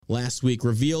last week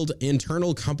revealed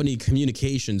internal company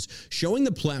communications showing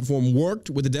the platform worked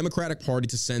with the Democratic Party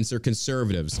to censor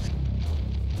conservatives.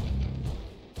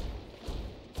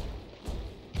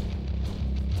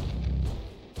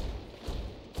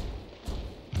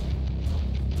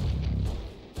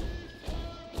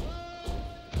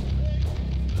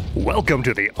 Welcome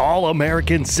to the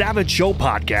All-American Savage Show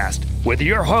podcast with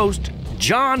your host,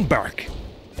 John Burke,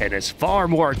 and his far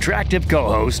more attractive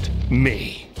co-host,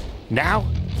 me. Now,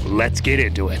 let's get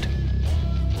into it.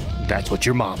 That's what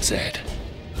your mom said.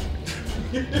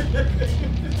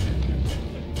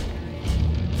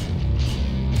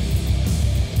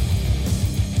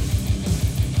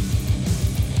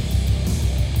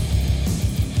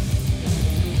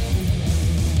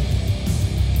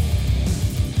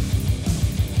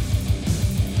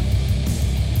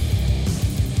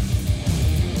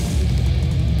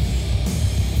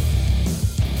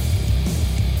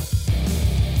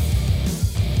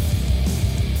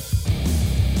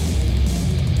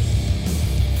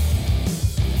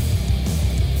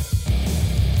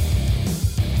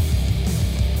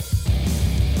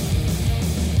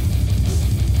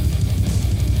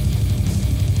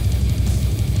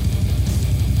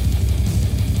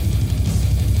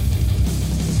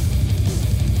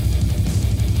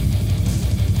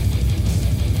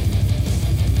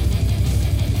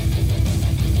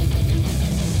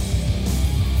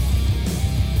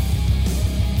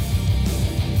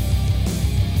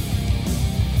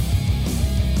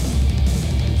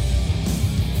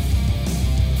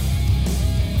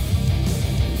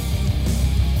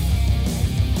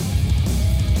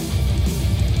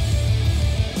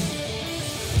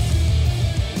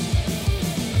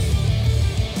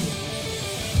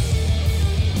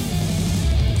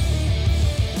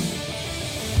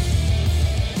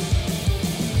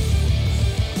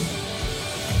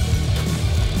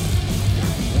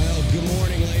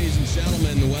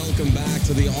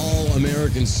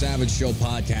 Savage Show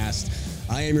podcast.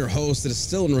 I am your host that is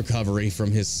still in recovery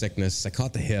from his sickness. I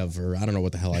caught the HIV, or I don't know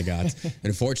what the hell I got. And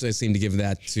unfortunately, I seem to give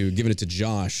it to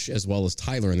Josh as well as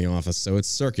Tyler in the office, so it's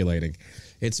circulating.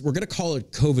 We're gonna call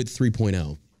it COVID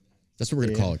 3.0. That's what we're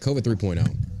gonna call it, COVID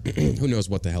 3.0. Who knows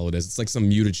what the hell it is? It's like some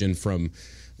mutagen from.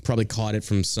 Probably caught it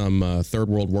from some third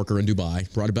world worker in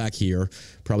Dubai, brought it back here,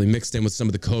 probably mixed in with some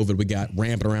of the COVID we got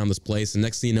rampant around this place. And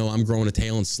next thing you know, I'm growing a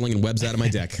tail and slinging webs out of my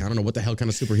dick. I don't know what the hell kind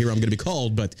of superhero I'm going to be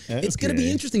called, but it's going to be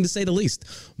interesting to say the least.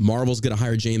 Marvel's going to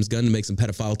hire James Gunn to make some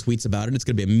pedophile tweets about it. It's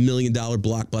going to be $1 million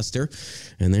blockbuster.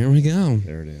 And there we go.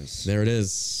 There it is. There it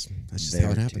is. That's just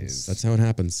how it happens. That's how it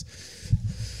happens.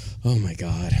 Oh my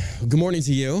God. Good morning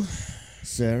to you.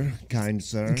 Sir, kind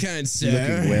sir. Kind sir.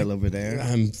 Looking well over there.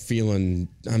 I'm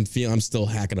still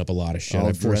hacking up a lot of shit.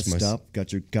 All dressed up,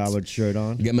 got your collared shirt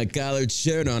on. Got my collared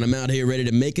shirt on. I'm out here ready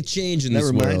to make a change in this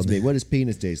world. That reminds me, what does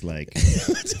penis taste like?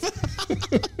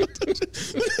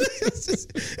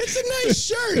 It's a nice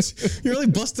shirt. You're really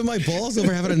busting my balls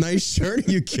over having a nice shirt?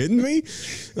 Are you kidding me?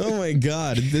 Oh my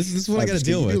God. This is what I got to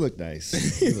deal with. You look nice.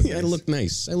 I look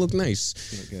nice. I look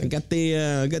nice. I got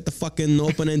the fucking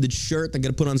open-ended shirt. I got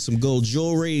to put on some gold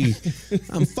jewelry.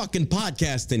 I'm fucking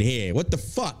podcasting here. What the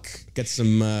fuck? Got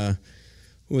some,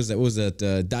 what was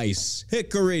that? Dice.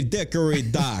 Hickory dickory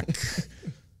dock.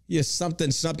 Yeah,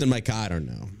 something like, I don't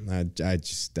know. I don't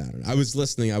know. I was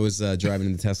listening. I was driving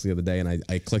in the Tesla the other day, and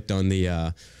I clicked on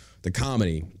the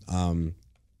comedy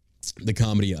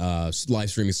live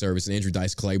streaming service, and Andrew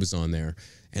Dice Clay was on there.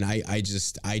 And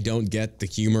I don't get the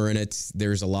humor in it.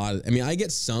 There's a lot of, I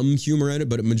get some humor in it,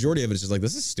 but a majority of it is just like,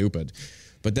 this is stupid.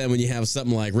 But then when you have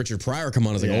something like Richard Pryor come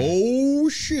on, it's like, oh,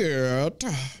 shit.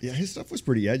 Yeah, his stuff was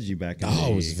pretty edgy back in the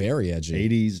it was very edgy.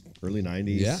 80s, early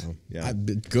 90s. Yeah.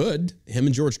 Good. Him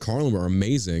and George Carlin were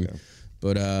amazing. Yeah.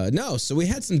 But no, so we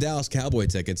had some Dallas Cowboy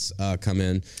tickets come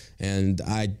in, and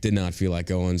I did not feel like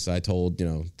going. So I told,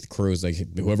 the crews, like,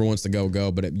 whoever wants to go.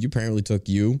 But you apparently took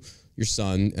your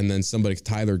son, and then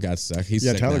Tyler got sick. He's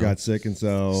sick Tyler now. got sick, and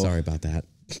so. Sorry about that.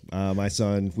 My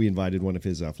son, we invited one of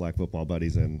his flag football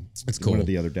buddies and cool. One of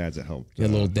the other dads that helped. A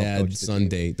little dad-son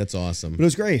date. That's awesome. But it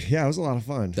was great. Yeah, it was a lot of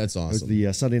fun. That's awesome. It was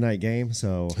the Sunday night game.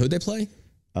 So who'd they play?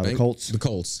 The Colts. The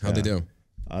Colts. How'd they do?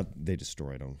 They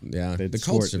destroyed them. Yeah,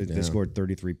 they scored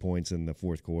 33 points in the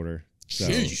fourth quarter. So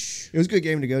Sheesh. It was a good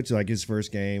game to go to, like his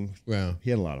first game. Wow. He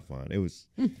had a lot of fun. It was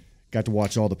got to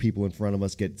watch all the people in front of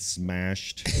us get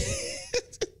smashed.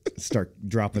 Start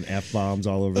dropping F-bombs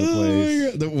all over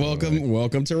the place.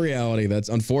 Welcome to reality. That's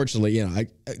unfortunately,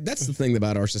 that's the thing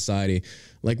about our society.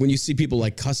 Like when you see people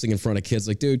like cussing in front of kids,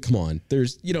 like, dude, come on.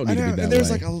 You don't need to be that way.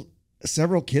 There's like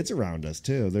several kids around us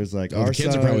too. There's like the our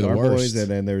kids side, are probably the our worst. boys, and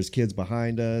then there's kids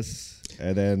behind us,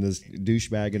 and then this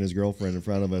douchebag and his girlfriend in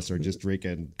front of us are just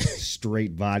drinking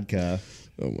straight vodka.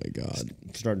 Oh my God.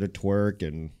 Starting to twerk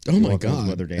and Oh my all kinds of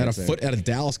God. other dancing. At a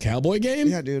Dallas Cowboy game?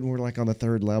 Yeah, dude, we're like on the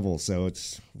 3rd level, so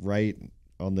it's right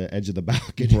on the edge of the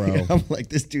balcony. Bro. I'm like,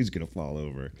 this dude's gonna fall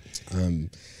over.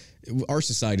 Our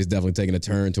society is definitely taking a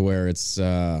turn to where it's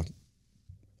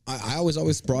I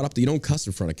always brought up that you don't cuss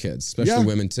in front of kids, especially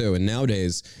women too. And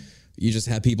nowadays you just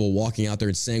have people walking out there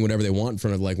and saying whatever they want in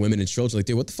front of like women and children. Like,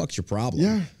 dude, what the fuck's your problem?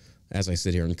 Yeah. As I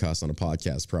sit here and cuss on a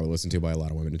podcast, probably listened to by a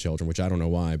lot of women and children, which I don't know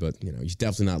why, but you should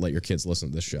definitely not let your kids listen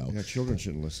to this show. Yeah, children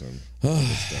shouldn't listen.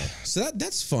 So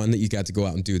that's fun that you got to go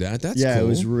out and do that. That's Yeah, cool. it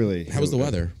was really. How was the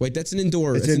weather? Wait, that's an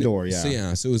indoor. It's indoor,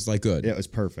 yeah. So it was like good. Yeah, it was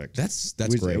perfect. That's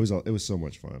It great. was so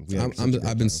much fun.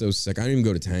 I've been so sick. I didn't even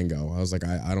go to Tango. I was like,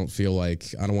 I don't feel like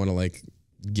I don't want to like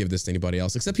give this to anybody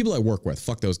else except people I work with.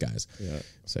 Fuck those guys. Yeah.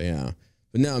 So yeah,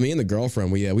 but no, me and the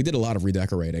girlfriend, we did a lot of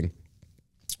redecorating,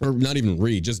 or not even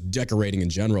just decorating in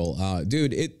general.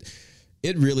 Dude,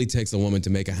 it really takes a woman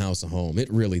to make a house a home.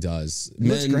 It really does.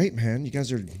 That's great, man. You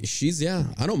guys are.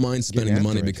 I don't mind spending the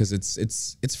money after it. because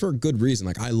it's for a good reason.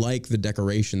 Like I like the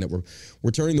decoration that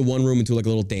we're turning the one room into like a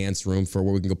little dance room for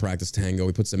where we can go practice tango.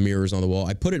 We put some mirrors on the wall.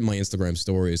 I put it in my Instagram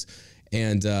stories.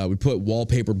 And we put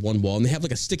wallpapered one wall, and they have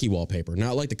like a sticky wallpaper,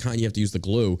 not like the kind you have to use the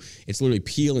glue. It's literally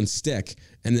peel and stick,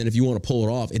 and then if you want to pull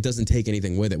it off, it doesn't take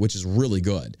anything with it, which is really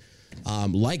good.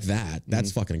 Like that,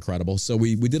 that's fucking incredible. So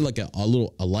we did like a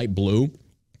light blue,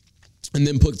 and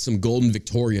then put some golden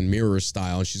Victorian mirror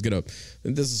style. And she's gonna,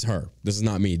 this is her. This is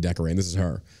not me decorating. This is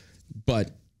her,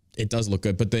 but. It does look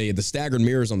good, but the staggered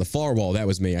mirrors on the far wall, that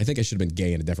was me. I think I should have been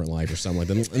gay in a different life or something like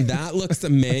that. And that looks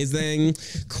amazing.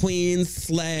 Queen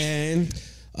slay.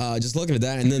 Just looking at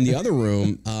that. And then the other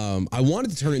room, I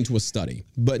wanted to turn it into a study,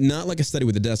 but not like a study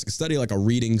with a desk, a study like a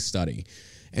reading study.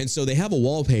 And so they have a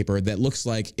wallpaper that looks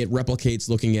like it replicates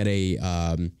looking at a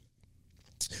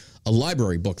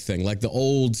library book thing, like the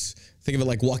old... Think of it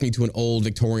like walking to an old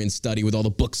Victorian study with all the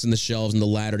books and the shelves and the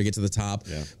ladder to get to the top.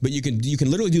 Yeah. But you can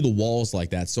literally do the walls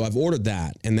like that. So I've ordered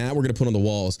that, and that we're gonna put on the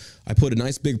walls. I put a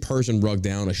nice big Persian rug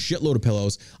down, a shitload of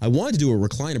pillows. I wanted to do a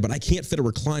recliner, but I can't fit a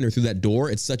recliner through that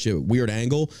door. It's such a weird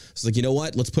angle. So like, you know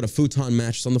what? Let's put a futon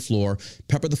mattress on the floor,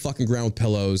 pepper the fucking ground with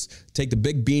pillows, take the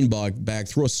big beanbag bag,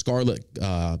 throw a scarlet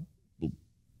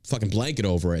fucking blanket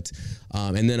over it.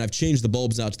 And then I've changed the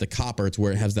bulbs out to the copper to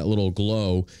where it has that little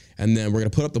glow. And then we're going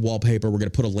to put up the wallpaper. We're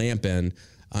going to put a lamp in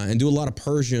and do a lot of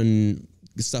Persian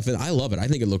stuff in. I love it. I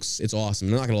think it's awesome.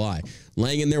 I'm not going to lie.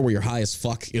 Laying in there where you're high as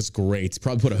fuck is great.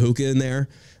 Probably put a hookah in there.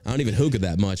 I don't even hookah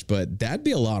that much, but that'd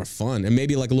be a lot of fun. And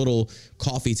maybe like a little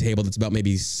coffee table that's about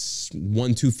maybe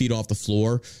 1-2 feet off the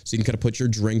floor. So you can kind of put your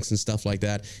drinks and stuff like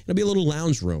that. It'll be a little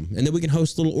lounge room. And then we can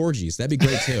host little orgies. That'd be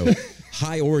great too.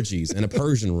 High orgies in a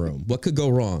Persian room. What could go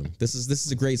wrong? This is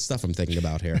the great stuff I'm thinking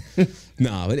about here.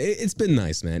 No, but it's been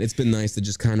nice, man. It's been nice to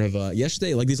just kind of,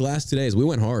 yesterday, like these last 2 days, we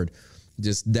went hard.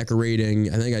 Just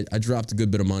decorating. I think I dropped a good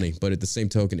bit of money, but at the same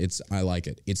token, I like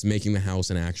it. It's making the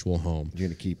house an actual home. You're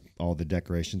gonna keep all the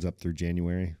decorations up through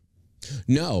January?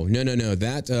 No.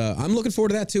 That I'm looking forward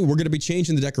to that too. We're gonna be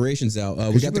changing the decorations out.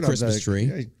 We got the Christmas tree.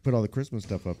 Yeah, you put all the Christmas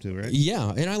stuff up too, right? Yeah,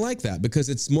 and I like that because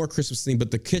it's more Christmas themed. But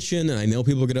the kitchen, and I know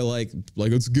people are gonna like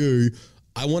it's gay.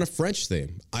 I want a French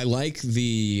theme. I like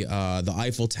the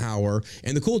Eiffel Tower.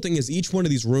 And the cool thing is each one of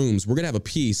these rooms, we're going to have a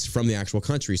piece from the actual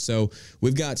country. So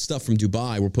we've got stuff from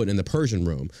Dubai we're putting in the Persian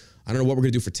room. I don't know what we're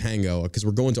going to do for tango because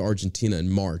we're going to Argentina in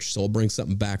March. So I'll bring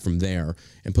something back from there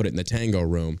and put it in the tango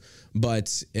room.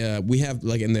 But we have,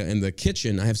 like in the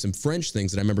kitchen, I have some French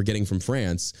things that I remember getting from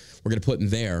France. We're going to put in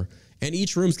there. And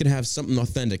each room's going to have something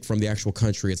authentic from the actual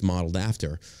country it's modeled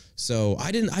after. So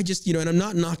and I'm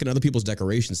not knocking other people's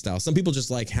decoration style. Some people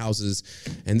just like houses,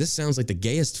 and this sounds like the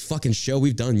gayest fucking show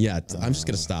we've done yet. I'm just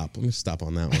going to stop. I'm going to stop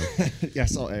on that one. Yeah, I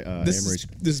saw this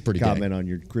is pretty comment gay. on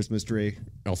your Christmas tree.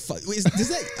 Oh, does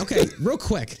that, okay, real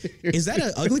quick. Is that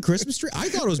an ugly Christmas tree? I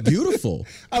thought it was beautiful.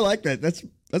 I like that. That's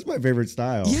my favorite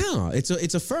style. Yeah, it's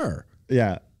a fur.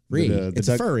 Yeah. It's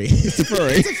a furry. It's a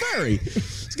furry. It's a furry.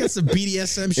 It's got some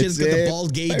BDSM shit. It's got the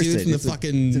bald gay dude from the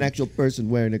fucking... It's an actual person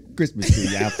wearing a Christmas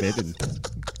tree outfit and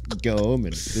go home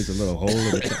and there's a little hole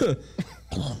in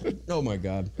it. Oh, my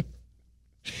God.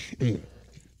 You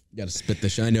got to spit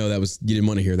this shit. I know you didn't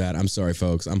want to hear that. I'm sorry,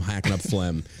 folks. I'm hacking up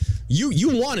phlegm.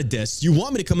 You wanted this. You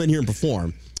want me to come in here and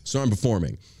perform. So I'm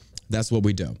performing. That's what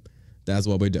we do. That's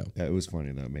what we do. Yeah, it was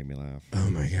funny, though. It made me laugh. Oh,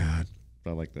 my God.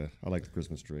 But I like the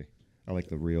Christmas tree. I like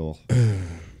the real.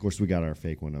 Of course, we got our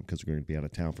fake one up because we're going to be out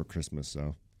of town for Christmas.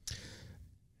 So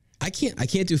I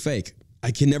can't do fake.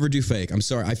 I can never do fake. I'm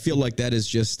sorry. I feel like that is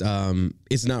just,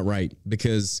 it's not right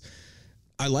because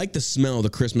I like the smell the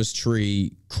Christmas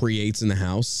tree creates in the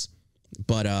house,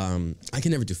 but I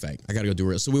can never do fake. I got to go do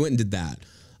real. So we went and did that.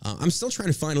 I'm still trying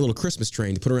to find a little Christmas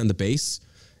train to put around the base.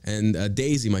 And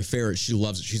Daisy, my ferret, she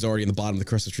loves it. She's already in the bottom of the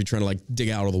Christmas tree trying to like dig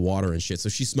out all the water and shit. So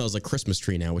she smells like Christmas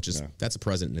tree now, which is, that's a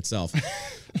present in itself.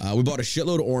 We bought a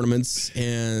shitload of ornaments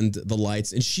and the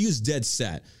lights, and she was dead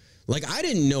set. Like, I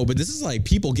didn't know, but this is like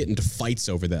people get into fights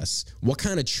over this. What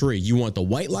kind of tree? You want the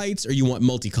white lights or you want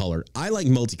multicolored? I like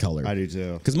multicolored. I do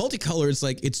too. Because multicolored is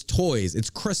like, it's toys, it's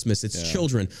Christmas, it's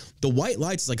children. The white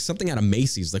lights is like something out of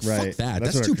Macy's. Like, fuck that.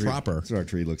 That's too proper. That's what our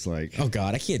tree looks like. Oh,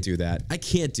 God, I can't do that. I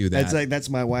can't do that. That's like, that's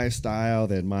my wife's style.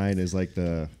 Then mine is like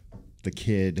the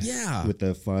kid with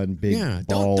the fun big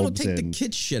bulbs. Don't take the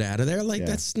kid shit out of there. Like,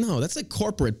 that's like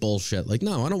corporate bullshit. Like,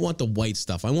 no, I don't want the white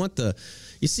stuff. I want the,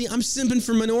 you see, I'm simping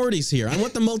for minorities here. I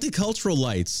want the multicultural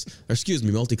lights. Or excuse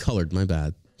me, multicolored, my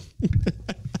bad.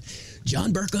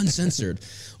 John Burke Uncensored.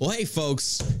 Well, hey,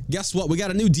 folks, guess what? We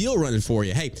got a new deal running for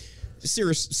you. Hey,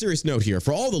 serious note here.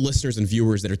 For all the listeners and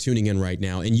viewers that are tuning in right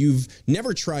now, and you've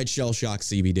never tried Shell Shock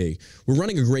CBD, we're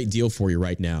running a great deal for you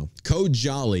right now. Code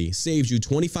JOLLY saves you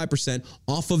 25%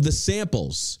 off of the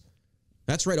samples.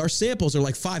 That's right. Our samples are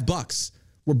like $5.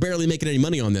 We're barely making any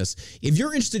money on this. If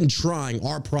you're interested in trying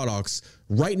our products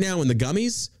right now in the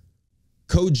gummies,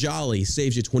 code JOLLY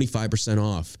saves you 25%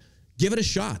 off. Give it a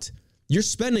shot. You're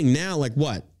spending now like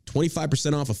what?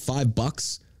 25% off of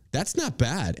 $5? That's not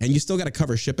bad. And you still got to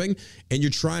cover shipping, and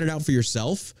you're trying it out for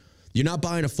yourself. You're not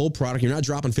buying a full product. You're not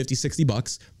dropping $50,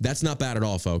 $60. That's not bad at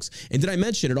all, folks. And did I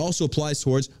mention it also applies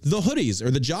towards the hoodies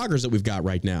or the joggers that we've got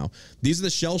right now? These are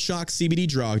the Shell Shock CBD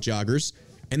joggers,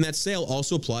 and that sale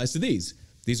also applies to these.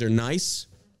 These are nice,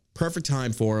 perfect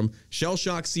time for them. Shell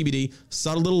Shock CBD,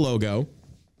 subtle little logo.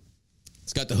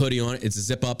 It's got the hoodie on it. It's a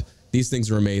zip up. These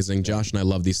things are amazing. Josh and I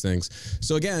love these things.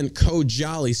 So again, code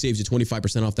JOLLY saves you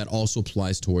 25% off. That also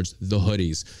applies towards the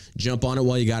hoodies. Jump on it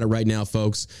while you got it right now,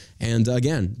 folks. And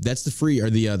again, that's the free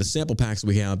or the sample packs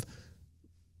we have.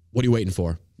 What are you waiting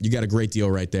for? You got a great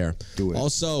deal right there. Do it.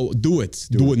 Also, do it.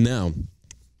 Do it now.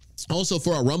 Also,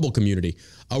 for our Rumble community,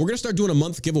 we're going to start doing a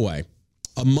month giveaway.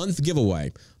 A month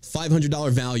giveaway,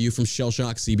 $500 value from Shell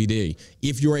Shock CBD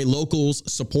if you're a Locals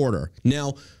supporter.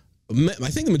 Now, I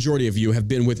think the majority of you have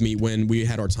been with me when we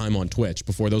had our time on Twitch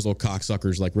before those little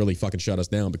cocksuckers like really fucking shut us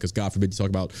down because God forbid you talk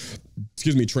about,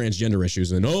 transgender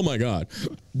issues and oh my God,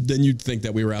 then you'd think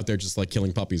that we were out there just like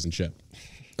killing puppies and shit.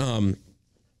 What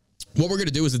we're going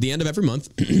to do is at the end of every month,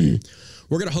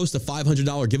 we're going to host a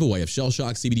 $500 giveaway of Shell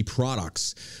Shock CBD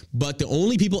products, but the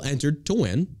only people entered to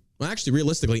win. Well, actually,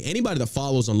 realistically, anybody that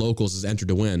follows on Locals is entered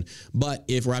to win. But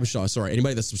if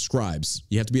anybody that subscribes,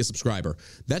 you have to be a subscriber.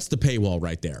 That's the paywall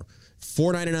right there.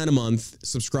 $4.99 a month.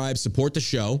 Subscribe, support the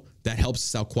show. That helps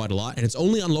us out quite a lot. And it's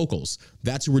only on Locals.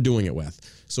 That's who we're doing it with.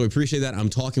 So we appreciate that. I'm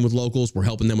talking with Locals. We're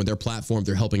helping them with their platform.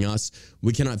 They're helping us.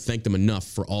 We cannot thank them enough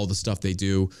for all the stuff they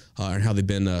do and how they've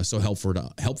been so helpful to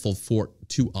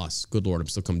us. Good Lord, I'm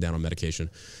still coming down on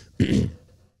medication.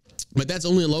 But that's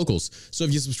only in Locals. So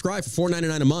if you subscribe for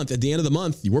 $4.99 a month, at the end of the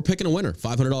month, we're picking a winner.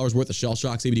 $500 worth of Shell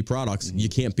Shock CBD products. You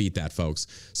can't beat that, folks.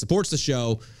 Supports the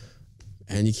show,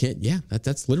 and you can't,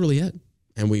 that's literally it.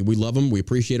 And we love them. We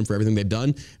appreciate them for everything they've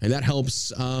done. And that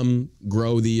helps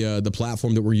grow the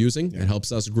platform that we're using. It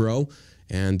helps us grow.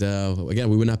 And again,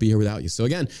 we would not be here without you. So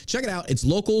again, check it out. It's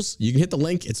Locals. You can hit the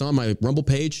link. It's on my Rumble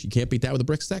page. You can't beat that with a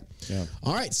brick stack. Yeah.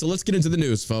 All right, so let's get into the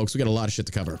news, folks. We got a lot of shit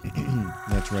to cover.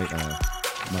 That's right.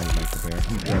 Mighty Mike the Bear.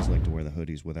 He does like to wear the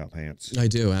hoodies without pants. I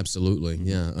do, absolutely.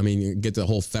 Yeah. I mean, you get the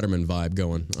whole Fetterman vibe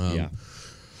going.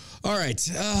 All right.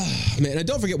 Man, and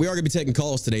don't forget, we are going to be taking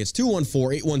calls today. It's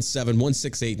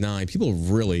 214-817-1689. People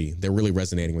they're really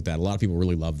resonating with that. A lot of people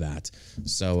really love that.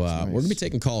 So nice. We're going to be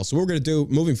taking calls. So what we're going to do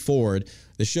moving forward,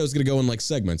 the show's going to go in like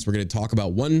segments. We're going to talk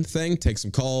about one thing, take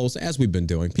some calls, as we've been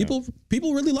doing. People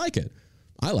really like it.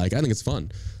 I think it's fun.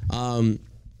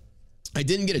 I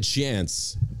didn't get a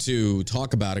chance to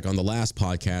talk about it on the last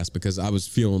podcast because I was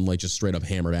feeling like just straight up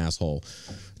hammered asshole.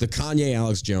 The Kanye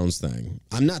Alex Jones thing.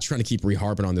 I'm not trying to keep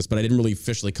reharping on this, but I didn't really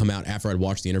officially come out after I'd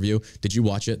watched the interview. Did you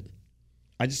watch it?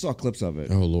 I just saw clips of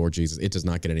it. Oh, Lord Jesus. It does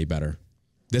not get any better.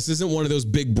 This isn't one of those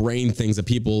big brain things that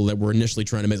people that were initially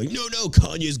trying to make like, no,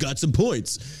 Kanye's got some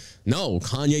points. No,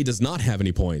 Kanye does not have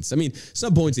any points. I mean,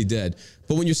 some points he did.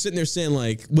 But when you're sitting there saying,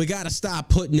 like, we got to stop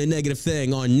putting a negative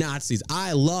thing on Nazis.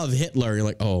 I love Hitler. You're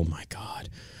like, oh, my God.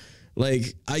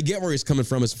 Like, I get where he's coming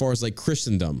from as far as, like,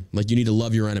 Christendom. Like, you need to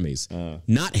love your enemies.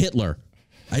 Not Hitler.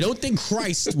 I don't think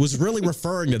Christ was really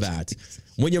referring to that.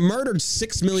 When you murdered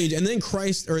 6 million, and then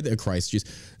Christ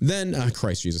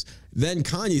Jesus, then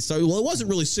Kanye started, well, it wasn't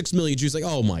really 6 million Jews. Like,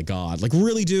 oh my God. Like,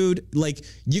 really, dude? Like,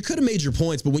 you could have made your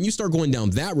points, but when you start going down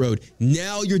that road,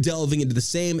 now you're delving into the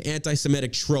same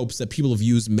anti-Semitic tropes that people have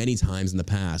used many times in the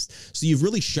past. So you've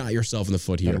really shot yourself in the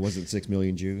foot here. But it wasn't 6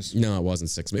 million Jews? No, it wasn't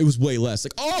 6 million. It was way less.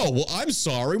 Like, oh, well, I'm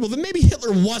sorry. Well, then maybe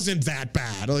Hitler wasn't that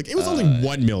bad. Like, it was only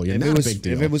 1 million. Not a big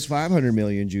deal. If it was 500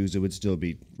 million Jews, it would still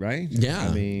be, right? Yeah.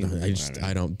 I mean,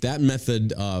 I don't. That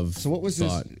method of So what was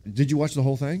thought, this? Did you watch the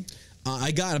whole thing?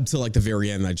 I got up to like the very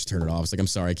end and I just turned it off. It's like, I'm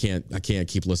sorry, I can't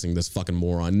keep listening to this fucking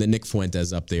moron. And then Nick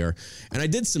Fuentes up there. And I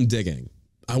did some digging.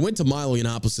 I went to Milo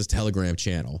Yiannopoulos' Telegram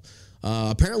channel.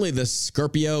 Apparently this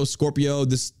Scorpio,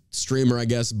 this streamer, I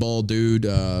guess, bald dude,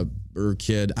 or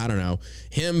kid, I don't know.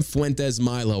 Him, Fuentes,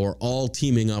 Milo are all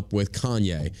teaming up with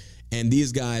Kanye. And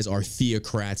these guys are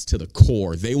theocrats to the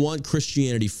core. They want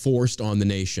Christianity forced on the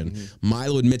nation. Mm-hmm.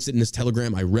 Milo admits it in his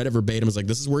Telegram. I read it verbatim. I was like,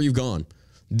 this is where you've gone.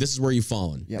 This is where you've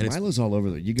fallen. Yeah, Milo's all over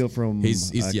there. You go from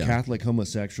he's Catholic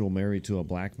homosexual married to a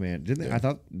black man. Didn't they? I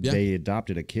thought they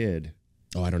adopted a kid.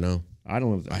 Oh, I don't know. I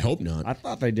don't know. I hope not. I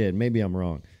thought they did. Maybe I'm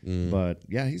wrong. But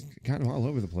yeah, he's kind of all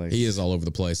over the place. He is all over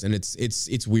the place, and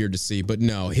it's weird to see. But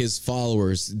no, his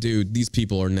followers, dude, these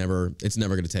people are it's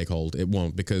never going to take hold. It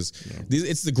won't, because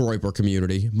it's the Groyper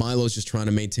community. Milo's just trying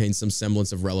to maintain some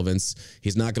semblance of relevance.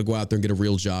 He's not going to go out there and get a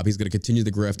real job. He's going to continue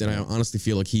the grift, and I honestly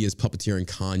feel like he is puppeteering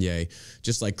Kanye,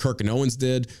 just like Kirk and Owens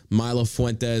did. Milo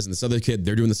Fuentes and this other kid,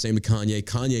 they're doing the same to Kanye.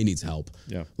 Kanye needs help.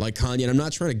 Yeah, like Kanye, and I'm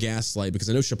not trying to gaslight, because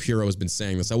I know Shapiro has been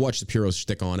saying this. I watched Shapiro's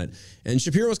shtick on it, and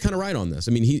Shapiro's kind of right on this.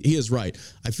 I mean, he is right.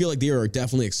 I feel like they are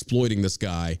definitely exploiting this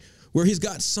guy, where he's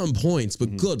got some points,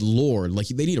 but good Lord, like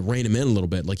they need to rein him in a little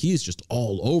bit. Like he's just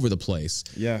all over the place.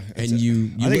 Yeah. And you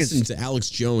listen to Alex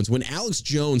Jones. When Alex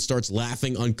Jones starts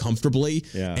laughing uncomfortably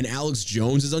and Alex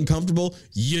Jones is uncomfortable,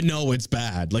 you know it's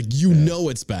bad. Like you know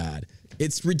it's bad.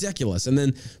 It's ridiculous. And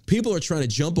then people are trying to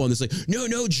jump on this like,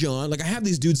 no, John. Like I have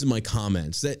these dudes in my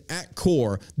comments that at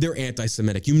core, they're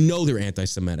anti-Semitic. You know they're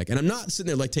anti-Semitic. And I'm not sitting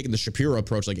there like taking the Shapiro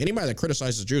approach, like anybody that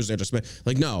criticizes Jews is anti-Semitic.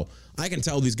 Like, no, I can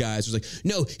tell these guys who's like,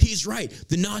 no, he's right.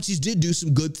 The Nazis did do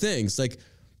some good things. Like,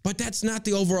 but that's not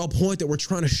the overall point that we're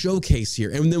trying to showcase here.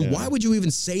 And then why would you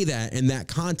even say that in that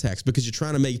context? Because you're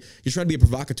trying to be a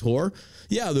provocateur.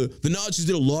 Yeah, the Nazis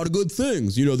did a lot of good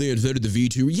things. You know, they invented the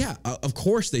V2. Yeah, of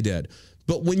course they did.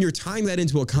 But when you're tying that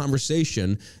into a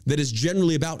conversation that is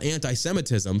generally about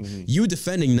anti-Semitism, you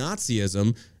defending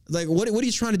Nazism, like, what are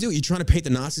you trying to do? Are you trying to paint the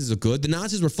Nazis as good? The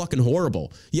Nazis were fucking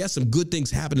horrible. Yes, some good things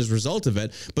happened as a result of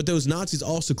it, but those Nazis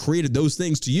also created those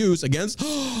things to use against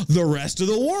the rest of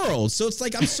the world. So it's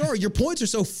like, I'm sorry, your points are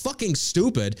so fucking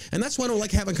stupid, and that's why I don't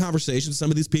like having conversations with some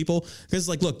of these people, because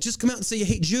like, look, just come out and say you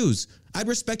hate Jews. I'd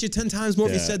respect you 10 times more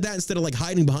if you said that instead of like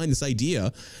hiding behind this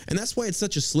idea. And that's why it's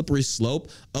such a slippery slope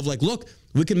of like, look,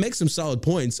 we can make some solid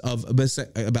points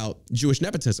about Jewish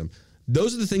nepotism.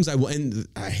 Those are the things I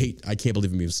can't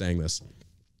believe I'm even saying this.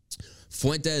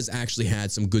 Fuentes actually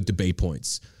had some good debate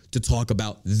points to talk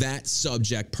about that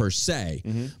subject per se,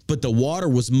 but the water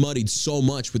was muddied so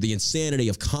much with the insanity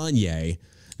of Kanye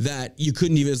that you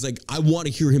couldn't even, it's like, I want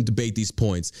to hear him debate these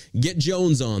points. Get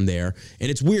Jones on there.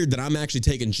 And it's weird that I'm actually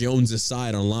taking Jones'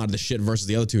 side on a lot of the shit versus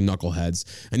the other two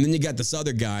knuckleheads. And then you got this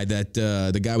other guy that,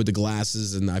 the guy with the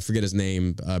glasses, and I forget his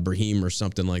name, Brahim or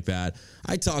something like that.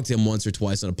 I talked to him once or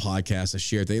twice on a podcast, a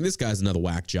shared thing. This guy's another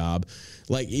whack job.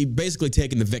 Like, he basically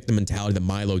taking the victim mentality that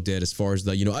Milo did as far as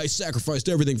the, I sacrificed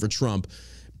everything for Trump.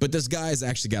 But this guy's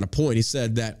actually got a point. He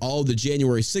said that all the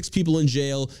January 6 people in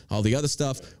jail, all the other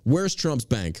stuff, where's Trump's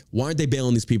bank? Why aren't they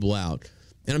bailing these people out?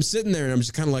 And I'm sitting there and I'm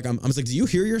just kind of like, I'm like, do you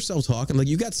hear yourself talking? Like,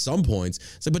 you got some points.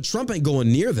 It's like, but Trump ain't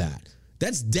going near that.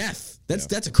 That's death.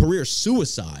 That's a career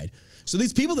suicide. So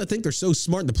these people that think they're so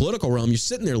smart in the political realm, you're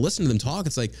sitting there listening to them talk.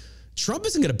 It's like, Trump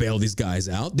isn't going to bail these guys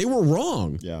out. They were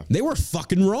wrong. Yeah. They were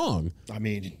fucking wrong. I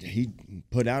mean, he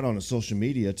put out on social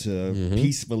media to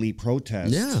peacefully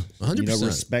protest. Yeah, 100%.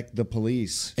 Respect the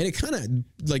police. And it kind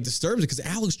of like disturbs it because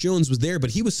Alex Jones was there,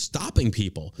 but he was stopping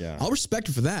people. Yeah. I'll respect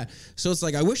him for that. So it's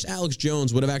like, I wish Alex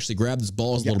Jones would have actually grabbed his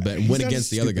balls a little bit and went against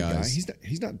the other guys.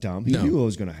 He's not dumb. He knew what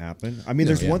was going to happen. I mean,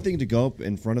 there's one thing to go up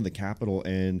in front of the Capitol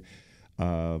and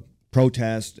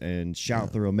protest and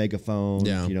shout through a megaphone.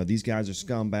 Yeah. These guys are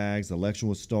scumbags. The election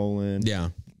was stolen.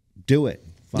 Yeah. Do it.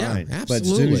 Fine. Yeah, absolutely. But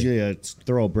as soon as you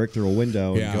throw a brick through a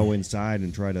window and go inside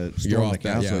and try to storm the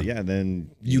council, then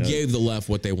you gave the left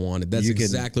what they wanted. That's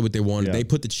exactly what they wanted. Yeah. They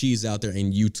put the cheese out there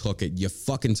and you took it. You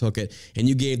fucking took it. And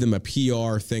you gave them a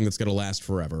PR thing that's going to last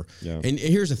forever. Yeah. And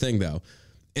here's the thing, though.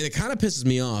 And it kind of pisses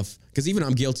me off because even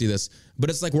I'm guilty of this, but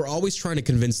it's like we're always trying to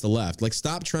convince the left. Like,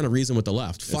 stop trying to reason with the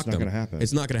left. Fuck them. It's not going to happen.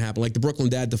 It's not going to happen. Like the Brooklyn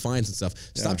Dad Defiance and stuff.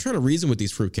 Stop trying to reason with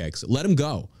these fruitcakes. Let them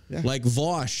go. Yeah. Like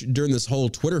Vosh, during this whole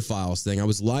Twitter files thing, I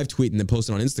was live tweeting and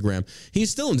posting on Instagram.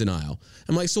 He's still in denial.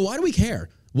 I'm like, so why do we care?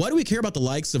 Why do we care about the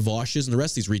likes of Voshes and the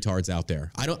rest of these retards out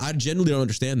there? I genuinely don't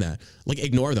understand that. Like,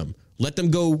 ignore them. Let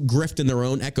them go grift in their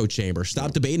own echo chamber.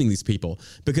 Stop debating these people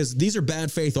because these are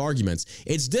bad faith arguments.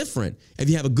 It's different if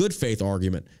you have a good faith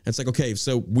argument. It's like, okay,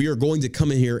 so we are going to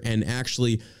come in here and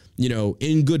actually,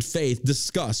 in good faith,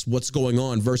 discuss what's going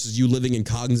on versus you living in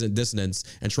cognizant dissonance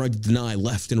and trying to deny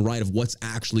left and right of what's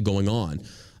actually going on,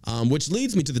 which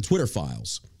leads me to the Twitter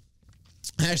files.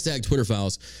 Hashtag Twitter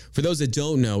files. For those that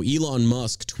don't know, Elon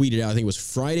Musk tweeted out, I think it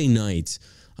was Friday night.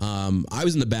 I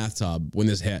was in the bathtub when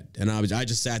this hit, and I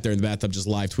just sat there in the bathtub just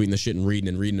live tweeting the shit and reading.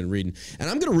 And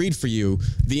I'm going to read for you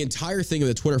the entire thing of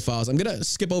the Twitter files. I'm going to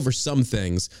skip over some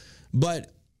things,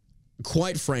 but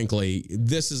quite frankly,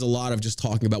 this is a lot of just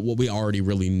talking about what we already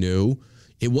really knew.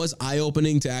 It was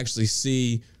eye-opening to actually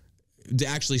see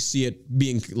it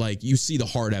being like, you see the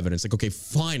hard evidence. Like, okay,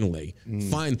 finally,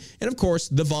 fine. And of course,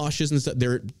 the Voshes and stuff,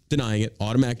 they're denying it.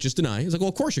 Automatic, just deny. It's like, well,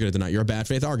 of course you're going to deny it. You're a bad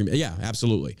faith argument. Yeah,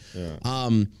 absolutely. Yeah.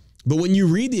 But when you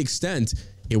read the extent,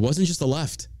 it wasn't just the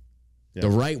left. Yeah.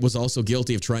 The right was also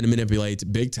guilty of trying to manipulate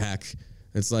big tech.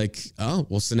 It's like, oh,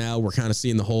 well, so now we're kind of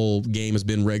seeing the whole game has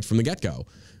been rigged from the get-go.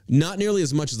 Not nearly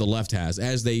as much as the left has,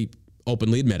 as they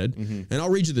openly admitted, and I'll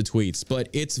read you the tweets, but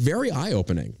it's very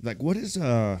eye-opening. Like, what's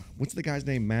the guy's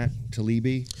name? Matt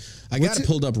Taibbi? I got it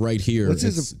pulled up right here. What's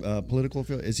his political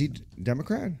field? Is he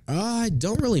Democrat? I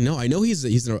don't really know. I know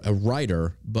he's a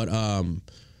writer, but I'm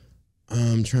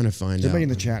trying to find out. Is anybody in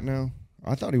the chat now?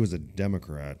 I thought he was a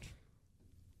Democrat.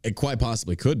 It quite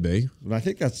possibly could be. But I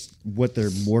think that's what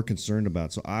they're more concerned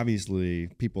about. So obviously,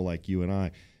 people like you and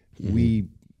I, we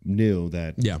knew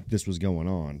that this was going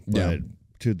on, but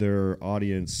to their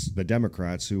audience, the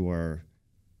Democrats who are,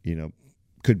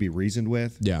 could be reasoned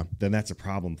with, then that's a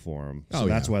problem for them. So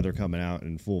that's why they're coming out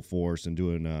in full force and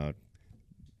doing,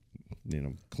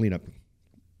 cleanup management.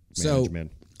 So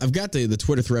I've got the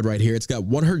Twitter thread right here. It's got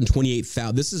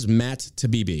 128,000. This is Matt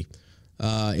Taibbi.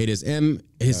 It is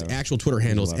his actual Twitter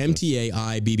handle is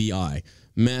MTAIBBI.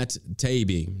 Matt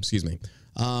Taibbi, excuse me.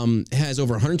 Has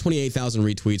over 128,000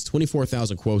 retweets,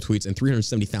 24,000 quote tweets, and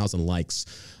 370,000 likes.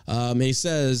 And he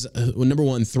says, number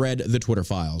one, thread the Twitter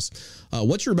files.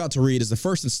 What you're about to read is the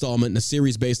first installment in a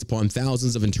series based upon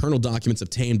thousands of internal documents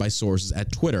obtained by sources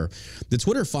at Twitter. The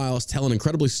Twitter files tell an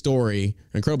incredible story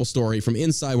from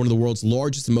inside one of the world's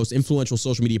largest and most influential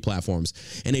social media platforms,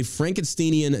 and a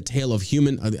Frankensteinian tale of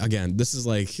human. Again, this is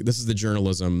the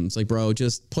journalism. It's like, bro,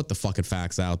 just put the fucking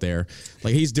facts out there.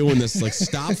 Like, he's doing this. Like,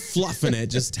 stop fluffing it.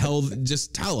 Just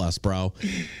tell us, bro.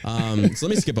 So let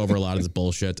me skip over a lot of this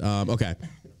bullshit. Okay.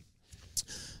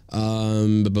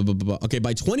 Okay,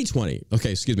 by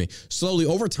 2020, slowly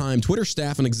over time, Twitter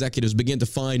staff and executives began to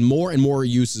find more and more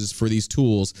uses for these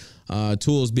tools,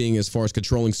 tools being as far as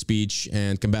controlling speech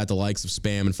and combat the likes of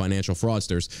spam and financial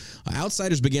fraudsters.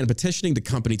 Outsiders began petitioning the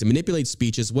company to manipulate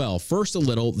speech as well, first a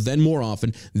little, then more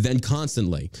often, then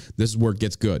constantly. This is where it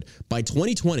gets good. By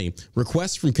 2020,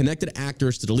 requests from connected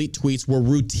actors to delete tweets were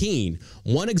routine.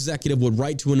 One executive would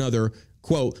write to another,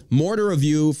 quote, more to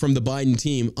review from the Biden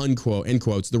team, unquote, end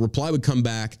quotes. The reply would come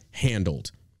back,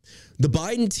 handled. The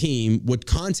Biden team would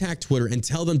contact Twitter and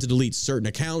tell them to delete certain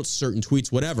accounts, certain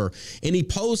tweets, whatever. And he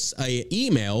posts an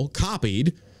email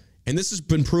copied, and this has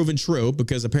been proven true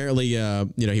because apparently,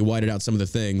 he whited out some of the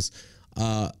things.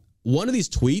 One of these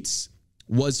tweets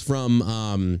was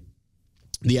from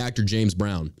the actor James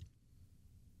Brown.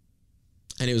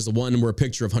 And it was the one where a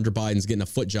picture of Hunter Biden's getting a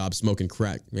foot job smoking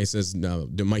crack. And he says, no,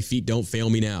 my feet don't fail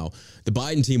me now. The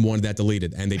Biden team wanted that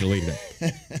deleted, and they deleted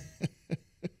it.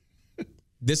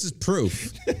 This is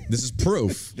proof.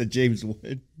 That James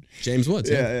Wood. James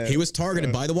Woods. Yeah. He was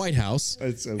targeted by the White House.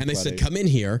 That's so and they funny. Said, come in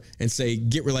here and say,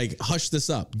 hush this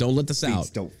up. Don't let this out.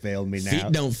 Feet don't fail me now.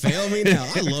 Feet don't fail me now.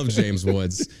 I love James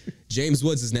Woods. James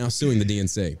Woods is now suing the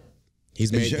DNC.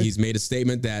 He's made a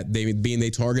statement that they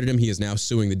targeted him. He is now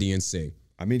suing the DNC.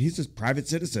 I mean, he's a private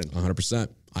citizen. 100%.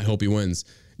 I hope he wins.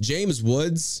 James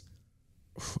Woods,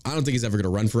 I don't think he's ever going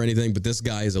to run for anything, but this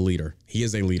guy is a leader. He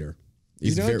is a leader.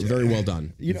 He's very, very well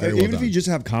done. Even if you just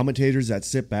have commentators that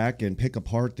sit back and pick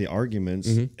apart the arguments.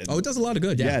 Mm-hmm. It does a lot of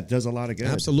good. Yeah, it does a lot of good.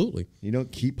 Absolutely.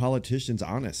 Keep politicians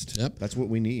honest. Yep. That's what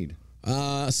we need.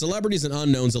 Celebrities and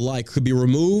unknowns alike could be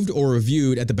removed or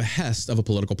reviewed at the behest of a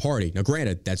political party. Now,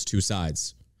 granted, that's two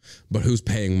sides, but who's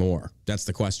paying more? That's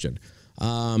the question.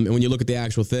 And when you look at the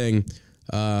actual thing,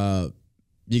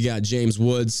 You got James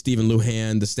Woods, Stephen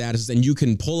Lujan, the statuses, and you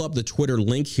can pull up the Twitter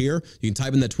link here. You can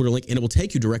type in that Twitter link, and it will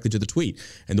take you directly to the tweet.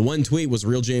 And the one tweet was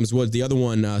real James Woods. The other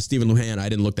one, Stephen Lujan, I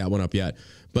didn't look that one up yet.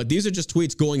 But these are just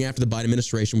tweets going after the Biden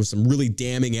administration with some really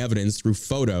damning evidence through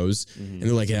photos. And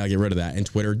they're like, yeah, I'll get rid of that. And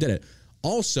Twitter did it.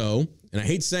 Also, and I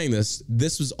hate saying this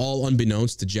was all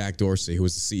unbeknownst to Jack Dorsey, who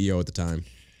was the CEO at the time.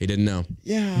 He didn't know.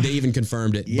 Yeah. They even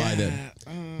confirmed it by the.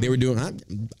 They were doing.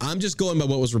 I'm just going by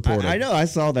what was reported. I know. I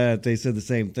saw that they said the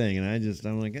same thing, and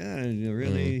I'm like,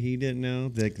 really? He didn't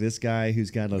know? Like this guy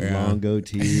who's got a long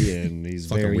goatee and he's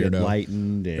very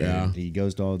enlightened, and he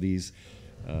goes to all these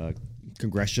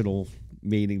congressional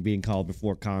meetings being called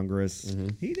before Congress.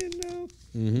 He didn't know.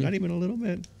 Not even a little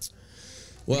bit.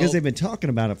 Well, because they've been talking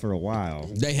about it for a while.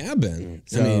 They have been.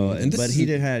 So, but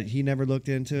he never looked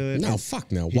into it. No,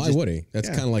 fuck no. Why would he? That's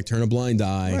kind of like turn a blind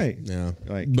eye. Right. Yeah.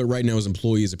 But right now his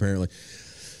employees apparently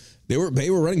they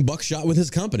were running buckshot with his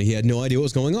company. He had no idea what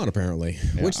was going on apparently,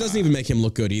 which doesn't even make him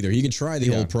look good either. You can try the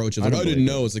whole approach of like, I didn't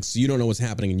know. It's like, so you don't know what's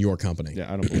happening in your company.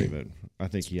 Yeah, I don't believe it. I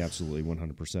think he absolutely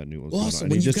 100% knew what was going also, on.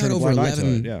 When you've got over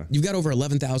 11, you've got over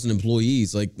 11,000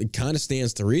 employees. Like it kind of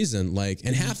stands to reason. Like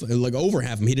and over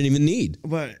half of them he didn't even need.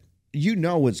 But you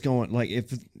know what's going. Like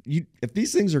if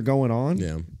these things are going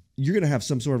on, you're gonna have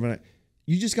some sort of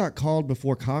you just got called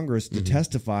before Congress to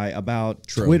testify about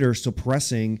Twitter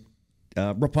suppressing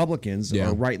Republicans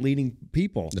or right-leaning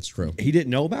people. That's true. He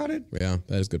didn't know about it? Yeah,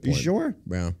 that is a good point. You sure?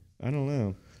 Yeah. I don't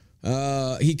know.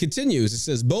 He continues. It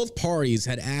says both parties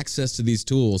had access to these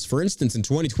tools. For instance, in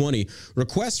 2020,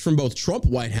 requests from both Trump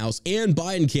White House and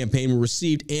Biden campaign were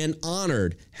received and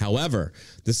honored. However,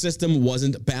 the system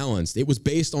wasn't balanced. It was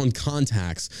based on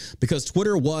contacts because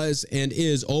Twitter was and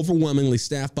is overwhelmingly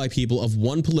staffed by people of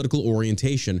one political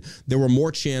orientation. There were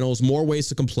more channels, more ways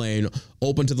to complain,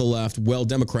 open to the left, well,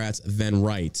 Democrats than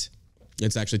right.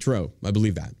 It's actually true. I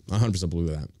believe that. 100% believe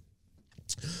that.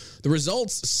 The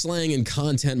results, slang, and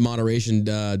content moderation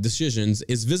decisions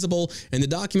is visible in the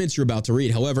documents you're about to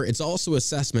read. However, it's also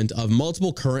assessment of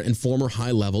multiple current and former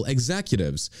high-level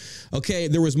executives. Okay,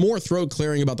 there was more throat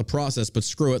clearing about the process, but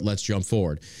screw it, let's jump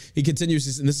forward. He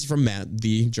continues, and this is from Matt,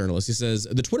 the journalist. He says,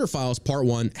 the Twitter files, part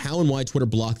 1, how and why Twitter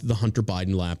blocked the Hunter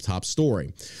Biden laptop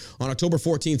story. On October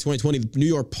 14, 2020, the New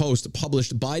York Post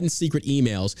published Biden's secret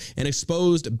emails and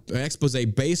exposed an expose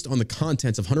based on the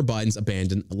contents of Hunter Biden's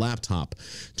abandoned laptop.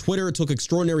 Twitter took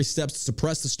extraordinary steps to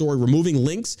suppress the story, removing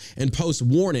links and posts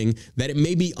warning that it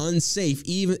may be unsafe,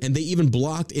 and they even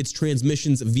blocked its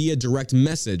transmissions via direct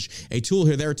message, a tool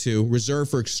hitherto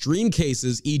reserved for extreme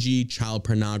cases, e.g. child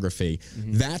pornography.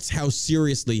 That's how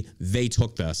seriously they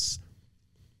took this.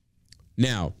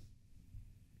 Now,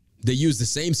 they used the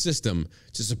same system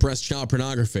to suppress child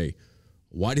pornography.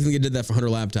 Why do you think they did that for Hunter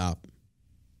laptop?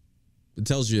 It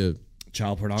tells you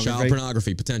child pornography. Child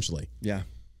pornography, potentially. Yeah.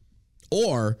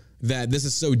 Or that this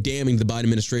is so damning to the Biden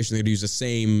administration, they're going to use the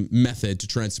same method to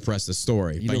try and suppress the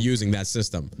story by using that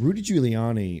system. Rudy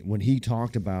Giuliani, when he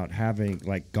talked about having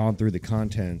gone through the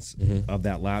contents of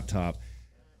that laptop,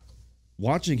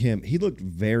 watching him, he looked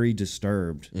very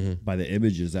disturbed by the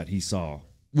images that he saw.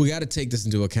 We got to take this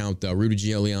into account, though. Rudy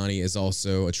Giuliani is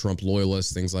also a Trump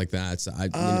loyalist, things like that. So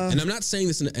and I'm not saying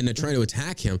this and trying to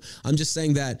attack him. I'm just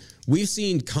saying that we've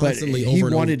seen constantly over and over.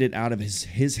 He wanted it out of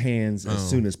his hands as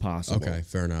soon as possible. Okay,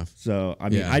 fair enough. So, I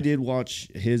mean, I did watch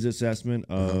his assessment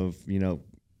of,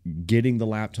 getting the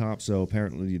laptop. So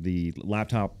apparently the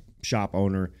laptop shop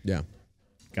owner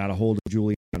got a hold of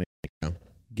Giuliani,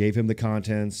 gave him the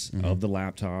contents of the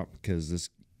laptop because this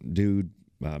dude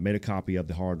made a copy of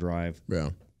the hard drive.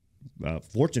 Yeah.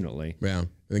 Fortunately. Yeah. And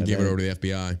then gave it over to the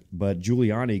FBI. But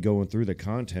Giuliani, going through the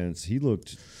contents, he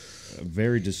looked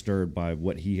very disturbed by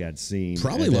what he had seen.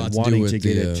 Probably a lot wanting to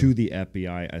get it to the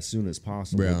FBI as soon as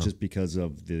possible, just because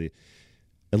of the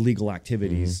illegal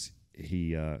activities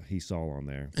he saw on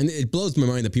there. And it blows my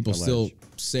mind that people still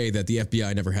say that the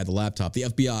FBI never had the laptop. The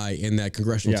FBI in that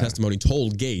congressional testimony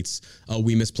told Gates,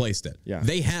 we misplaced it. Yeah.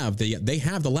 They have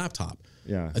the laptop.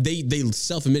 Yeah, they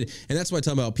self-admit it. And that's why I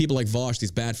talk about people like Vosh,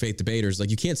 these bad faith debaters. Like,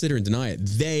 you can't sit here and deny it.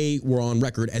 They were on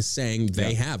record as saying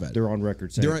they have it. They're on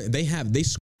record saying they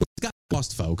got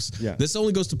lost, folks. Yeah. This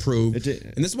only goes to prove, and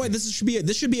this is why this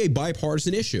should be a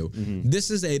bipartisan issue.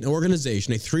 This is an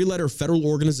organization, a 3-letter federal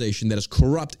organization that is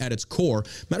corrupt at its core.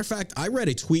 Matter of fact, I read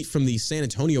a tweet from the San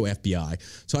Antonio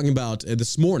FBI talking about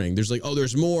this morning. There's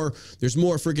there's more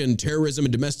freaking terrorism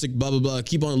and domestic blah blah blah.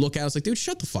 Keep on the lookout. It's like, dude,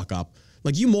 shut the fuck up.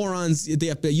 Like, you morons at the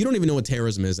FBI, you don't even know what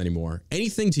terrorism is anymore.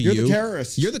 Anything to you. You're the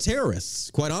terrorists. You're the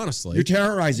terrorists, quite honestly. You're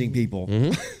terrorizing people.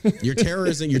 Mm-hmm. You're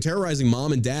terrorizing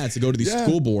mom and dads to go to these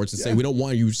school boards and say, we don't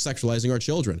want you sexualizing our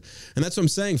children. And that's what I'm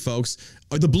saying, folks.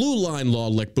 Are the blue line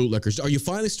law bootlickers, are you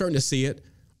finally starting to see it?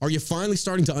 Are you finally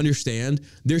starting to understand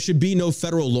there should be no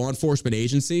federal law enforcement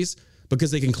agencies? Because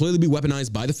they can clearly be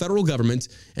weaponized by the federal government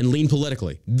and lean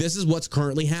politically. This is what's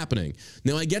currently happening.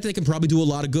 Now, I get they can probably do a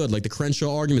lot of good, like the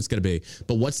Crenshaw argument's going to be,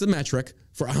 but what's the metric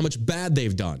for how much bad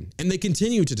they've done? And they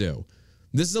continue to do.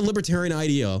 This is a libertarian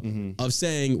idea of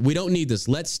saying, we don't need this.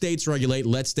 Let states regulate.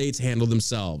 Let states handle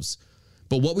themselves.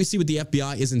 But what we see with the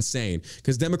FBI is insane.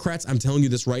 Because Democrats, I'm telling you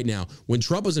this right now, when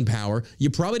Trump was in power, you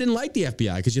probably didn't like the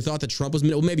FBI because you thought that Trump was,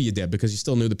 well, maybe you did because you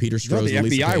still knew that Peter Strzok, the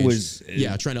FBI was...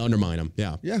 trying to undermine him.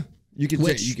 Yeah. You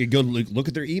could go look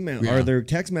at their email or their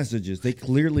text messages. They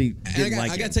clearly didn't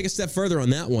like it. I got to take a step further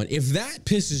on that one. If that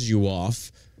pisses you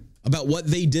off about what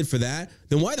they did for that,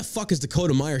 then why the fuck is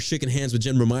Dakota Meyer shaking hands with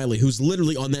General Miley, who's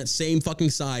literally on that same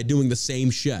fucking side doing the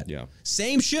same shit? Yeah.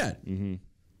 Same shit. Mm-hmm.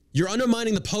 You're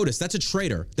undermining the POTUS. That's a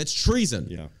traitor. That's treason.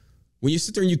 Yeah. When you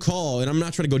sit there and you call, and I'm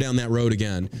not trying to go down that road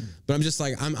again, but I'm just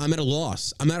like, I'm at a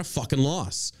loss. I'm at a fucking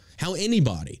loss. How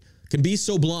anybody can be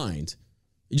so blind,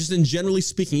 just in generally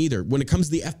speaking either, when it comes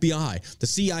to the FBI, the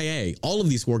CIA, all of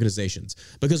these organizations,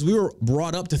 because we were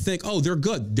brought up to think, oh, they're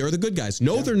good. They're the good guys.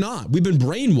 No, they're not. We've been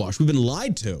brainwashed. We've been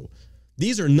lied to.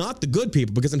 These are not the good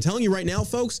people, because I'm telling you right now,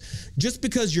 folks, just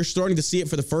because you're starting to see it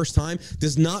for the first time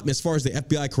does not, as far as the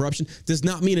FBI corruption, does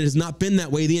not mean it has not been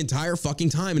that way the entire fucking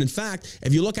time. And in fact,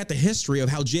 if you look at the history of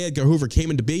how J. Edgar Hoover came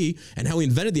into being and how he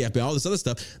invented the FBI, all this other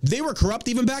stuff, they were corrupt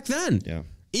even back then. Yeah.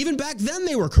 Even back then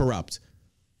they were corrupt.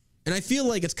 And I feel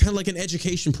like it's kind of like an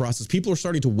education process. People are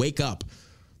starting to wake up.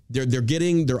 They're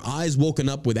getting their eyes woken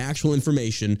up with actual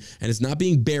information, and it's not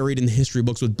being buried in the history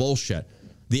books with bullshit.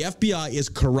 The FBI is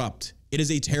corrupt. It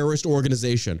is a terrorist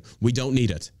organization. We don't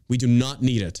need it. We do not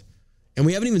need it. And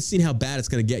we haven't even seen how bad it's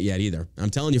going to get yet either. I'm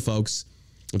telling you, folks.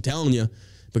 I'm telling you,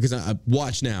 because I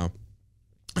watch now.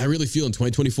 I really feel in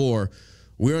 2024,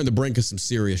 we're on the brink of some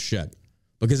serious shit.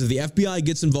 Because if the FBI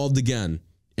gets involved again,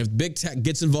 if big tech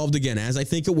gets involved again, as I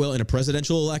think it will in a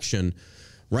presidential election,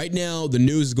 right now the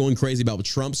news is going crazy about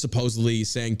Trump supposedly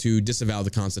saying to disavow the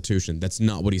Constitution. That's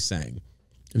not what he's saying.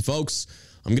 And folks,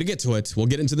 I'm going to get to it. We'll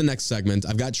get into the next segment.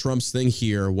 I've got Trump's thing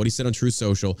here, what he said on Truth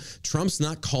Social. Trump's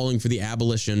not calling for the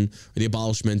abolition or the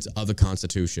abolishment of the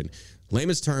Constitution.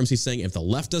 Layman's terms, he's saying if the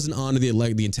left doesn't honor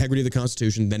the integrity of the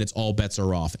Constitution, then it's all bets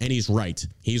are off. And he's right.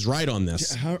 He's right on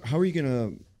this. How are you going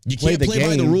to... You can't play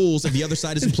by the rules if the other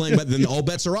side isn't playing by them. Then all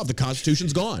bets are off. The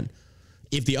Constitution's gone.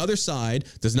 If the other side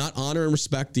does not honor and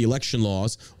respect the election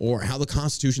laws or how the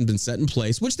Constitution's been set in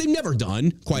place, which they've never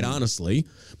done, quite honestly,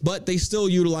 but they still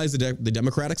utilize the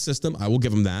democratic system. I will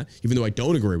give them that, even though I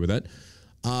don't agree with it.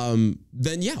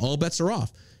 Then yeah, all bets are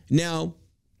off. Now,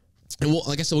 and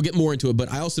like I said, we'll get more into it,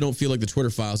 but I also don't feel like the Twitter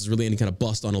files is really any kind of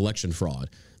bust on election fraud.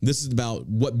 This is about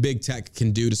what big tech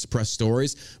can do to suppress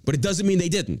stories, but it doesn't mean they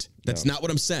didn't. That's not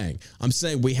what I'm saying. I'm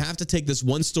saying we have to take this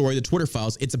one story, the Twitter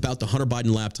files. It's about the Hunter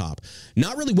Biden laptop.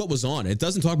 Not really what was on it. It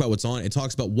doesn't talk about what's on it. It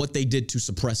talks about what they did to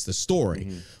suppress the story.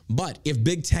 Mm-hmm. But if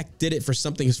big tech did it for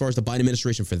something as far as the Biden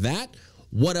administration for that,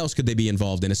 what else could they be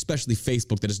involved in, especially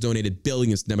Facebook that has donated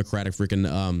billions to Democratic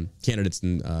freaking candidates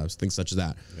and things such as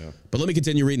that. Yeah. But let me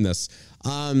continue reading this.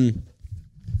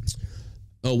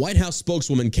 A White House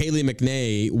spokeswoman, Kayleigh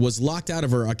McEnany, was locked out of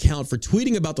her account for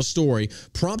tweeting about the story,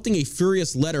 prompting a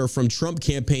furious letter from Trump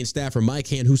campaign staffer Mike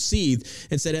Hand, who seethed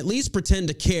and said, at least pretend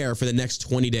to care for the next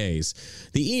 20 days.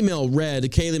 The email read,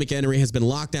 Kayleigh McEnany has been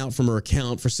locked out from her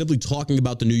account for simply talking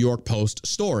about the New York Post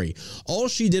story. All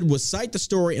she did was cite the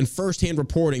story and firsthand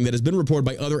reporting that has been reported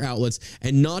by other outlets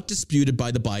and not disputed by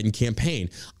the Biden campaign.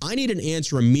 I need an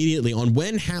answer immediately on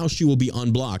when, how she will be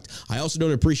unblocked. I also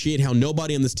don't appreciate how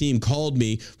nobody on this team called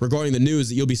me regarding the news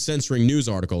that you'll be censoring news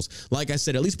articles. Like I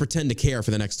said, at least pretend to care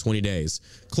for the next 20 days.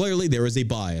 Clearly, there is a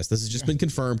bias. This has just been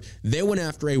confirmed. They went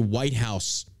after a White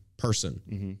House person.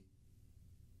 Mm-hmm.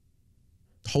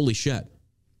 Holy shit.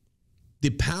 The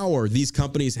power these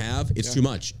companies have, it's too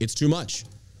much. It's too much.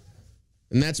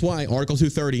 And that's why Article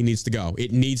 230 needs to go.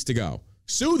 It needs to go.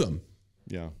 Sue them.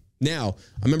 Yeah. Now,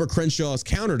 I remember Crenshaw's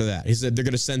counter to that. He said they're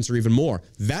going to censor even more.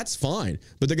 That's fine,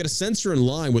 but they're going to censor in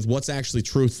line with what's actually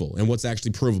truthful and what's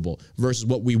actually provable versus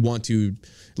what we want to,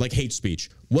 like hate speech.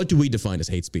 What do we define as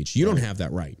hate speech? You don't have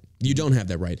that right. You don't have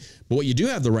that right. But what you do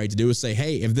have the right to do is say,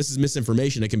 hey, if this is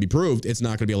misinformation that can be proved, it's not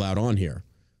going to be allowed on here.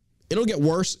 It'll get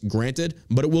worse, granted,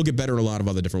 but it will get better in a lot of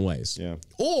other different ways. Yeah.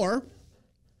 Or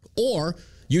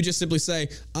you just simply say,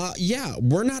 yeah,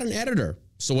 we're not an editor.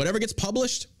 So whatever gets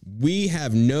published, we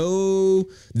have no.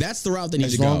 That's the route they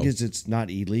need to go. As long as it's not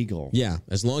illegal. Yeah,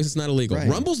 as long as it's not illegal. Right.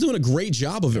 Rumble's doing a great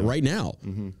job of it right now.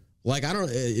 Mm-hmm. Like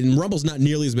and Rumble's not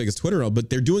nearly as big as Twitter, but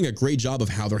they're doing a great job of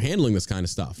how they're handling this kind of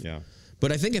stuff. Yeah.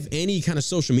 But I think if any kind of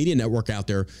social media network out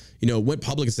there, went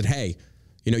public and said, hey,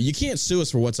 you can't sue us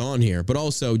for what's on here, but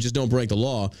also just don't break the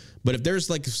law. But if there's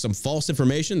like some false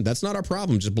information, that's not our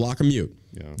problem. Just block or mute.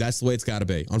 Yeah. That's the way it's got to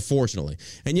be, unfortunately.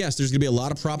 And yes, there's going to be a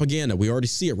lot of propaganda. We already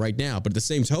see it right now. But at the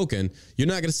same token, you're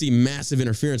not going to see massive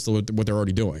interference with what they're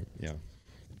already doing. Yeah.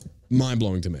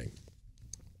 Mind-blowing to me.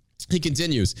 He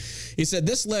continues. He said,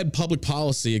 this led public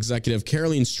policy executive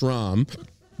Caroline Strom,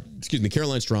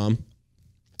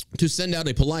 to send out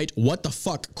a polite what the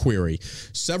fuck query.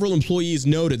 Several employees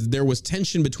noted that there was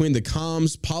tension between the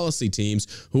comms policy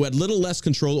teams who had little less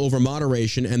control over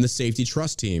moderation and the safety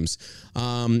trust teams.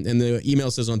 And the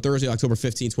email says on Thursday, October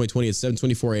 15, 2020 at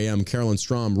 7:24 a.m., Carolyn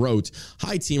Strom wrote,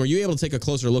 "Hi team, are you able to take a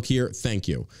closer look here? Thank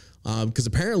you." Because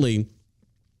apparently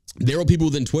there were people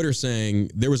within Twitter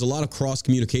saying there was a lot of cross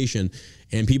communication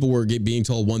and people were being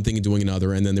told one thing and doing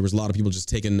another. And then there was a lot of people just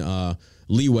taking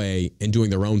leeway and doing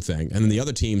their own thing. And then the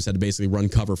other teams had to basically run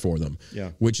cover for them,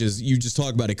 which is, you just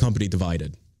talk about a company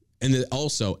divided. And then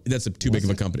also that's too big of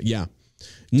a company. Yeah.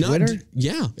 Twitter?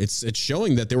 Yeah. It's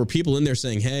showing that there were people in there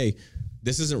saying, hey,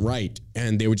 this isn't right.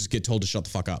 And they would just get told to shut the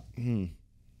fuck up. Mm.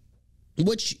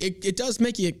 Which it does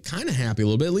make you kind of happy a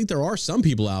little bit. At least there are some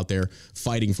people out there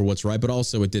fighting for what's right, but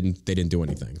also they didn't do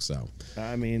anything. So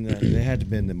I mean, they had to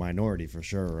be in the minority for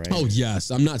sure, right? Oh yes,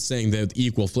 I'm not saying that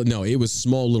equal. No, it was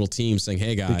small little teams saying,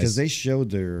 "Hey guys," because they showed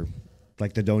the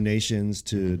donations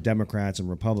to Democrats and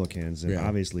Republicans, and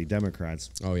obviously Democrats.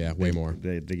 Oh yeah, way more.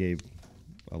 They gave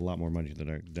a lot more money to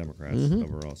the Democrats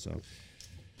overall. So.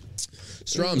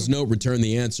 Strom's note returned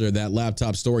the answer that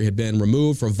laptop story had been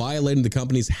removed for violating the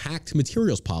company's hacked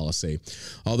materials policy.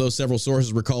 Although several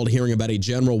sources recalled hearing about a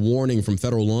general warning from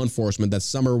federal law enforcement that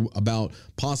summer about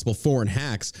possible foreign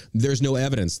hacks, there's no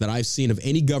evidence that I've seen of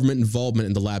any government involvement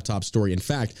in the laptop story. In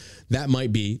fact, that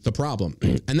might be the problem.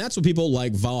 And that's what people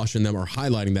like Vosh and them are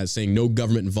highlighting, that saying no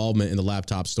government involvement in the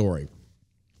laptop story.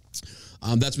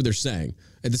 That's what they're saying.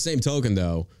 At the same token,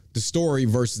 though, the story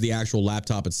versus the actual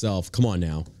laptop itself, come on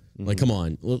now. Like, come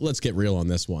on, let's get real on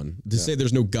this one. To say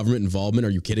there's no government involvement,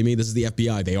 are you kidding me? This is the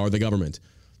FBI. They are the government.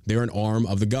 They're an arm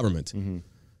of the government.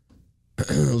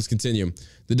 Let's continue.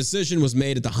 The decision was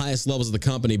made at the highest levels of the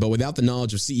company, but without the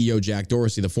knowledge of CEO Jack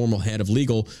Dorsey, the former head of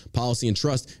legal, policy, and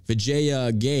trust,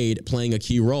 Vijaya Gade playing a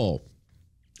key role.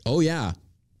 Oh, yeah.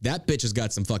 That bitch has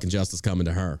got some fucking justice coming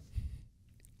to her.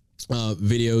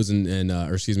 Videos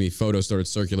and photos started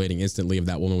circulating instantly of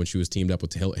that woman when she was teamed up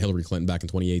with Hillary Clinton back in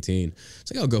 2018.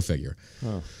 It's like, oh, go figure.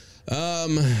 Huh.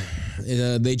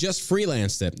 They just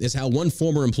freelanced it, is how one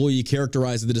former employee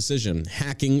characterized the decision.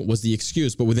 Hacking was the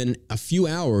excuse, but within a few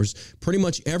hours, pretty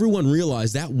much everyone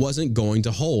realized that wasn't going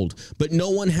to hold, but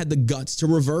no one had the guts to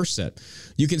reverse it.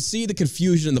 You can see the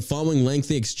confusion in the following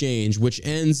lengthy exchange, which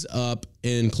ends up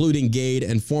including Gade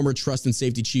and former Trust and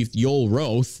Safety Chief Yoel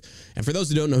Roth. And for those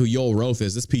who don't know who Yoel Roth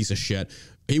is, this piece of shit,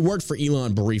 he worked for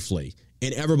Elon briefly,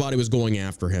 and everybody was going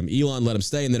after him. Elon let him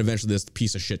stay, and then eventually this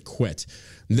piece of shit quit.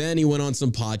 Then he went on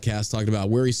some podcast talking about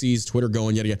where he sees Twitter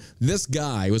going, yet again. This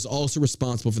guy was also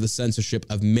responsible for the censorship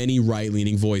of many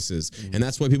right-leaning voices. And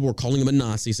that's why people were calling him a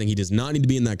Nazi, saying he does not need to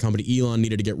be in that company. Elon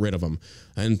needed to get rid of him.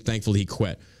 And thankfully he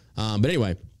quit. But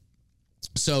anyway,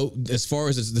 so as far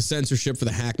as the censorship for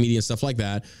the hack media and stuff like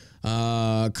that,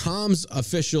 comms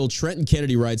official Trenton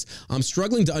Kennedy writes, I'm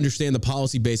struggling to understand the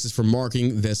policy basis for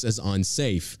marking this as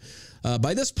unsafe.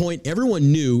 By this point,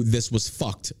 everyone knew this was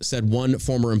fucked, said one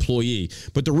former employee.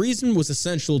 But the reason was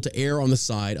essential to err on the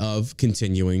side of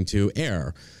continuing to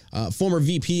err. Former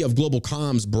VP of Global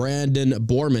Comms, Brandon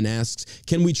Borman, asks,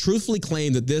 can we truthfully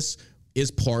claim that this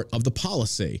is part of the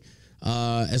policy?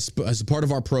 As a part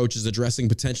of our approach is addressing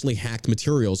potentially hacked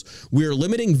materials, we are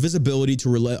limiting visibility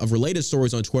of related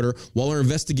stories on Twitter while our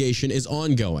investigation is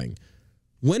ongoing.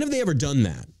 When have they ever done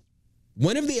that?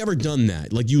 When have they ever done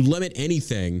that? Like, you limit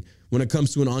anything when it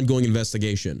comes to an ongoing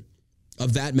investigation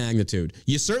of that magnitude.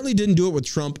 You certainly didn't do it with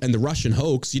Trump and the Russian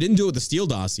hoax. You didn't do it with the Steele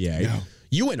dossier. No.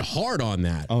 You went hard on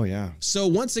that. Oh, yeah. So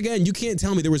once again, you can't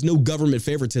tell me there was no government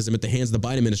favoritism at the hands of the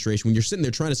Biden administration when you're sitting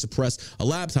there trying to suppress a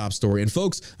laptop story. And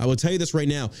folks, I will tell you this right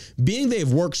now, being they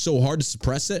have worked so hard to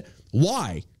suppress it,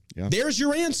 why? Yeah. There's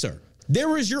your answer.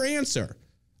 There is your answer.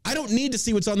 I don't need to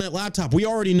see what's on that laptop. We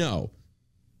already know.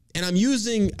 And I'm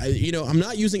using, I'm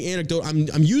not using anecdote.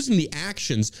 I'm using the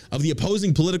actions of the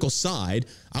opposing political side.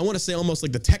 I want to say almost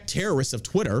like the tech terrorists of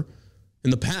Twitter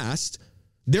in the past.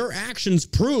 Their actions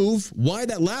prove why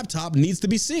that laptop needs to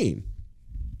be seen.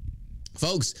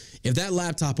 Folks, if that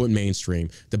laptop went mainstream,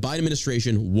 the Biden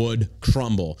administration would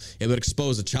crumble. It would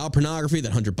expose the child pornography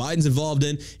that Hunter Biden's involved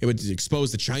in. It would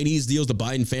expose the Chinese deals the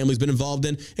Biden family's been involved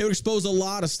in. It would expose a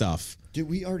lot of stuff. Dude,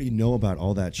 we already know about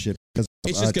all that shit. Because,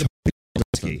 it's just going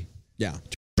to... Yeah.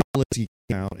 He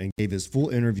came out and gave his full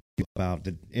interview about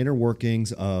the inner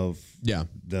workings of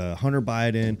the Hunter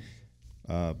Biden,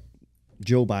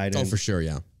 Joe Biden. Oh, for sure,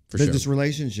 yeah. For sure. Business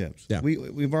relationships. Yeah.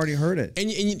 We've already heard it. And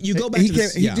you go back to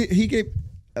this. He gave,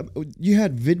 you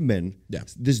had Vidman,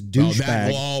 this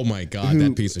douchebag. Oh, my God,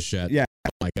 that piece of shit. Yeah. Oh,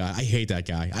 my God. I hate that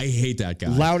guy.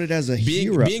 Lauded as a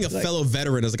hero. Being a fellow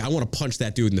veteran is like, I want to punch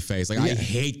that dude in the face. Like, I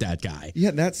hate that guy.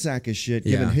 Yeah, that sack of shit,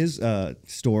 given his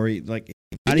story. Like,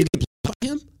 not even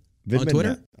him? Vidman, on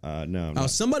Twitter? No. Oh,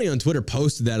 somebody on Twitter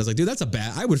posted that. I was like, dude, that's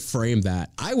I would frame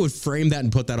that. I would frame that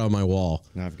and put that on my wall.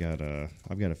 I've got a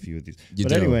few of these.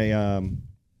 Anyway,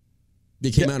 they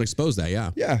came out and exposed that.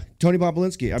 Yeah. Tony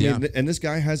Bobolinsky. I mean, and this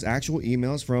guy has actual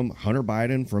emails from Hunter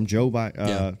Biden, from Joe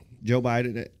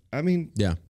Biden. I mean,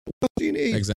 what do you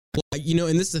need? Exactly. You know,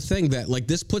 and this is the thing that, like,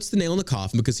 this puts the nail in the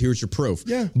coffin because here's your proof.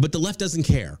 Yeah. But the left doesn't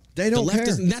care. They don't care.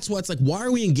 That's why it's like, why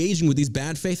are we engaging with these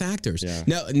bad faith actors?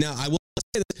 Yeah. Now, I will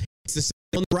say this. It's the same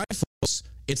on the right, folks.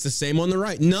 It's the same on the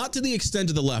right. Not to the extent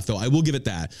of the left, though. I will give it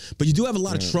that. But you do have a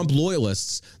lot of Trump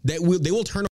loyalists that will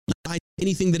turn on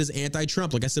anything that is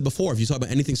anti-Trump. Like I said before, if you talk about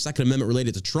anything Second Amendment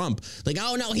related to Trump, like,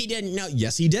 oh, no, he didn't. No,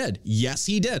 yes, he did. Yes,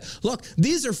 he did. Look,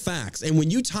 these are facts. And when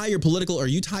you tie your political or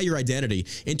you tie your identity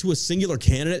into a singular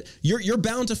candidate, you're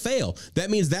bound to fail.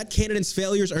 That means that candidate's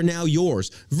failures are now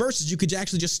yours. Versus you could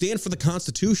actually just stand for the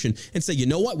Constitution and say, you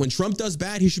know what? When Trump does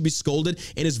bad, he should be scolded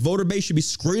and his voter base should be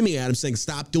screaming at him saying,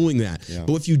 stop doing that. Yeah.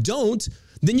 But if you don't,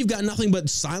 then you've got nothing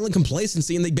but silent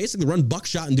complacency and they basically run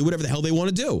buckshot and do whatever the hell they want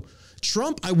to do.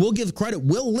 Trump, I will give credit,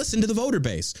 will listen to the voter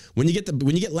base when you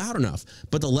get loud enough.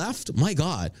 But the left, my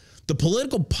God, the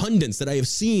political pundits that I have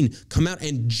seen come out,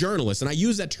 and journalists, and I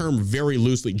use that term very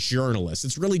loosely, journalists.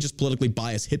 It's really just politically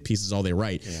biased hit pieces all they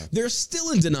write. Yeah. They're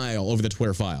still in denial over the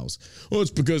Twitter files. Oh,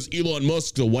 it's because Elon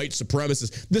Musk's a white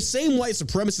supremacist. The same white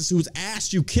supremacist whose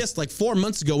ass you kissed like 4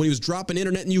 months ago when he was dropping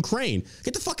internet in Ukraine.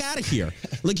 Get the fuck out of here.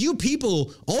 Like, you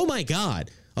people, oh my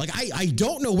God. Like, I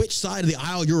don't know which side of the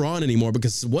aisle you're on anymore,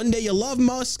 because one day you love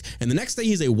Musk and the next day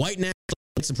he's a white national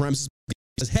supremacist.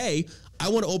 He says, hey, I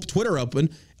want to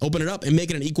open it up and make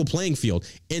it an equal playing field.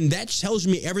 And that tells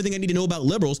me everything I need to know about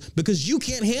liberals, because you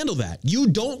can't handle that. You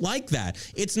don't like that.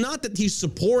 It's not that he's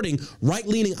supporting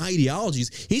right-leaning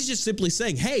ideologies. He's just simply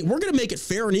saying, hey, we're going to make it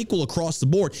fair and equal across the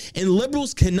board. And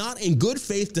liberals cannot in good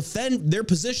faith defend their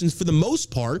positions for the most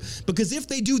part, because if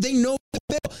they do, they know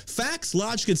facts,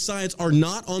 logic, and science are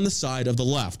not on the side of the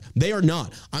left. They are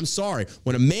not. I'm sorry.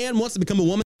 When a man wants to become a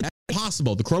woman, that's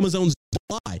possible. The chromosomes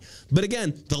lie. But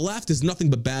again, the left is nothing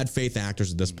but bad faith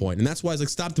actors at this point. And that's why I was like,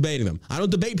 stop debating them. I don't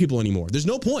debate people anymore. There's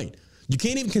no point. You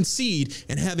can't even concede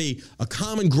and have a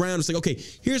common ground. It's like, okay,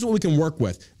 here's what we can work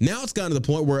with. Now it's gotten to the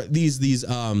point where these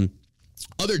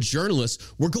other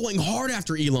journalists were going hard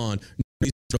after Elon.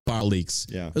 These file leaks.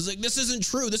 Yeah. It's like, this isn't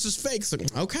true. This is fake. It's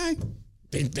like, okay.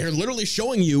 They're literally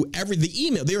showing you the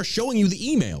email. They are showing you the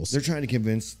emails. They're trying to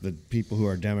convince the people who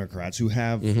are Democrats, who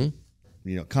have,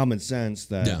 common sense,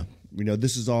 that,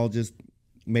 this is all just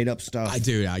made up stuff. I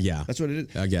do. Yeah. That's what it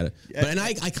is. I get it. But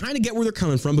I kind of get where they're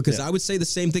coming from, because I would say the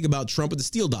same thing about Trump with the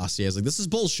Steele dossier. It's like, this is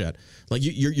bullshit. Like,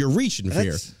 you're reaching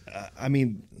here. I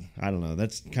mean, I don't know.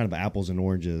 That's kind of apples and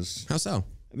oranges. How so?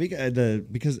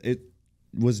 Because it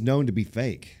was known to be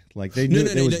fake. Like, they knew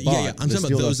it was bought. Yeah. I'm talking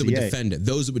about those that would defend it.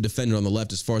 Those that would defend it on the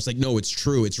left, as far as like, no, it's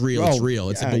true, it's real, it's real.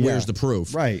 It's like, but where's the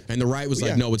proof? Right. And the right was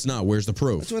like, no, it's not. Where's the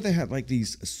proof? That's why they had like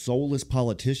these soulless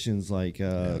politicians, like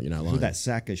you're not lying. That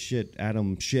sack of shit,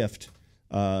 Adam Schiff.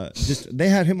 They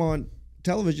had him on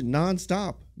television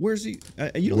nonstop. Where's he?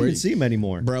 You don't even see him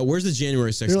anymore, bro. Where's the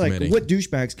January 6th committee? They're like, what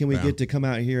douchebags can we get to come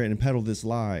out here and peddle this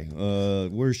lie?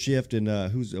 Where's Schiff and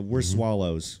where's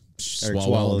Swallows?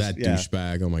 Swallow that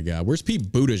douchebag. Oh my God. Where's Pete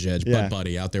Buttigieg, butt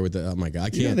buddy, out there with the? Oh my God, I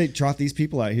can't. They trot these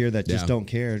people out here that just don't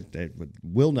care. They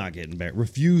will not get embarrassed.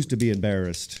 Refuse to be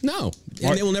embarrassed. No,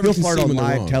 and they will never fart on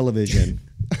live television.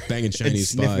 Banging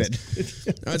Chinese spies.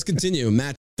 Let's continue.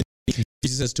 Matt. He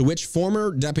says, to which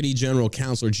former Deputy General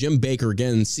Counselor Jim Baker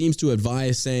again seems to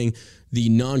advise staying the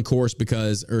non-course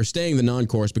because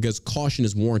caution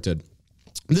is warranted.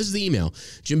 This is the email.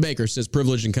 Jim Baker says,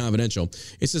 privileged and confidential.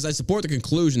 It says, I support the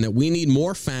conclusion that we need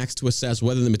more facts to assess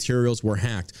whether the materials were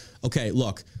hacked. Okay,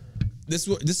 look, this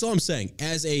is all I'm saying.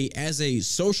 As a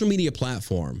social media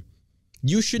platform,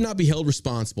 you should not be held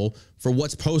responsible for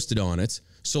what's posted on it,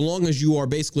 so long as you are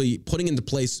basically putting into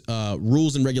place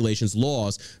rules and regulations,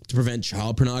 laws to prevent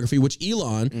child pornography, which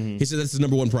Elon, he said that's his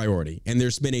number one priority. And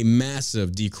there's been a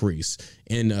massive decrease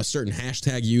in certain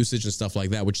hashtag usage and stuff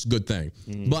like that, which is a good thing.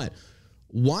 But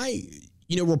why,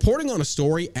 reporting on a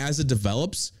story as it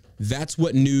develops, that's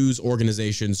what news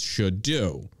organizations should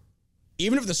do.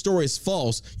 Even if the story is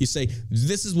false, you say,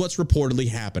 this is what's reportedly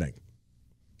happening.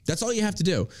 That's all you have to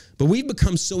do. But we've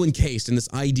become so encased in this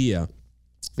idea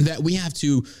that we have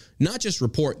to not just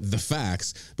report the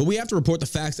facts, but we have to report the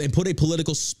facts and put a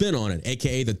political spin on it,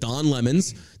 a.k.a. the Don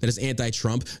Lemons that is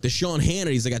anti-Trump, the Sean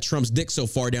Hannitys that got Trump's dick so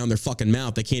far down their fucking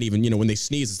mouth they can't even, when they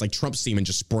sneeze, it's like Trump semen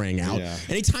just spraying out. Yeah.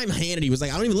 Anytime Hannity was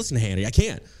like, I don't even listen to Hannity. I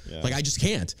can't. Yeah. Like, I just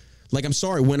can't. Like, I'm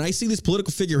sorry, when I see these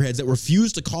political figureheads that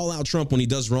refuse to call out Trump when he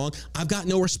does wrong, I've got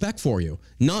no respect for you.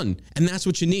 None. And that's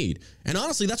what you need. And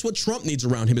honestly, that's what Trump needs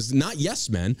around him, is not yes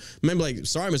men. Remember, like,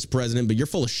 sorry, Mr. President, but you're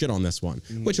full of shit on this one,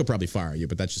 which he'll probably fire you,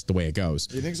 but that's just the way it goes.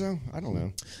 You think so? I don't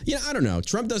know. Yeah, I don't know.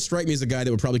 Trump does strike me as a guy that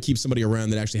would probably keep somebody around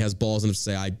that actually has balls enough to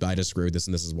say, I disagree with this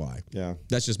and this is why. Yeah.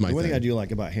 That's just my thing. The one thing I do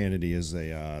like about Hannity is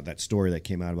that story that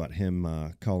came out about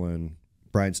him calling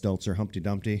Brian Stelter Humpty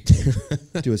Dumpty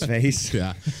to his face.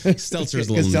 Yeah. Stelter's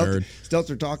a little nerd.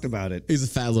 Stelter talked about it. He's a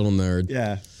fat little nerd.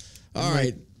 Yeah. All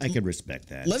right. I can respect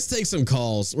that. Let's take some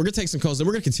calls. We're going to take some calls, and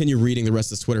we're going to continue reading the rest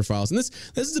of this Twitter files. And this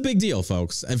is a big deal,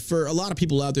 folks. And for a lot of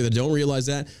people out there that don't realize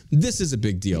that, this is a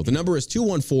big deal. The number is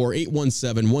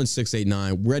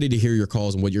 214-817-1689. Ready to hear your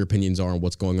calls and what your opinions are on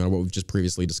what's going on, what we've just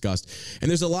previously discussed. And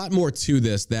there's a lot more to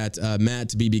this that Matt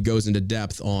BB goes into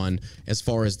depth on as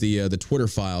far as the Twitter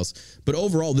files. But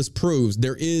overall, this proves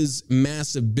there is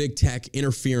massive big tech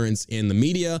interference in the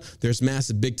media. There's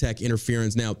massive big tech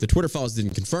interference. Now, the Twitter files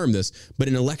didn't confirm this, but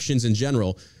in elections in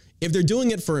general, if they're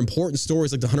doing it for important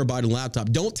stories like the Hunter Biden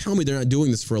laptop, don't tell me they're not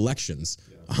doing this for elections.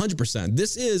 100%.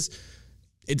 This is,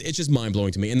 it's just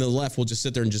mind-blowing to me. And the left will just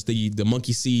sit there and just the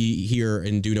monkey see here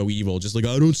and do no evil. Just like,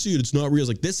 I don't see it. It's not real. It's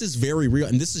like, this is very real.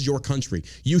 And this is your country.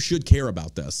 You should care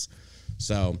about this.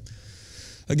 So,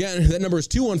 again, that number is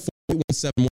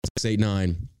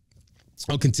 214-817-1689.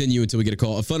 I'll continue until we get a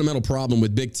call. A fundamental problem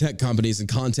with big tech companies and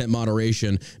content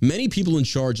moderation. Many people in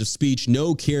charge of speech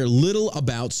care little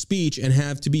about speech and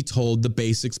have to be told the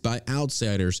basics by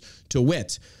outsiders. To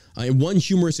wit, in one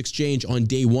humorous exchange on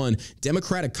day one,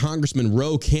 Democratic Congressman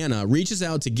Ro Khanna reaches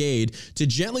out to Gade to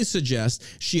gently suggest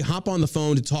she hop on the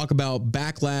phone to talk about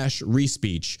backlash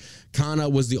re-speech.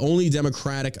 Khanna was the only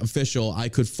Democratic official I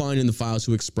could find in the files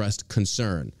who expressed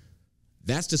concern.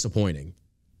 That's disappointing.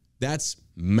 That's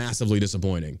massively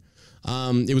disappointing.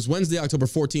 It was Wednesday, October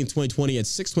 14th, 2020 at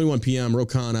 6:21 p.m. Ro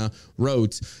Khanna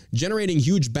wrote, generating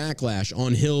huge backlash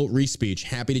on Hill re-speech.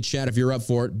 Happy to chat if you're up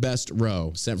for it. Best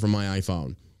Ro. Sent from my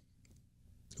iPhone.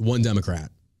 One Democrat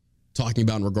talking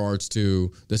about in regards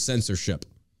to the censorship.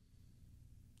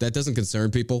 That doesn't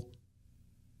concern people.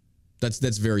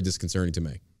 That's very disconcerting to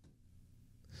me.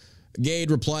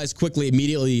 Gade replies quickly,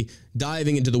 immediately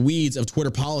diving into the weeds of Twitter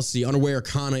policy, unaware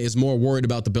Khanna is more worried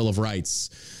about the Bill of Rights.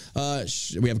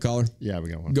 We have a caller? Yeah, we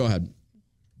got one. Go ahead.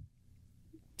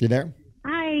 You there?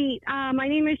 Hi, my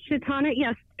name is Shatana.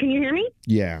 Yes, can you hear me?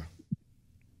 Yeah.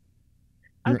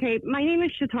 Okay, my name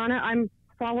is Shatana. I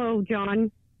follow John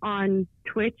on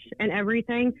Twitch and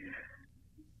everything.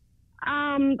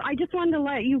 I just wanted to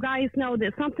let you guys know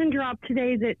that something dropped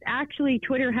today that actually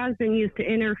Twitter has been used to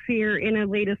interfere in a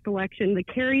latest election. The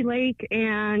Carrie Lake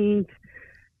and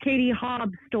Katie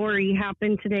Hobbs story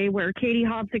happened today where Katie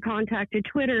Hobbs had contacted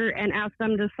Twitter and asked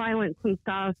them to silence some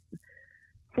stuff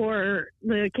for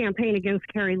the campaign against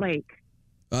Carrie Lake.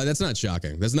 That's not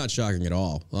shocking. That's not shocking at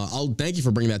all. I'll thank you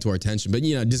for bringing that to our attention. But,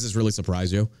 does this really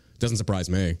surprise you? It doesn't surprise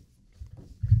me.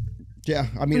 Yeah,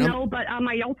 I mean... No, but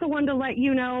I also wanted to let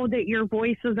you know that your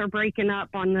voices are breaking up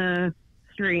on the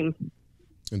stream.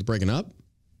 It's breaking up?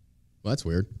 Well, that's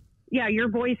weird. Yeah, your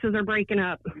voices are breaking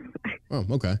up. Oh,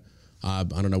 okay. I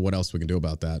don't know what else we can do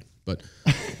about that. But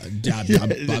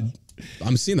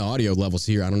I'm seeing the audio levels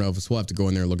here. I don't know if we'll have to go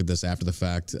in there and look at this after the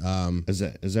fact.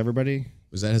 Is everybody...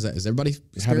 Is everybody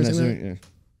experiencing that? Yeah.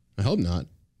 I hope not.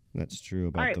 That's true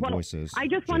about the voices. I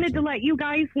just wanted to let you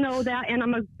guys know that, and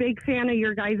I'm a big fan of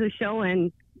your guys' show,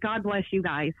 and God bless you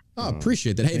guys. Oh,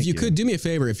 appreciate that. Hey, if you could, do me a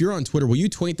favor. If you're on Twitter, will you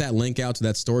tweet that link out to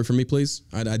that story for me, please?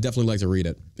 I'd definitely like to read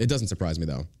it. It doesn't surprise me,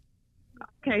 though.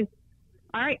 Okay.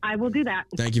 All right, I will do that.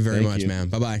 Thank you very much, ma'am.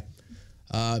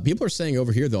 Bye-bye. People are saying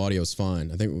over here the audio is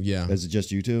fine. I think, yeah. Is it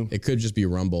just you two? It could just be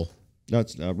Rumble. No,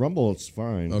 it's Rumble. It's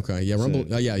fine. Okay, yeah, Rumble.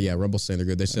 Yeah. Rumble's saying they're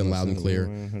good. They sound loud and clear.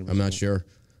 I'm not sure.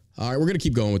 All right, we're gonna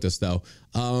keep going with this though.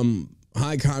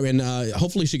 Hi, Carmen.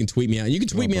 Hopefully she can tweet me out. You can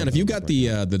tweet me out if you got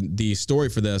the story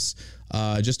for this.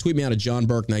 Just tweet me out at John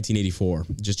Burke 1984.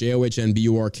 Just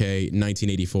JOHNBURK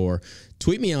 1984.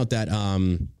 Tweet me out that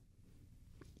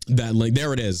link.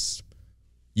 There it is.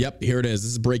 Yep, here it is.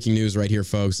 This is breaking news right here,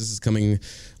 folks. This is coming.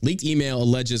 Leaked email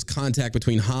alleges contact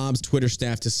between Hobbs' Twitter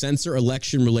staff to censor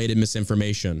election-related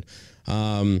misinformation.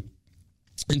 Oh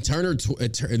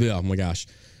my gosh.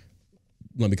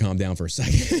 Let me calm down for a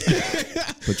second.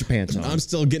 Put your pants on. I'm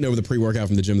still getting over the pre-workout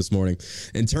from the gym this morning.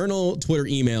 Internal Twitter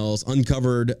emails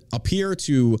uncovered appear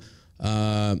to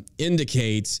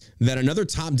indicate that another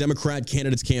top Democrat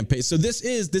candidate's campaign. So this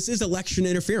is election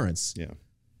interference. Yeah.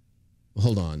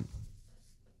 Hold on.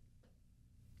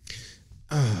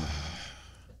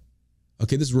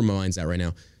 Okay, this is where my mind's at right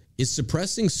now. Is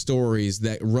suppressing stories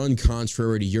that run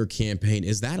contrary to your campaign,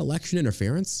 is that election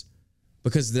interference?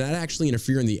 Because did that actually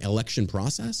interfere in the election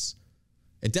process?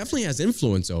 It definitely has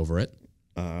influence over it.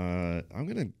 I'm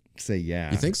going to say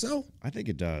yeah. You think so? I think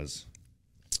it does.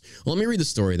 Well, let me read the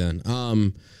story then.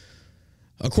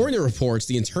 According to reports,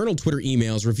 the internal Twitter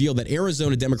emails reveal that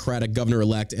Arizona Democratic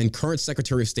governor-elect and current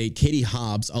Secretary of State Katie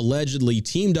Hobbs allegedly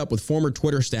teamed up with former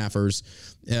Twitter staffers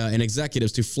and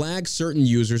executives to flag certain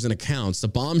users and accounts. The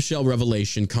bombshell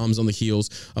revelation comes on the heels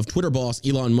of Twitter boss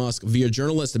Elon Musk via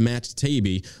journalist Matt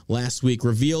Taibbi last week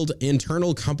revealed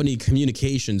internal company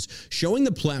communications showing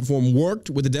the platform worked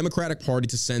with the Democratic Party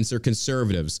to censor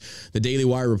conservatives. The Daily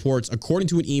Wire reports, according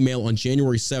to an email on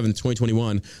January 7th,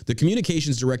 2021, the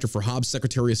communications director for Hobbs'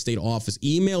 Secretary of State office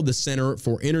emailed the Center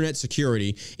for Internet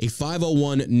Security, a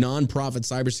 501 nonprofit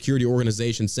cybersecurity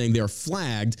organization, saying they are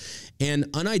flagged an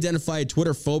unidentified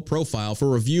Twitter profile for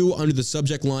review under the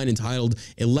subject line entitled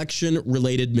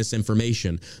election-related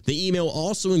misinformation. The email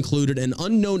also included an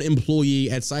unknown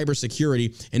employee at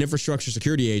Cybersecurity and Infrastructure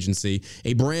Security Agency,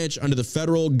 a branch under the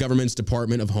federal government's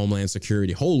Department of Homeland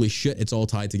Security. Holy shit, it's all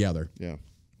tied together. Yeah.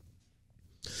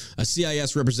 A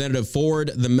CIS representative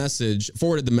forwarded the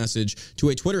message to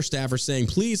a Twitter staffer saying,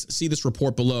 please see this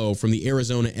report below from the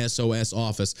Arizona SOS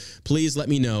office. Please let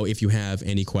me know if you have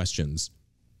any questions.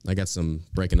 I got some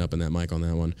breaking up in that mic on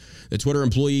that one. The Twitter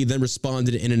employee then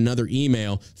responded in another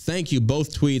email, thank you,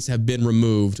 both tweets have been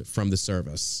removed from the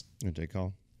service. You take a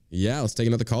call? Yeah, let's take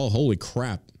another call. Holy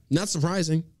crap. Not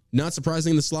surprising. Not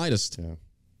surprising in the slightest. Yeah.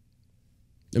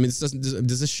 I mean,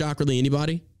 does this shock really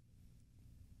anybody?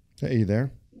 Hey, you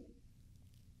there?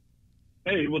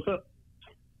 Hey, what's up?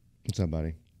 What's up,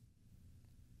 buddy?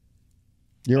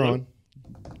 You're on.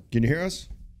 Can you hear us?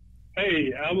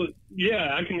 Hey,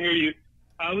 I can hear you.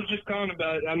 I was just calling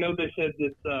about, I know they said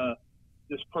that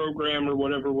this program or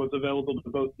whatever was available to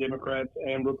both Democrats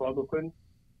and Republicans.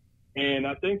 And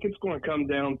I think it's going to come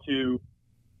down to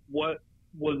what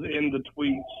was in the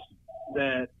tweets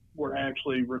that were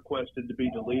actually requested to be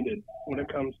deleted when it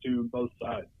comes to both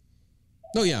sides.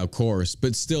 Oh, yeah, of course.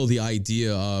 But still the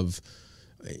idea of,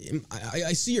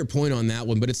 I see your point on that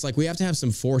one, but it's like we have to have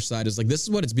some foresight. It's like this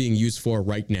is what it's being used for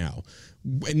right now.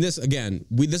 And this, again,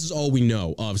 this is all we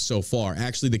know of so far.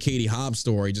 Actually, the Katie Hobbs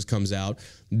story just comes out.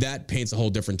 That paints a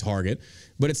whole different target.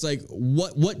 But it's like,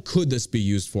 what could this be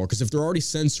used for? Because if they're already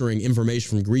censoring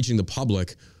information from reaching the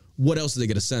public, what else are they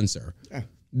going to censor? Yeah.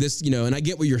 This, and I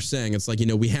get what you're saying. It's like,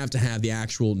 we have to have the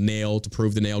actual nail to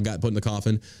prove the nail got put in the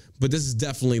coffin. But this is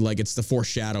definitely like it's the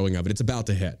foreshadowing of it. It's about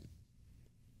to hit.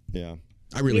 Yeah.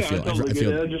 I really feel. I totally get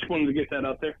it. I just wanted to get that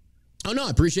out there. Oh no,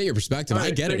 I appreciate your perspective. Right,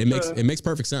 I get it. It makes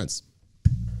perfect sense.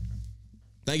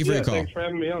 Thank you for your call. Thanks for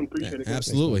having me on. Appreciate it.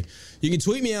 Absolutely. You can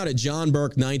tweet me out at John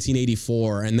Burke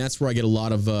 1984, and that's where I get a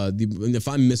lot of. If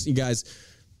I'm missing you guys,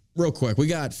 real quick, we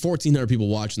got 1,400 people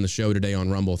watching the show today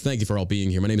on Rumble. Thank you for all being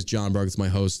here. My name is John Burke. It's my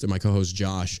host and my co-host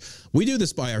Josh. We do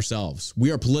this by ourselves.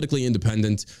 We are politically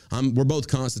independent. We're both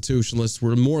constitutionalists.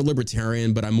 We're more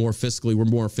libertarian, but we're more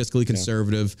fiscally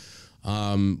conservative.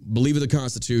 Believe in the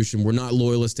Constitution. We're not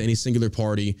loyalists to any singular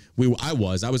party. I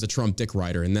was a Trump dick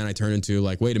rider, and then I turned into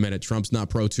like, wait a minute, Trump's not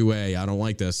pro 2A. I don't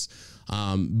like this.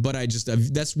 But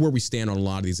that's where we stand on a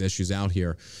lot of these issues out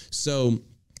here. So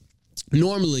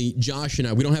normally, Josh and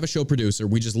I, we don't have a show producer.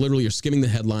 We just literally are skimming the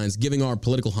headlines, giving our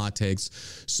political hot takes.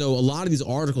 So a lot of these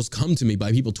articles come to me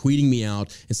by people tweeting me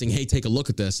out and saying, hey, take a look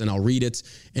at this, and I'll read it.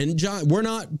 And John, we're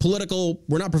not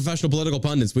professional political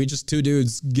pundits. We just two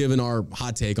dudes giving our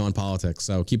hot take on politics.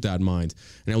 So keep that in mind.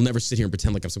 And I'll never sit here and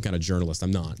pretend like I'm some kind of journalist.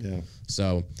 I'm not. Yeah.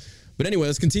 So But anyway,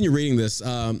 let's continue reading this.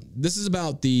 This is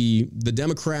about the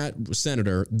Democrat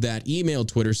senator that emailed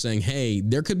Twitter saying, hey,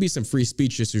 there could be some free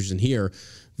speech issues in here.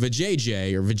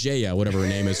 Vijaya, whatever her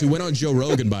name is, who went on Joe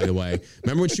Rogan, by the way.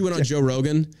 Remember when she went on Joe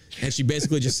Rogan and she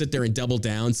basically just sit there and double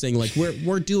down saying like,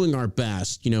 we're doing our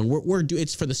best. You know,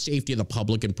 it's for the safety of the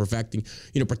public and protecting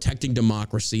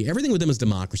democracy. Everything with them is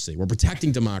democracy. We're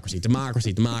protecting democracy.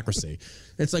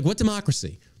 It's like, what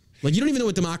democracy? Like, you don't even know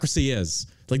what democracy is.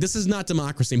 Like, this is not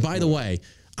democracy. And by the way,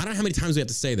 I don't know how many times we have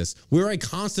to say this. We're a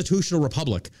constitutional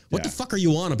republic. What the fuck are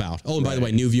you on about? Oh, and by the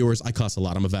way, new viewers, I cuss a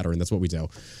lot. I'm a veteran. That's what we do.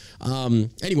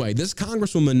 Anyway, this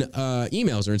congresswoman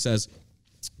emails her and says,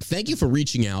 thank you for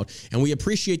reaching out, and we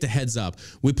appreciate the heads up.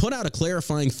 We put out a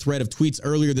clarifying thread of tweets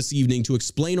earlier this evening to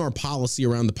explain our policy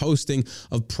around the posting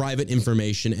of private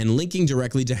information and linking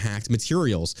directly to hacked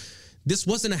materials. This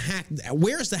wasn't a hack.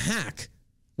 Where's the hack?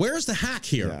 Where's the hack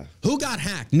here? Yeah. Who got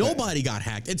hacked? Nobody got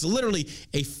hacked. It's literally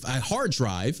a hard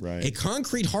drive, a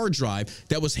concrete hard drive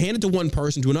that was handed to one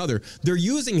person to another. They're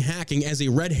using hacking as a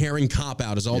red herring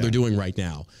cop-out is all they're doing right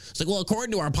now. It's like, well,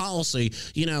 according to our policy,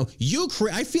 you know,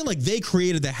 I feel like they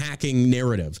created the hacking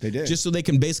narrative. They did. Just so they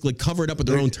can basically cover it up with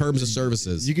their own terms of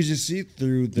services. You could just see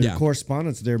through the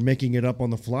correspondence, they're making it up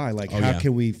on the fly. Like, how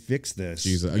can we fix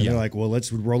this? And they're like, well,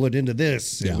 let's roll it into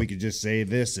this. And we could just say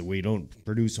this and we don't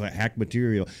produce hack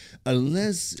material.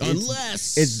 Unless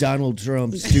it's Donald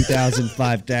Trump's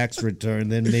 2005 tax return,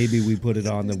 then maybe we put it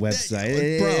on the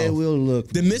website. Bro, we'll look.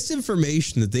 The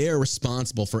misinformation that they are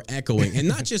responsible for echoing, and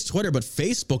not just Twitter, but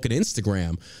Facebook and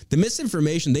Instagram, the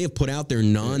misinformation they have put out there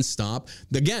nonstop.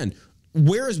 Again,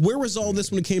 where was all this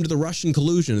when it came to the Russian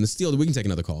collusion and the Steele? We can take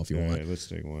another call if you want. Right, let's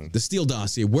take one. The Steele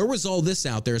dossier. Where was all this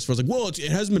out there as far as like, well, it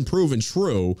hasn't been proven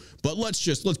true, but let's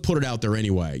put it out there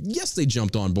anyway. Yes, they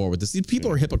jumped on board with this. These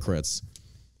people are hypocrites.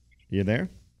 You there?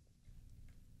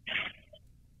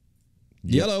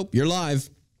 Yellow, you're live.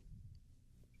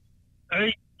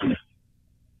 Hey,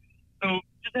 so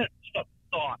just had some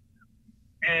thought,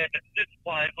 and this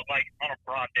applies like on a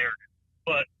broad narrative.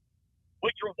 But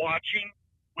what you're watching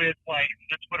with like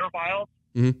the Twitter files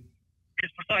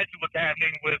is precisely what's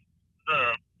happening with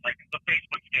the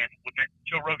Facebook scandal with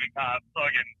Joe Rogan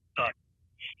thugging stuff.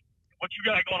 What you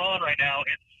got going on right now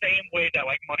is the same way that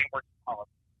like money works in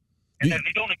politics. And then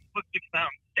they don't explicitly come out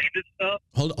and say this stuff.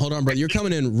 Hold on, brother. You're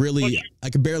coming in really.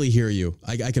 I can barely hear you.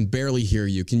 I can barely hear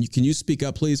you. Can you speak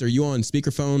up, please? Are you on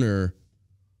speakerphone or?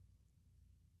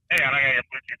 Hey, I got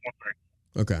Bluetooth. One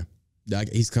second.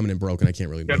 Okay. He's coming in broken. I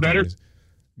can't really. Is that better?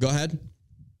 Go ahead.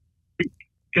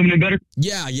 Coming in better?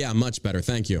 Yeah, much better.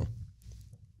 Thank you.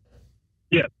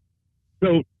 Yeah.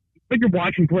 So what you're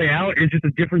watching play out is just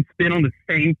a different spin on the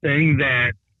same thing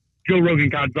that Joe Rogan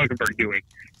got Zuckerberg doing.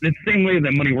 And it's the same way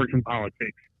that money works in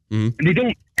politics. And they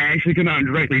don't actually come out and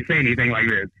directly say anything like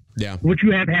this. Yeah. What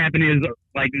you have happen is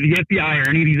like the FBI or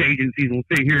any of these agencies will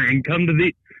sit here and come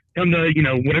to you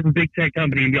know, whatever big tech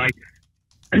company and be like,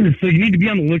 so you need to be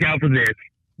on the lookout for this.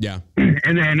 Yeah.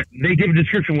 And then they give a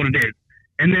description of what it is.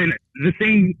 And then the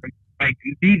same like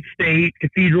deep state,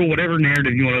 cathedral, whatever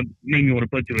narrative you want to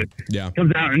put to it,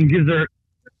 comes out and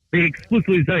they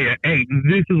explicitly tell you, hey,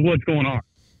 this is what's going on.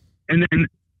 And then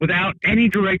without any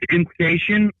direct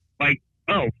implication, like,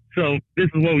 oh, so this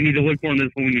is what we need to look for and this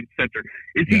is what we need to censor.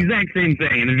 It's the exact same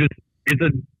thing, and it's a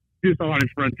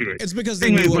dishonest front to it. It's because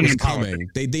they knew what was coming.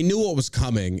 They knew what was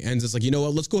coming, and it's like, you know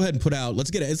what, let's go ahead and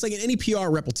let's get it. It's like any PR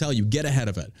rep will tell you, get ahead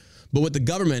of it. But with the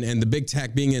government and the big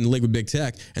tech being in league with big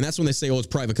tech, and that's when they say, oh, it's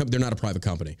private company. They're not a private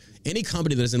company. Any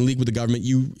company that is in league with the government,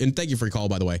 and thank you for your call,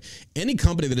 by the way. Any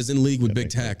company that is in league with big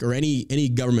tech or any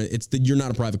government, you're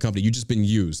not a private company. You've just been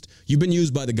used. You've been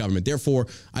used by the government. Therefore,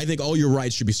 I think all your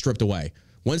rights should be stripped away.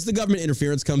 Once the government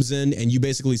interference comes in and you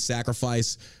basically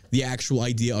sacrifice the actual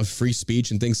idea of free speech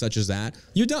and things such as that,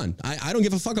 you're done. I don't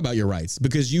give a fuck about your rights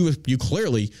because you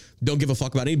clearly don't give a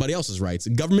fuck about anybody else's rights.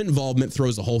 Government involvement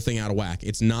throws the whole thing out of whack.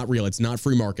 It's not real. It's not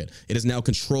free market. It is now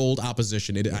controlled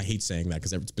opposition. I hate saying that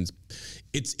because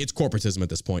it's corporatism at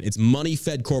this point. It's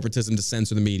money-fed corporatism to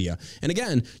censor the media. And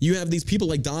again, you have these people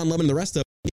like Don Lemon and the rest of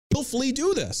them willfully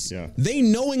do this. Yeah. They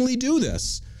knowingly do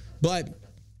this. But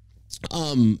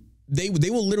They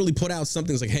will literally put out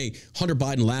something that's like, hey, Hunter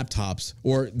Biden laptops,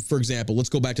 or for example, let's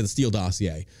go back to the Steele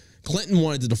dossier. Clinton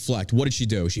wanted to deflect. What did she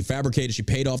do? She fabricated, she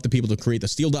paid off the people to create the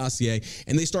Steele dossier,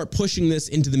 and they start pushing this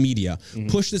into the media.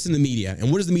 Push this in the media.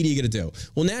 And what is the media going to do?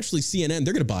 Well, naturally, CNN,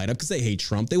 they're going to buy it up because they hate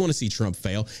Trump. They want to see Trump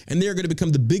fail, and they're going to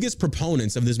become the biggest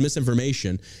proponents of this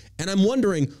misinformation. And I'm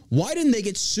wondering, why didn't they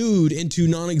get sued into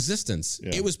non-existence?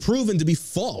 Yeah. It was proven to be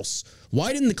false.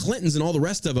 Why didn't the Clintons and all the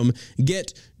rest of them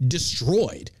get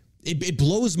destroyed? It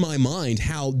blows my mind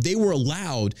how they were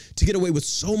allowed to get away with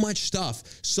so much stuff,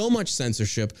 so much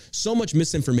censorship, so much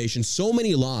misinformation, so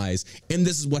many lies, and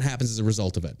this is what happens as a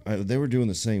result of it. They were doing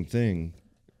the same thing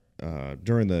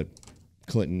during the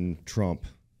Clinton-Trump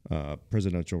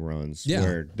presidential runs,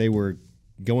 where they were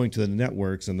going to the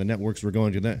networks and the networks were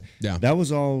going to that. Yeah. That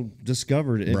was all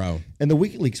discovered in the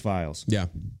WikiLeaks files. Yeah.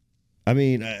 I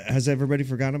mean, has everybody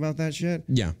forgotten about that shit?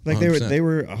 Yeah. Like 100%. they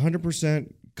were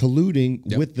 100%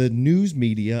 colluding with the news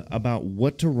media about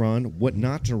what to run, what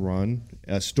not to run,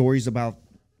 stories about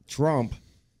Trump.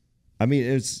 I mean,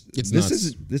 this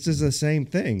is the same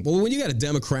thing. Well, when you got a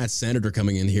Democrat senator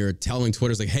coming in here telling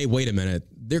Twitter's like, hey, wait a minute,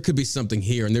 there could be something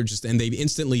here, and they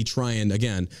instantly try and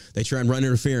run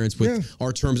interference with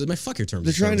our terms. Fuck your terms.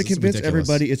 They're trying to convince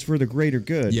everybody it's for the greater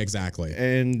good. Yeah, exactly.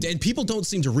 And people don't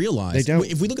seem to realize. They don't.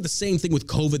 If we look at the same thing with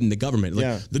COVID and the government,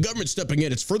 the government's stepping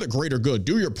in, it's for the greater good.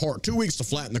 Do your part. 2 weeks to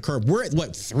flatten the curve. We're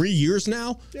at 3 years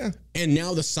now. Yeah. And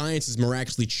now the science is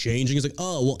miraculously changing. It's like,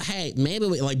 oh well, hey, maybe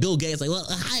like Bill Gates, like, well,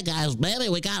 hi guys, maybe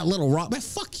we got a little wrong. Man,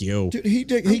 fuck you. Dude, he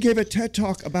gave a TED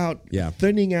talk about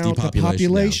thinning out the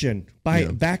population by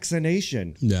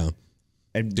vaccination. Yeah.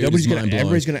 And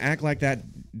everybody's gonna act like that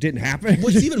didn't happen.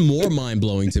 What's even more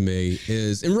mind-blowing to me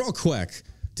is, and real quick,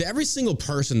 to every single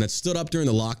person that stood up during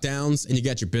the lockdowns and you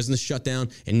got your business shut down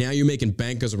and now you're making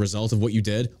bank as a result of what you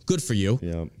did, good for you.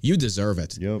 Yep. You deserve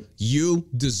it. Yep. You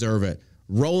deserve it.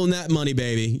 Rolling that money,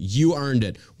 baby. You earned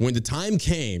it. When the time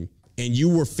came and you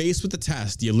were faced with the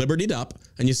test, you libertied up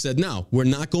and you said, no, we're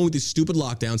not going with these stupid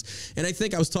lockdowns. And I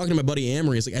think I was talking to my buddy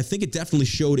Amory. It's like, I think it definitely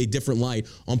showed a different light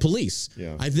on police.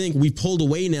 Yeah. I think we pulled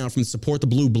away now from support the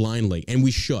blue blindly, and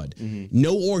we should. Mm-hmm.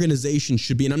 No organization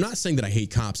should be, and I'm not saying that I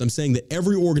hate cops. I'm saying that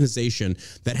every organization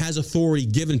that has authority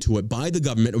given to it by the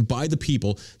government or by the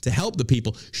people to help the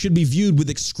people should be viewed with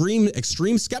extreme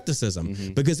skepticism.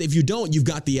 Mm-hmm. Because if you don't, you've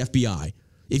got the FBI.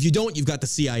 If you don't, you've got the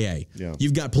CIA. Yeah.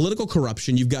 You've got political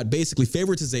corruption. You've got basically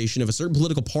favoritization of a certain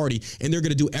political party, and they're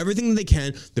going to do everything that they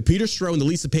can. The Peter Strzok and the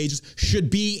Lisa Pages should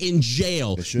be in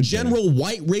jail. General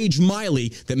White Rage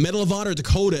Miley, the Medal of Honor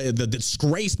Dakota, the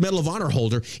disgraced Medal of Honor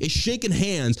holder, is shaking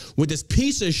hands with this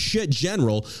piece of shit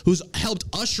general who's helped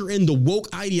usher in the woke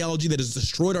ideology that has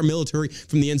destroyed our military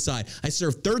from the inside. I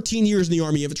served 13 years in the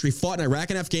Army Infantry, fought in Iraq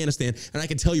and Afghanistan, and I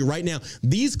can tell you right now,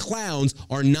 these clowns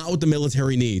are not what the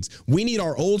military needs. We need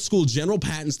our old school General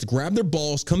Pattons to grab their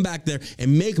balls, come back there,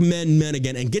 and make men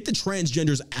again, and get the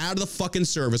transgenders out of the fucking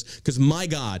service, because my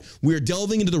God, we are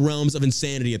delving into the realms of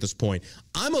insanity at this point.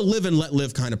 I'm a live and let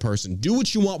live kind of person. Do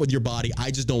what you want with your body. I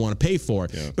just don't want to pay for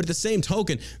it. Yeah. But at the same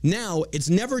token, now it's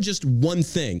never just one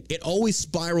thing. It always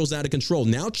spirals out of control.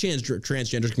 Now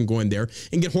transgenders can go in there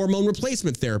and get hormone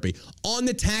replacement therapy on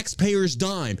the taxpayer's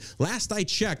dime. Last I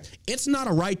checked, it's not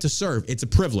a right to serve. It's a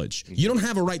privilege. You don't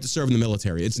have a right to serve in the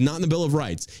military. It's not in the Bill of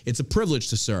Rights. It's a privilege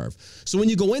to serve. So when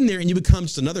you go in there and you become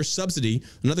just another subsidy,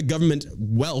 another government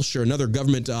Welsh or another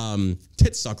government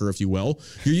tit sucker, if you will,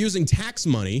 you're using tax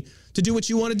money to do what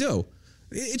you want to do.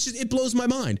 It blows my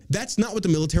mind. That's not what the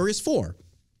military is for.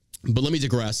 But let me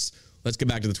digress. Let's get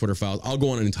back to the Twitter files. I'll go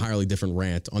on an entirely different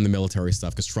rant on the military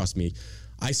stuff, because trust me,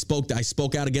 I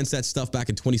spoke out against that stuff back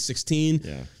in 2016.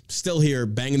 Yeah. Still here,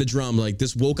 banging the drum, like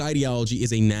this woke ideology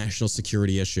is a national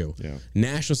security issue. Yeah.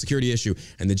 National security issue.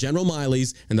 And the General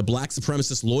Mileys and the black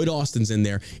supremacist Lloyd Austin's in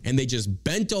there, and they just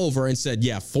bent over and said,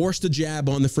 yeah, force the jab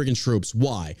on the friggin' troops.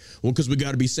 Why? Well, because we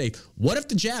got to be safe. What if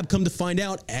the jab, come to find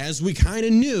out, as we kind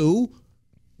of knew,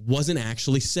 wasn't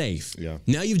actually safe? Yeah.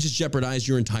 Now you've just jeopardized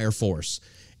your entire force.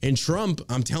 And Trump,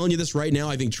 I'm telling you this right now,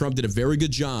 I think Trump did a very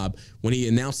good job when he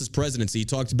announced his presidency. He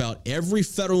talked about every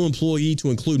federal employee,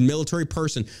 to include military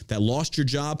person that lost your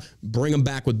job, bring them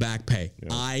back with back pay. Yeah.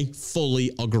 I fully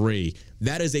agree.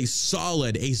 That is a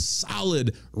solid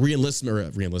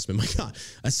re-enlistment, my God,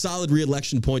 a solid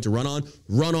re-election point to run on.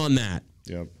 Run on that.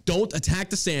 Yep. Don't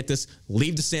attack DeSantis.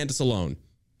 Leave DeSantis alone.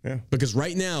 Yeah. Because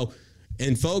right now,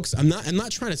 and folks, I'm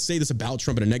not trying to say this about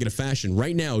Trump in a negative fashion.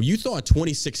 Right now, you thought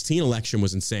 2016 election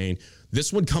was insane.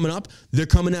 This one coming up, they're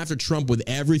coming after Trump with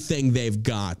everything they've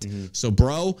got. Mm-hmm. So,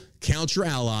 bro, count your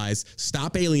allies.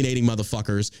 Stop alienating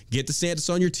motherfuckers. Get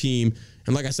DeSantis on your team.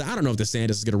 And like I said, I don't know if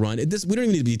DeSantis is going to run. We don't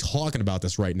even need to be talking about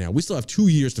this right now. We still have 2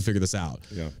 years to figure this out.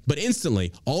 Yeah. But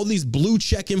instantly, all these blue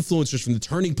check influencers from the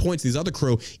Turning Points, these other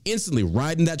crew, instantly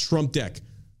riding that Trump dick.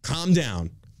 Calm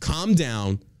down. Calm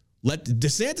down.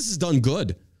 DeSantis has done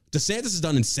good. DeSantis has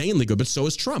done insanely good, but so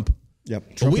has Trump. Yep.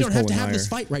 But we don't have to have this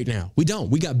fight right now. We don't.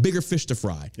 We got bigger fish to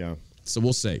fry. Yeah. So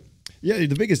we'll see. Yeah,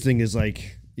 the biggest thing is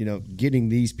getting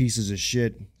these pieces of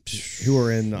shit who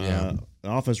are in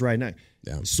office right now,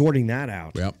 sorting that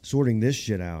out, sorting this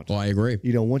shit out. Well, I agree.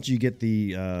 Once you get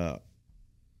the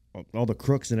all the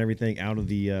crooks and everything out of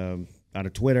the out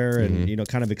of Twitter and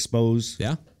kind of expose.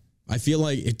 Yeah, I feel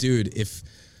like dude, if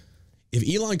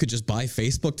Elon could just buy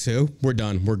Facebook too, we're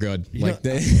done. We're good.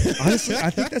 Honestly, I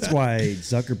think that's why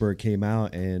Zuckerberg came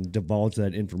out and divulged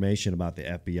that information about the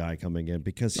FBI coming in,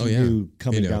 because he knew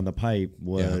coming down the pipe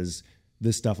was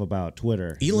this stuff about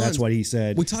Twitter. Elon, that's what he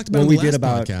said. We talked about we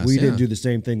didn't do the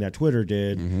same thing that Twitter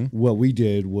did. What we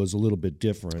did was a little bit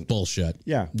different. Bullshit.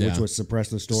 Yeah, which was suppress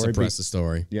the story. Suppress the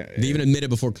story. Yeah, they even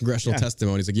admitted before congressional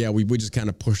testimony. He's like, yeah, we just kind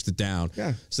of pushed it down.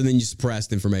 Yeah. So then you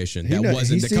suppressed information. He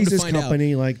sees his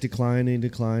company like declining.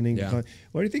 What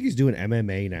do you think he's doing?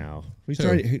 MMA now. He's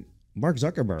trying. Mark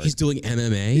Zuckerberg. He's doing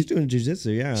MMA. He's doing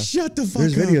jiu-jitsu. Yeah. Shut the fuck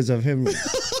up. There's videos of him.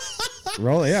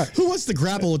 Rolling, yeah. Who wants to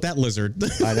grapple with that lizard?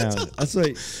 I know. That's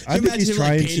like I think he's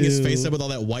trying painting his face up with all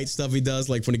that white stuff he does,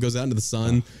 like when he goes out into the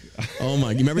sun. Oh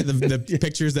my! You remember the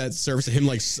pictures that surface of him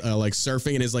like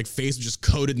surfing and his like face was just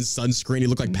coated in sunscreen. He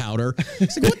looked like powder.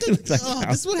 It's like, what the?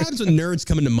 This is what happens when nerds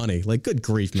come into money. Like, good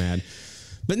grief, man.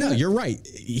 But no, you're right.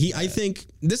 I think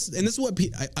this, and this is what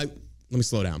let me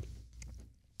slow down.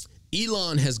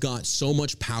 Elon has got so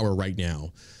much power right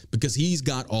now because he's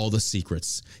got all the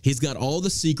secrets. He's got all the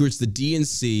secrets the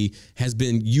DNC has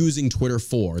been using Twitter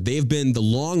for. They've been the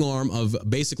long arm of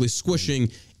basically squishing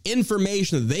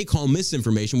information that they call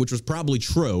misinformation, which was probably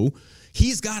true.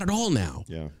 He's got it all now.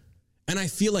 Yeah. And I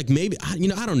feel like maybe, I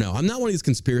don't know. I'm not one of these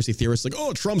conspiracy theorists like,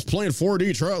 oh, Trump's playing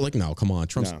 4D. Trump. Like, no, come on.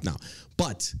 Trump's, no.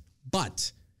 But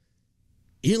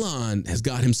Elon has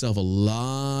got himself a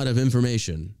lot of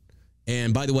information.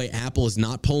 And by the way, Apple is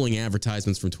not pulling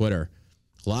advertisements from Twitter.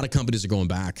 A lot of companies are going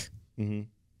back. Mm-hmm.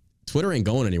 Twitter ain't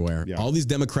going anywhere. Yeah. All these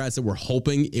Democrats that were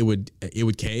hoping it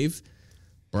would cave,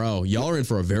 bro, y'all are in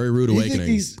for a very rude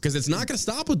awakening because it's not going to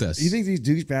stop with this. You think these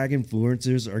douchebag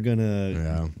influencers are going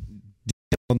to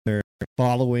on their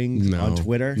following on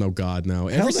Twitter? No, God, no.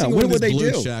 Hell no. What would they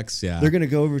do? Checks, they're going to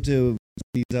go over to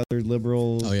these other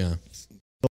liberal. Oh, yeah.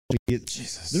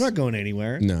 Jesus. They're not going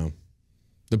anywhere. No.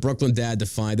 The Brooklyn dad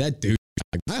defied that dude.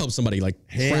 I hope somebody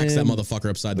cracks that motherfucker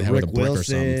upside the head with a brick or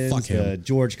something. Fuck him.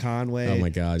 George Conway. Oh my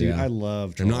God, dude, I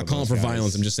love. I'm not calling for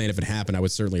violence. I'm just saying if it happened, I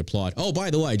would certainly applaud. Oh, by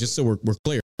the way, just so we're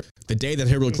clear, the day that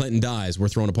Hillary Clinton dies, we're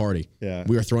throwing a party. Yeah,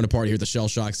 we are throwing a party here at the Shell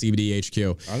Shock CBD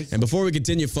HQ. And before we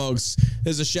continue, folks,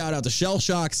 there's a shout out to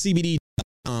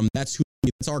shellshockcbd.com. That's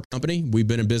our company. We've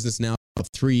been in business now about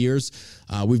 3 years.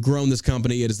 We've grown this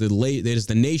company. It is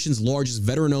the nation's largest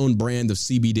veteran-owned brand of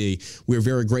CBD. We are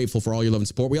very grateful for all your love and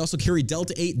support. We also carry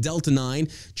Delta 8, Delta 9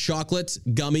 chocolate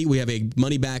gummy. We have a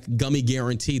money-back gummy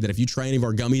guarantee that if you try any of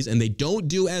our gummies and they don't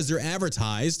do as they're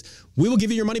advertised, we will give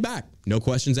you your money back. No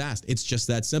questions asked. It's just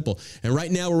that simple. And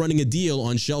right now we're running a deal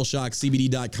on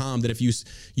shellshockcbd.com that if you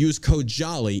use code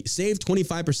JOLLY, save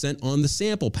 25% on the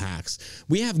sample packs.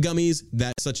 We have gummies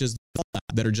such as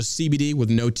that are just CBD with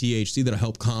no THC that'll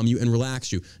help calm you and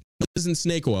relax you. This isn't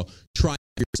snake oil. Try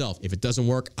it yourself. If it doesn't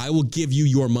work, I will give you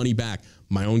your money back.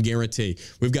 My own guarantee.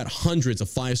 We've got hundreds of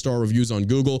 5-star reviews on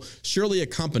Google. Surely a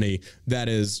company that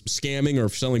is scamming or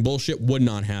selling bullshit would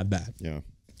not have that. Yeah.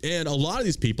 And a lot of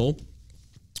these people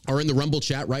are in the Rumble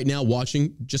chat right now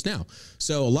watching just now.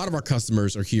 So a lot of our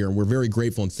customers are here, and we're very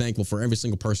grateful and thankful for every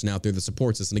single person out there that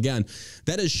supports us. And again,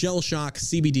 that is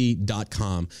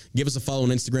shellshockcbd.com. Give us a follow on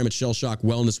Instagram at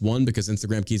shellshockwellness1 because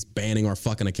Instagram keeps banning our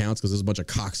fucking accounts because there's a bunch of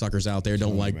cocksuckers out there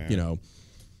don't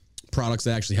products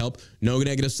that actually help. No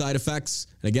negative side effects.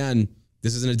 And again,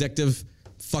 this isn't addictive.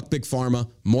 Fuck Big Pharma.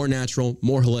 More natural,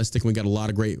 more holistic.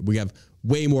 We have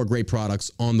way more great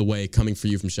products on the way coming for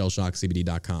you from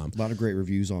shellshockcbd.com. A lot of great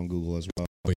reviews on Google as well.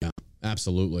 Oh, yeah,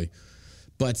 absolutely.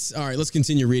 But, all right, let's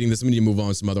continue reading this. We need to move on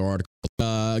to some other articles.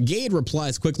 Gade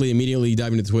replies quickly, immediately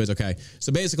diving into Twiz. Okay,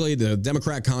 so basically the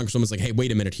Democrat congresswoman's like, hey,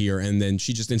 wait a minute here. And then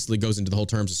she just instantly goes into the whole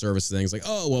terms of service things like,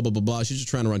 oh, well, blah, blah, blah. She's just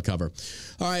trying to run cover.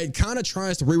 All right, kind of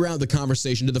tries to reroute the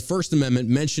conversation to the First Amendment,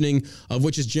 mentioning of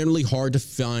which is generally hard to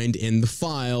find in the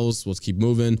files. Let's keep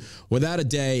moving. Without a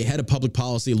day, head of public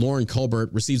policy Lauren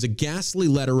Colbert receives a ghastly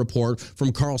letter report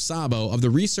from Carl Sabo of the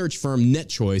research firm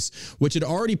NetChoice, which had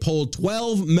already polled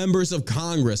 12 members of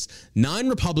Congress, 9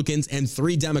 Republicans and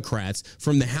 3 Democrats,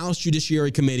 from the House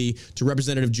Judiciary Committee to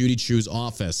Representative Judy Chu's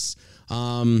office.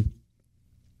 After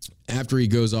he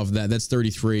goes off of that's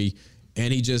 33.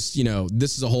 And he just,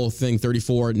 this is a whole thing,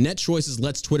 34. NetChoices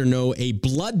lets Twitter know a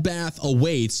bloodbath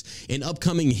awaits in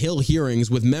upcoming Hill hearings,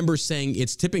 with members saying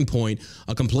its tipping point,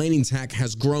 a complaining attack,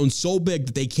 has grown so big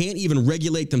that they can't even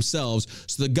regulate themselves,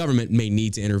 so the government may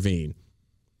need to intervene.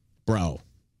 Bro.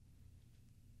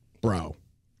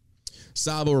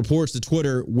 Sabo reports to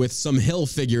Twitter with some Hill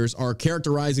figures are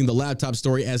characterizing the laptop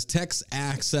story as Text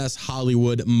Access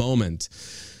Hollywood moment.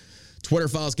 Twitter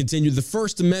files continue. The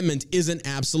First Amendment isn't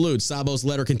absolute. Szabo's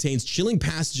letter contains chilling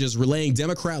passages relaying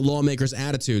Democrat lawmakers'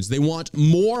 attitudes. They want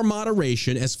more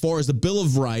moderation as far as the Bill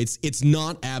of Rights. It's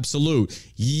not absolute.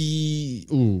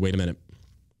 Ooh, wait a minute.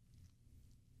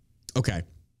 Okay.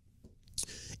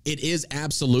 It is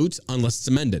absolute unless it's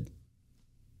amended.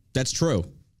 That's true.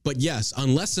 But yes,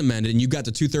 unless amended and you got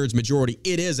the 2/3 majority,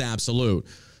 it is absolute.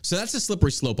 So that's a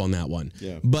slippery slope on that one.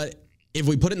 Yeah. But if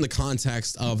we put it in the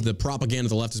context of the propaganda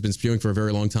the left has been spewing for a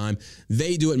very long time,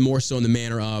 they do it more so in the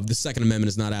manner of the Second Amendment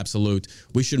is not absolute.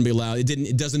 We shouldn't be allowed.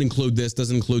 It doesn't include this,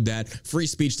 doesn't include that. Free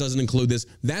speech doesn't include this.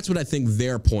 That's what I think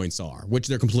their points are, which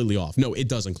they're completely off. No, it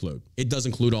does include. It does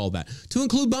include all that. To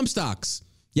include bump stocks.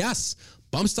 Yes,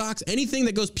 bump stocks, anything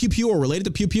that goes pew-pew or related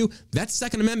to pew-pew, that's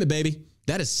Second Amendment, baby.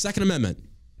 That is Second Amendment.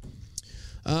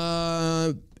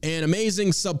 An amazing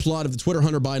subplot of the Twitter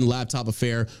Hunter Biden laptop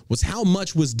affair was how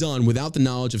much was done without the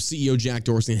knowledge of CEO Jack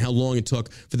Dorsey and how long it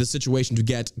took for the situation to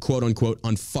get, quote unquote,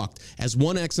 unfucked. As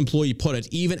one ex-employee put it,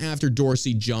 even after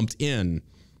Dorsey jumped in.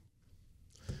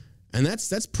 And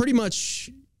that's pretty much,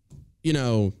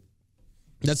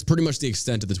 that's pretty much the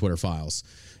extent of the Twitter files.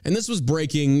 And this was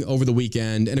breaking over the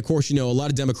weekend. And of course, a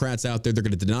lot of Democrats out there, they're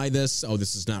going to deny this. Oh,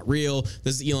 this is not real.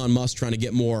 This is Elon Musk trying to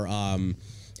get more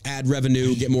ad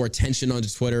revenue, get more attention onto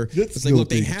Twitter. It's like, look,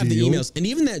 they have the emails. And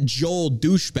even that Joel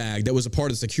douchebag that was a part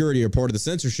of security or part of the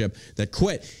censorship that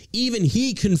quit, even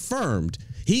he confirmed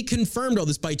all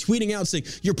this by tweeting out saying,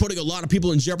 you're putting a lot of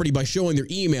people in jeopardy by showing their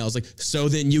emails. Like, so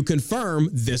then you confirm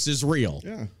this is real.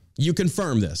 Yeah. You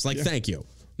confirm this. Like, thank you.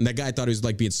 And that guy thought he was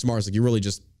like being smart. It's like, you really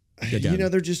just...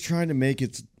 they're just trying to make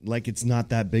it like it's not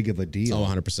that big of a deal. Oh,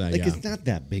 100%. Like, it's not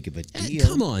that big of a deal.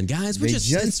 Come on, guys. We're just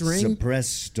censoring. Suppress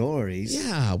stories.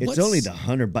 Yeah. It's only the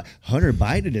Hunter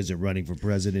Biden isn't running for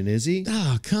president, is he?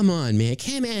 Oh, come on, man.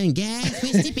 Come on, guys.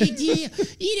 What's the big deal?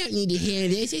 You don't need to hear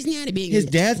this. It's not a big deal. His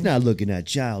dad's not looking at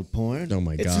child porn. Oh,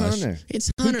 my gosh. It's Hunter.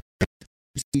 It's Hunter.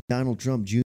 Donald Trump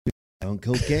Jr. on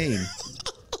cocaine.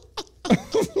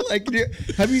 Like,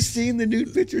 have you seen the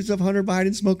nude pictures of Hunter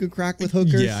Biden smoking crack with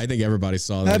hookers? Yeah, I think everybody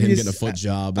saw that. Him getting a foot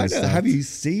job. I know. Have you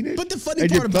seen it? But the funny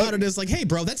part about it is like, hey,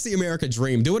 bro, that's the American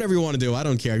dream. Do whatever you want to do. I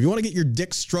don't care. If you want to get your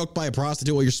dick stroked by a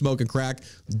prostitute while you're smoking crack,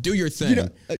 do your thing.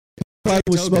 I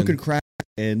was smoking crack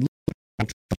and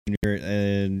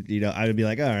I would be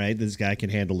like, all right, this guy can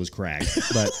handle his crack,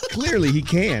 but clearly he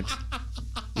can't.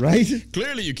 Right?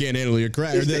 Clearly you can't handle your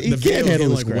crack. The video of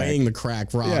him like weighing the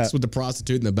crack rocks with the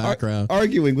prostitute in the background.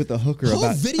 Arguing with the hooker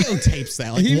about... Who videotapes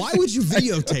that? Like, why would you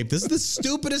videotape? This is the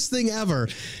stupidest thing ever.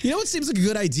 You know what seems like a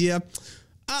good idea?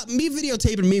 Me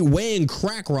videotaping me weighing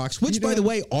crack rocks, which, by the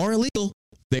way, are illegal.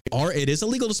 It is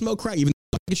illegal to smoke crack, even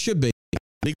though it should be.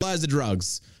 Legalize the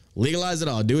drugs. Legalize it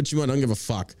all. Do what you want. I don't give a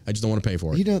fuck. I just don't want to pay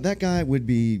for it. That guy would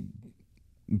be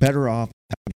better off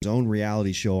having his own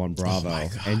reality show on Bravo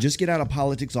and just get out of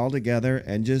politics altogether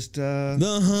and just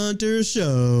The Hunter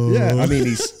Show. Yeah, I mean,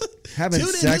 he's having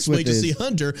sex with his... Tune in this week to see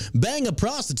Hunter bang a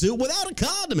prostitute without a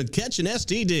condom and catch an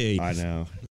STD. I know.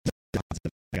 That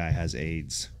guy has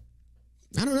AIDS.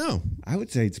 I don't know. I would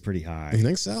say it's pretty high. You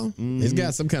think so? He's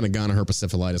got some kind of gonorrhea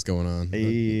syphilitis going on.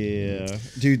 Yeah.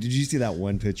 Dude, did you see that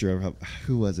one picture of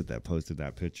who was it that posted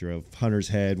that picture of Hunter's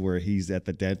head where he's at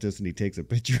the dentist and he takes a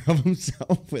picture of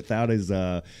himself without his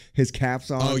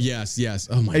caps on? Oh, yes.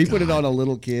 Oh, my God. He put it on a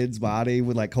little kid's body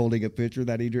with like holding a picture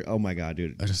that he drew. Oh, my God,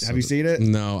 dude. Have you seen it?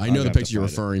 No. I know the picture you're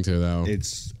referring to, though.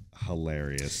 It's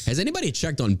hilarious. Has anybody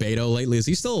checked on Beto lately? Is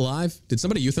he still alive? Did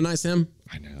somebody euthanize him?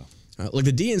 I know. Like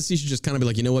the DNC should just kind of be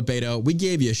like, you know what, Beto, we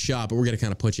gave you a shot, but we're going to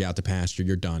kind of put you out to pasture.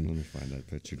 You're done. Let me find that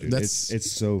picture, dude.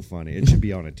 It's so funny. It should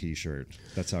be on a T-shirt.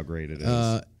 That's how great it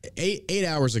is. 8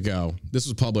 hours ago, this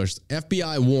was published.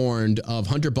 FBI warned of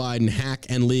Hunter Biden hack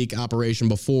and leak operation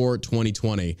before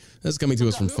 2020. This is coming to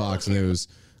us from Fox News.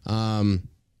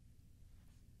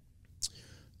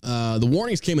 The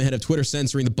warnings came ahead of Twitter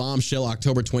censoring the bombshell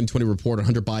October 2020 report on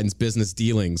Hunter Biden's business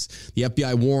dealings. The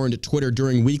FBI warned Twitter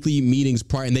during weekly meetings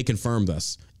prior, and they confirmed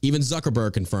this. Even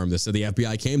Zuckerberg confirmed this, so the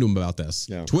FBI came to him about this.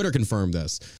 Yeah. Twitter confirmed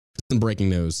this. This is breaking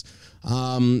news.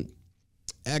 Elon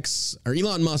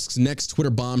Musk's next Twitter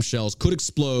bombshells could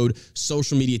explode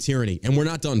social media tyranny. And we're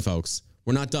not done, folks.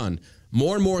 We're not done.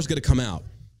 More and more is going to come out.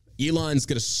 Elon's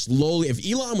going to slowly... If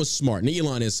Elon was smart, and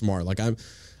Elon is smart, like I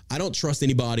don't trust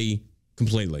anybody...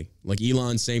 completely. Like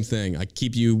Elon, same thing. I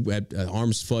keep you at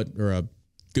arm's foot or a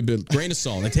good bit grain of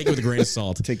salt. I take it with a grain of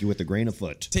salt. Take you with a grain of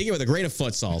foot. Take it with a grain of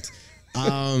foot salt.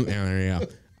 I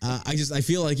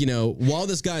feel like, while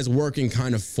this guy's working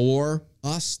kind of for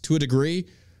us to a degree,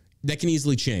 that can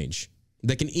easily change.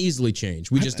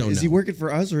 We just don't know. Is he working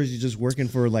for us or is he just working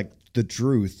for like the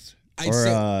truth?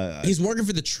 he's working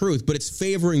for the truth, but it's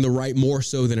favoring the right more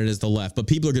so than it is the left. But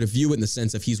people are going to view it in the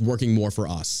sense of he's working more for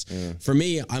us. Yeah. For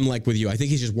me, I'm like with you. I think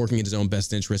he's just working in his own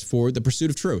best interest for the pursuit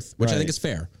of truth, which I think is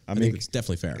fair. I think it's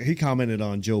definitely fair. He commented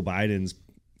on Joe Biden's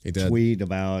tweet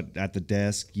about at the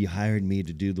desk, you hired me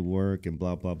to do the work and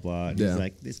blah, blah, blah. And he's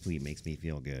like, this tweet makes me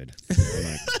feel good. I'm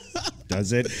like,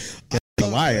 does it? A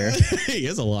liar. He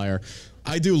is a liar.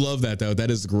 I do love that, though.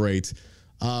 That is great.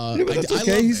 That's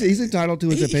okay. He's entitled to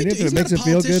his opinion. If it makes him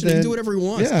feel good, then he can do whatever he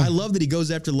wants. Yeah. I love that he goes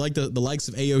after like the likes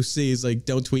of AOC. He's like,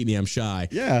 don't tweet me, I'm shy.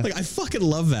 Yeah. Like, I fucking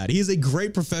love that. He's a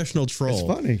great professional troll.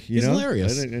 It's funny. He's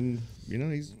hilarious. And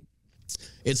he's...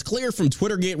 It's clear from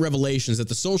Twittergate revelations that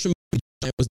the social media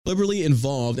giant was deliberately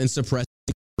involved in suppressing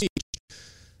speech.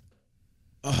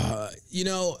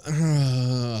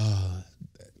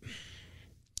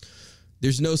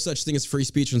 There's no such thing as free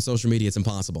speech on social media. It's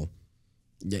impossible.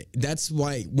 Yeah, that's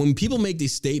why when people make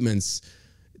these statements,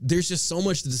 there's just so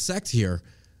much to dissect here.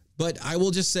 But I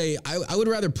will just say, I would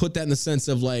rather put that in the sense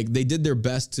of like they did their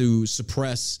best to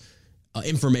suppress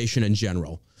information in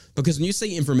general. Because when you say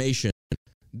information,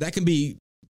 that can be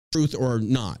truth or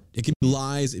not. It can be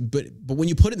lies. But when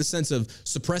you put it in the sense of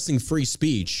suppressing free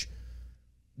speech,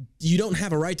 you don't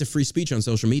have a right to free speech on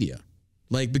social media.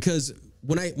 Like, because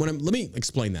let me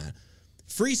explain that.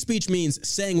 Free speech means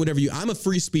saying whatever I'm a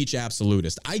free speech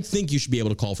absolutist. I think you should be able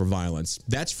to call for violence.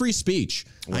 That's free speech.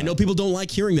 Wow. I know people don't like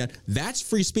hearing that. That's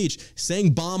free speech.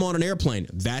 Saying bomb on an airplane,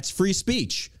 that's free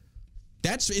speech.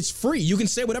 It's free. You can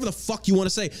say whatever the fuck you want to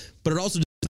say, but it also doesn't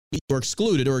mean you're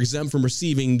excluded or exempt from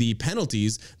receiving the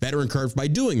penalties that are incurred by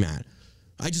doing that.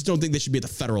 I just don't think they should be at the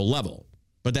federal level,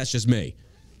 but that's just me.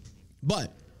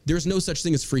 But there's no such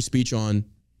thing as free speech on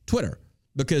Twitter.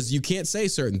 Because you can't say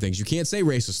certain things. You can't say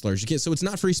racist slurs. So it's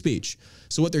not free speech.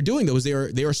 So what they're doing, though, is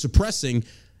they are suppressing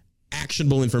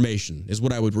actionable information, is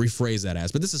what I would rephrase that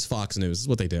as. But this is Fox News. This is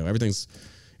what they do. Everything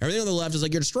on the left is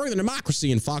like, you're destroying the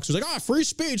democracy. And Fox was like, free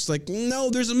speech. It's like, no,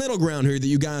 there's a middle ground here that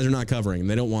you guys are not covering. And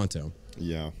they don't want to.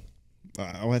 Yeah.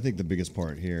 I think the biggest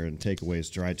part here and takeaway is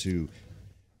try to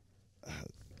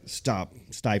stop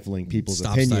stifling people's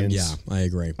opinions. Yeah, I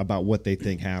agree. About what they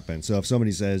think happened. So if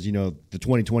somebody says, the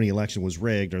 2020 election was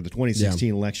rigged or the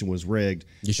 2016 election was rigged,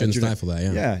 you shouldn't stifle that.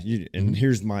 Yeah. Yeah. And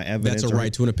here's my evidence. That's a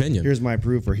right to an opinion. Here's my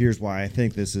proof, or here's why I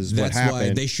think this is what happened. That's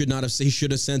why they should not have. He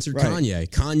should have censored Kanye.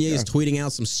 Kanye is tweeting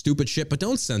out some stupid shit, but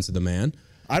don't censor the man.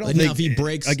 I don't think now if he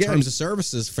breaks terms of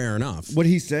services, fair enough. What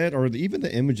he said, or even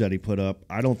the image that he put up,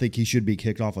 I don't think he should be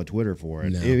kicked off of Twitter for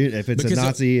it. No. If it's because a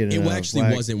Nazi, and it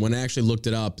actually wasn't. When I actually looked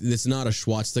it up, it's not a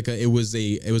swastika. It was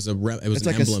an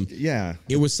emblem.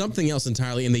 It was something else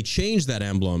entirely, and they changed that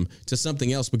emblem to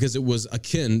something else because it was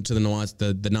akin to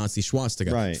the Nazi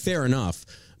swastika. Right. Fair enough,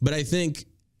 but I think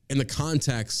in the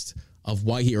context of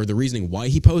why the reasoning why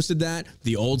he posted that,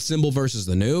 the old symbol versus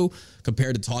the new,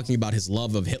 compared to talking about his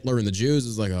love of Hitler and the Jews,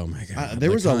 is like, oh my God. There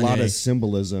was a lot of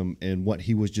symbolism in what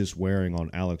he was just wearing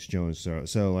on Alex Jones.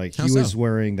 So like he was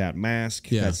wearing that mask,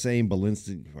 that same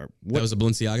Balenciaga. That was a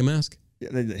Balenciaga mask?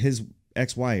 His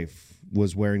ex-wife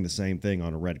was wearing the same thing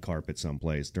on a red carpet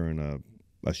someplace during a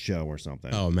show or something.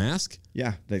 Oh, a mask?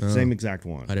 Yeah, the same exact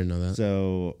one. I didn't know that.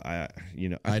 So I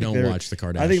don't watch the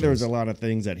Kardashians. I think there was a lot of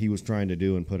things that he was trying to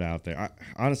do and put out there.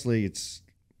 Honestly,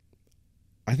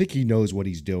 I think he knows what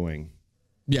he's doing.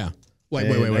 Yeah. Wait.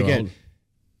 Again,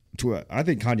 I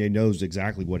think Kanye knows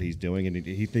exactly what he's doing, and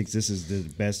he thinks this is the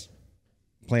best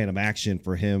plan of action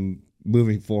for him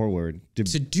moving forward to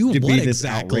do what be this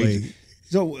exactly. Outrageous.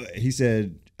 So he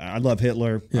said, "I love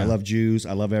Hitler. I love Jews.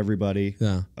 I love everybody.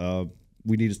 Yeah.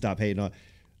 We need to stop hating on."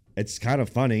 It's kind of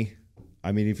funny.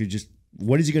 I mean,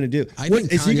 what is he going to do?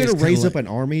 Is he going to raise up an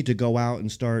army to go out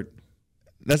and start?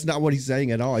 That's not what he's saying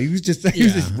at all. He was just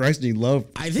expressing love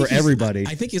for everybody.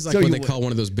 I think he's like what they call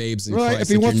one of those babes in Christ. If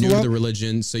he wants you're new to the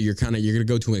religion, so you're going to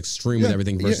go to an extreme with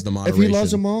everything versus the moderation. If he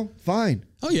loves them all, fine.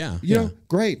 Oh yeah,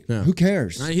 great. Yeah. Who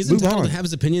cares? He's entitled to have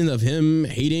his opinion of him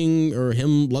hating or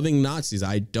him loving Nazis.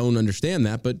 I don't understand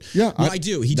that, but I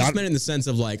do. He just meant it in the sense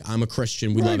of like, I'm a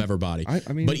Christian. We love everybody.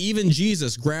 I mean, but even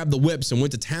Jesus grabbed the whips and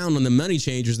went to town on the money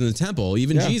changers in the temple.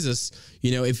 Even Jesus,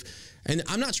 and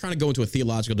I'm not trying to go into a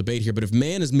theological debate here, but if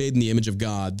man is made in the image of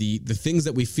God, the things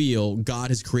that we feel, God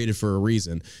has created for a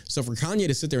reason. So for Kanye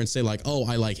to sit there and say like, oh,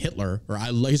 I like Hitler, or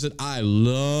he said, I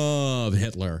love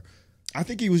Hitler. I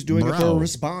think he was doing it for a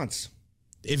response.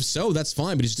 If so, that's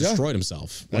fine, but he's destroyed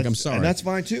himself. Like, I'm sorry. And that's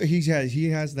fine too. He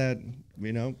has that,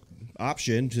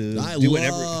 option to do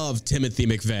whatever. I love Timothy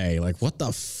McVeigh. Like, what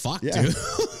the fuck, dude?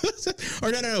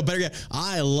 Or no, better yet,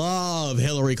 I love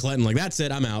Hillary Clinton. Like, that's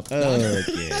it. I'm out.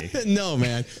 Okay. No,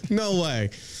 man. No way.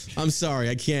 I'm sorry.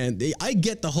 I can't. I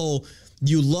get the whole,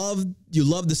 you love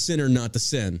the sinner, not the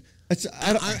sin.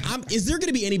 Is there going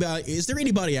to be anybody? Is there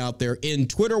anybody out there in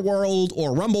Twitter world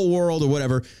or Rumble world or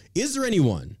whatever? Is there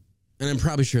anyone? And I'm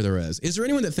probably sure there is. Is there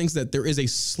anyone that thinks that there is a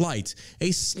slight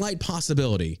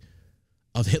possibility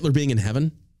of Hitler being in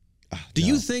heaven? Do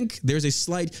you think there's a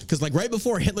slight? Because like right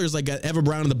before Hitler's like got Eva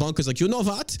Braun in the bunkers, like, you know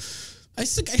what? I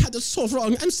think I had this so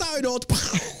wrong. I'm sorry, don't.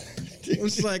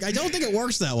 It's like, I don't think it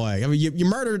works that way. I mean, you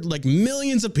murdered like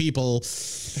millions of people.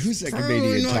 Who's that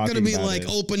comedian not going to be like it?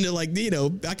 open to like, you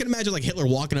know, I can imagine like Hitler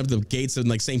walking up to the gates of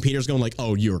like St. Peter's going like,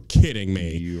 oh, you're kidding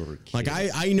me. You're kidding.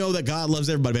 Like, I know that God loves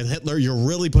everybody, but Hitler, you're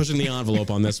really pushing the envelope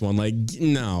on this one. Like,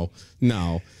 no.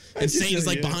 And Satan's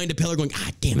like behind a pillar going,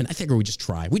 damn it, I think we just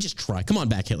try. Come on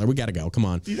back, Hitler. We got to go. Come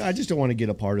on. You know, I just don't want to get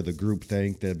a part of the group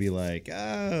think to be like,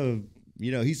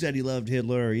 you know, he said he loved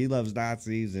Hitler or he loves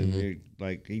Nazis and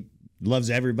he loves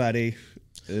everybody.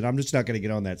 And I'm just not going to get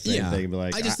on that same thing and be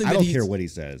like, I don't care what he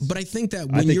says. But I think that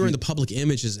when you're in the public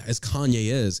image as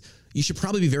Kanye is, you should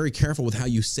probably be very careful with how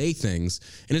you say things.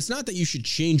 And it's not that you should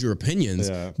change your opinions,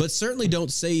 but certainly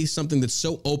don't say something that's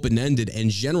so open-ended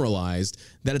and generalized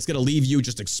that it's going to leave you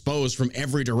just exposed from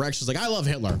every direction. It's like, I love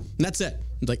Hitler. And that's it.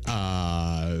 It's like,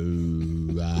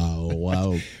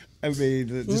 wow. I mean,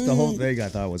 just the whole thing I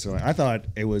thought was funny. I thought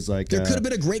it was like... There could have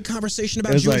been a great conversation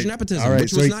about Jewish nepotism,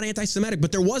 which was not anti-Semitic,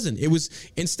 but there wasn't. It was,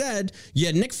 instead, you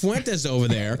had Nick Fuentes over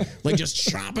there, like just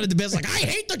chopping at the bits, like, I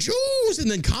hate the Jews! And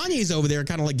then Kanye's over there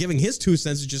kind of like giving his 2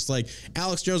 cents, just like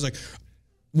Alex Jones, like...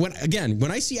 When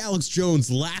I see Alex Jones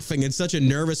laughing in such a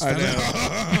nervous fashion,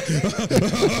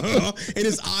 and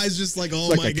his eyes just like,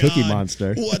 oh my God, Cookie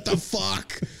Monster. What the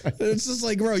fuck? It's just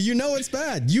like, bro, you know it's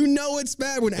bad. You know it's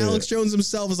bad when Alex Jones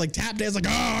himself is like tap dance, like,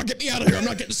 get me out of here. I'm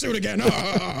not getting sued again.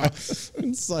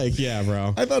 It's like, yeah,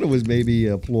 bro. I thought it was maybe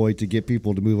a ploy to get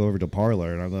people to move over to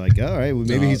Parler, and I'm like, all right, well,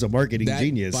 maybe he's a marketing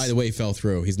genius. By the way, fell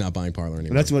through. He's not buying Parler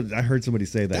anymore. That's what I heard somebody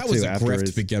say that too. That was a grift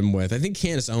to begin with. I think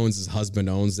Candace Owens' husband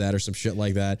owns that or some shit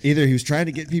like that. Either he was trying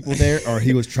to get people there or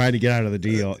he was trying to get out of the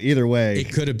deal. Either way.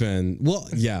 It could have been. Well,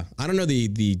 yeah. I don't know the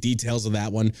details of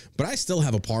that one, but I still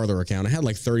have a Parler account. I had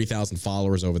like 30,000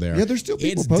 followers over there. Yeah, there's still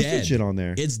people posting shit on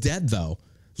there. It's dead, though.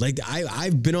 Like,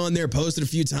 I've been on there, posted a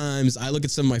few times. I look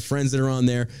at some of my friends that are on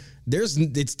there.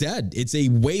 It's dead. It's a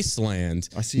wasteland.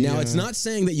 I see. Now, it's not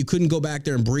saying that you couldn't go back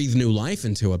there and breathe new life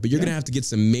into it, but you're going to have to get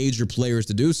some major players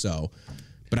to do so.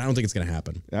 But I don't think it's going to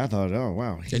happen. I thought, oh,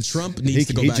 wow. And Trump needs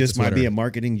to go back to Twitter. He just might be a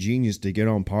marketing genius to get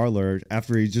on Parler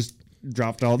after he just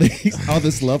dropped all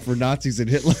this love for Nazis and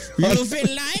Hitler. You will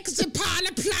like the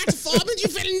Parler platform and you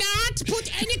will not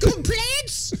put any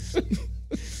complaints.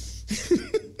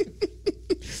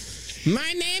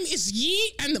 My name is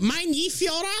Yi and mein Yi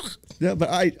Führer. Yeah, but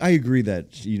I agree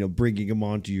that, you know, bringing him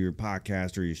onto your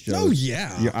podcast or your show. Oh,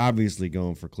 yeah. You're obviously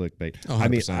going for clickbait. Oh, I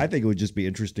mean, I think it would just be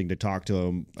interesting to talk to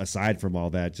him, aside from all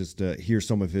that, just to hear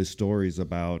some of his stories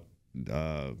about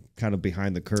kind of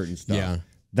behind the curtain stuff. Yeah.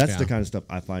 That's the kind of stuff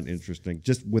I find interesting,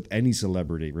 just with any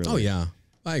celebrity, really. Oh, yeah.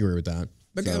 I agree with that.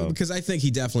 Because I think he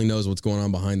definitely knows what's going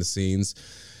on behind the scenes.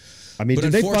 I mean,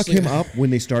 did they fuck him up when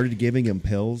they started giving him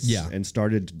pills and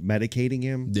started medicating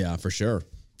him? Yeah, for sure.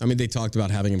 I mean, they talked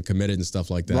about having him committed and stuff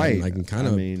like that. Right. And I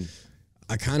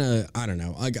don't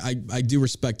know. I do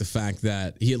respect the fact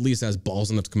that he at least has balls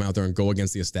enough to come out there and go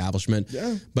against the establishment.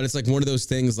 Yeah. But it's like one of those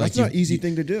things. Like, that's not an easy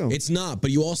thing to do. It's not.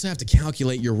 But you also have to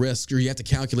calculate your risk, or you have to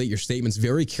calculate your statements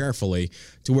very carefully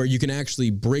to where you can actually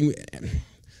bring.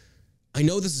 I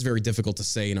know this is very difficult to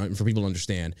say and for people to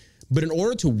understand. But in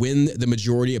order to win the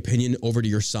majority opinion over to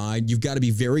your side, you've got to be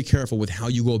very careful with how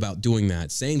you go about doing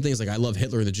that. Saying things like, I love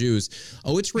Hitler and the Jews.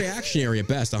 Oh, it's reactionary at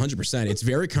best, 100%. It's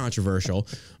very controversial,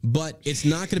 but it's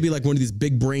not going to be like one of these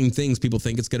big brain things people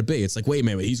think it's going to be. It's like, wait a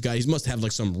minute, he must have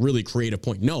like some really creative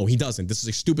point. No, he doesn't. This is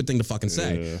a stupid thing to fucking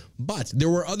say. Yeah. But there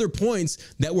were other points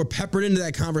that were peppered into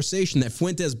that conversation that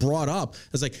Fuentes brought up.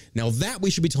 It's like, now that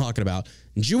we should be talking about.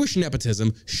 Jewish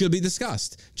nepotism should be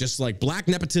discussed. Just like black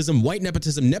nepotism, white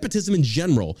nepotism in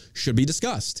general should be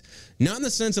discussed. Not in the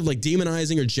sense of like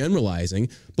demonizing or generalizing,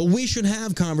 but we should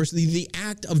have the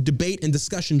act of debate and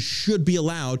discussion should be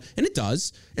allowed, and it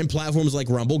does. And platforms like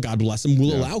Rumble, God bless them,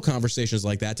 will allow conversations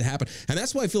like that to happen. And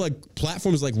that's why I feel like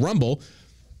platforms like Rumble,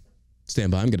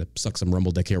 stand by, I'm going to suck some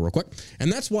Rumble dick here real quick. And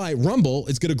that's why Rumble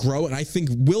is going to grow and I think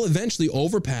will eventually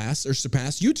overpass or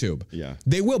surpass YouTube. Yeah.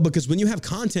 They will, because when you have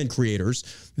content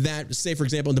creators that, say, for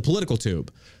example, in the political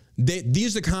tube,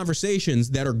 these are conversations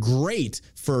that are great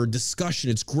for discussion.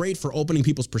 It's great for opening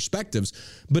people's perspectives.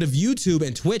 But if YouTube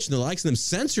and Twitch and the likes of them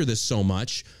censor this so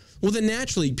much, well, then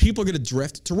naturally people are going to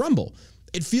drift to Rumble.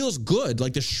 it feels good.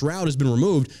 Like the shroud has been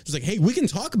removed. It's like, hey, we can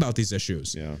talk about these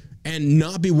issues and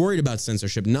not be worried about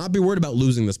censorship, not be worried about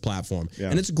losing this platform.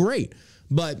 And it's great.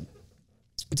 But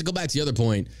to go back to the other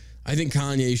point, I think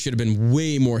Kanye should have been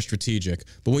way more strategic.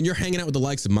 But when you're hanging out with the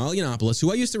likes of Milo Yiannopoulos,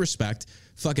 who I used to respect,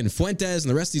 fucking Fuentes and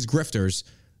the rest of these grifters,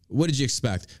 what did you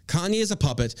expect? Kanye is a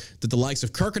puppet that the likes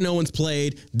of Kirk and Owens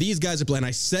played. These guys are playing.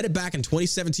 I said it back in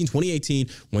 2017, 2018,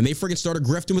 when they freaking started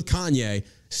grifting with Kanye.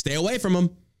 Stay away from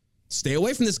him. Stay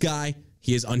away from this guy.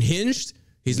 He is unhinged.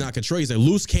 He's not controlled. He's a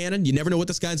loose cannon. You never know what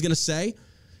this guy's going to say.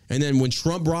 And then when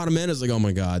Trump brought him in, it's like, oh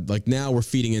my God. Like now we're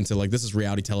feeding into like, this is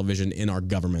reality television in our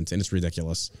government, and it's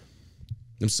ridiculous.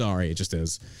 I'm sorry, it just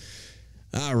is.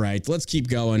 All right, let's keep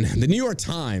going. The New York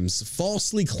Times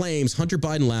falsely claims Hunter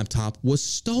Biden laptop was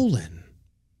stolen.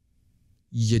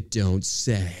 You don't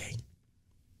say.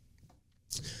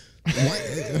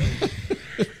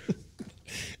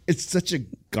 It's such a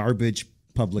garbage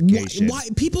publication. Why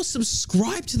people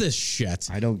subscribe to this shit?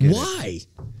 I don't get why?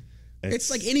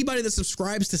 It's like anybody that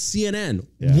subscribes to CNN.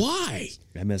 Yeah. Why?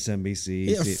 MSNBC.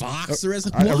 Yeah, Fox. There is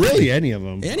really any of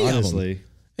them. Honestly. Of them.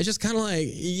 It's just kind of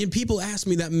like, people ask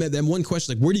me that one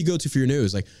question, like, where do you go to for your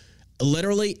news? Like,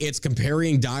 literally, it's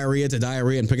comparing diarrhea to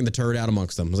diarrhea and picking the turd out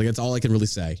amongst them. It's like, that's all I can really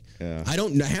say. Yeah. I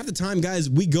don't, half the time,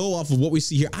 guys, we go off of what we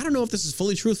see here. I don't know if this is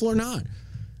fully truthful or not.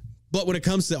 But when it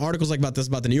comes to articles like about this,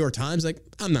 about the New York Times, like,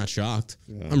 I'm not shocked.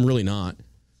 Yeah. I'm really not.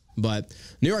 But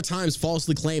New York Times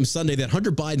falsely claimed Sunday that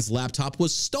Hunter Biden's laptop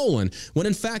was stolen, when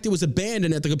in fact it was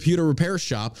abandoned at the computer repair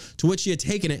shop to which he had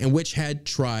taken it and which had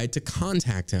tried to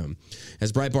contact him.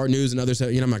 As Breitbart News and others have,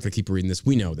 I'm not going to keep reading this.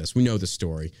 We know this. We know this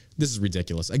story. This is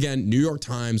ridiculous. Again, New York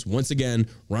Times, once again,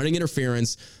 running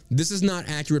interference. This is not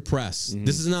accurate press. Mm-hmm.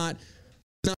 This is not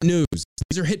news.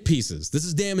 These are hit pieces. This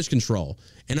is damage control.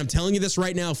 And I'm telling you this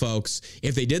right now, folks.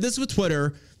 If they did this with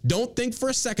Twitter, don't think for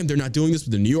a second they're not doing this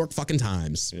with the New York fucking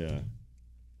Times. Yeah.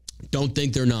 Don't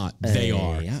think they're not. They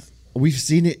are. Yeah. We've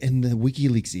seen it in the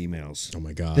WikiLeaks emails. Oh,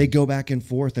 my God. They go back and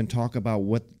forth and talk about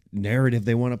what narrative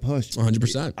they want to push.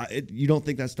 100%. You don't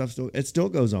think that stuff still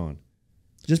goes on.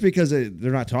 Just because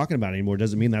they're not talking about it anymore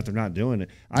doesn't mean that they're not doing it.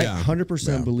 I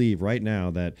 100% believe right now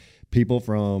that people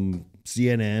from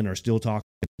CNN are still talking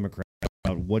to Democrats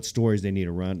about what stories they need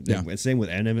to run. Yeah. Same with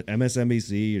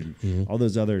MSNBC and all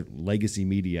those other legacy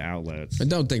media outlets. And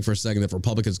don't think for a second that if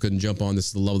Republicans couldn't jump on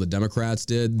this to the level the Democrats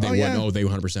did, they wouldn't. Oh, they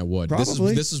 100% would.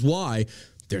 Probably. This is why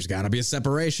there's got to be a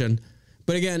separation.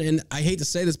 But again, and I hate to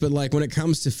say this, but like when it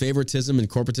comes to favoritism and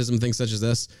corporatism, things such as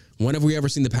this, when have we ever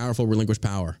seen the powerful relinquish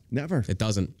power? Never. It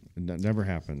doesn't. That never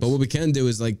happens. But what we can do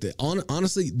is like,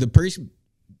 honestly,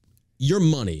 your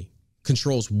money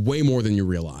controls way more than you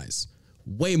realize.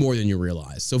 Way more than you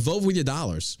realize. So vote with your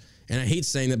dollars. And I hate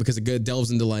saying that because it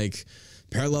delves into like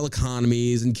parallel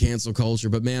economies and cancel culture.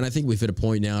 But man, I think we've hit a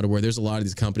point now to where there's a lot of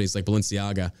these companies like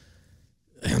Balenciaga.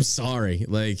 I'm sorry.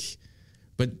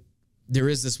 But there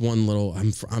is this one little,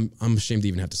 I'm ashamed to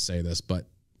even have to say this, but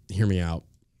hear me out.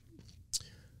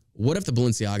 What if the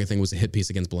Balenciaga thing was a hit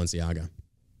piece against Balenciaga?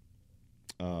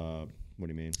 What do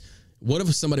you mean? What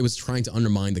if somebody was trying to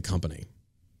undermine the company?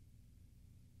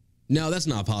 No, that's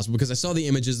not possible because I saw the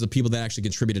images of the people that actually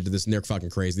contributed to this and they're fucking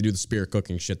crazy. They do the spirit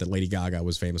cooking shit that Lady Gaga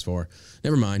was famous for.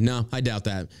 Never mind. No, I doubt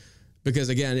that. Because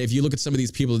again, if you look at some of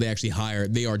these people that they actually hire,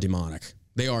 they are demonic.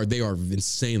 They are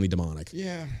insanely demonic.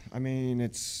 Yeah, I mean,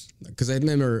 it's... Because I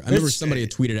remember somebody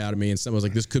had tweeted out at me and someone was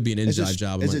like, this could be an inside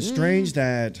job. Is it strange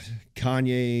that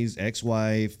Kanye's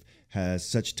ex-wife has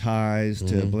such ties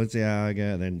to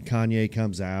Balenciaga, and then Kanye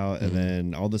comes out, and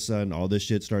then all of a sudden, all this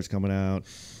shit starts coming out?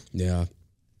 Yeah.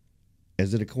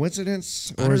 Is it a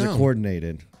coincidence, or is it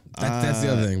coordinated? That's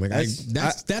the other thing. Like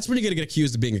that's when you're gonna get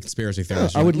accused of being a conspiracy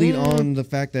theorist. I would lean on the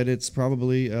fact that it's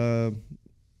probably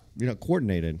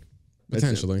coordinated.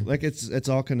 Potentially. It's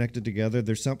all connected together.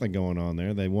 There's something going on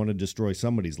there. They want to destroy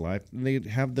somebody's life. And they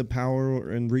have the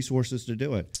power and resources to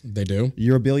do it. They do.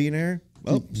 You're a billionaire?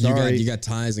 Oh, sorry. You got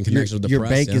ties and connections with the your press.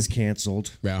 Your bank is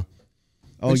canceled. Yeah.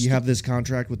 Oh, you have this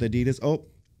contract with Adidas? Oh,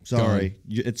 sorry.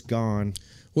 It's gone.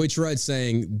 Well, he tried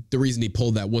saying the reason he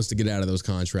pulled that was to get out of those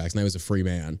contracts, and I was a free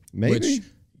man. Maybe. Which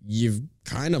you've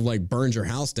kind of like burned your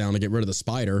house down to get rid of the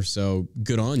spider, so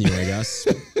good on you, I guess.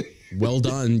 Well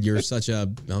done. You're such a...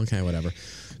 Okay, whatever.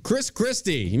 Chris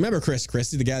Christie. You remember Chris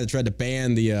Christie, the guy that tried to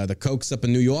ban the Cokes up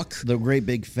in New York? The great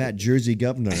big fat Jersey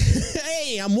governor. Hey,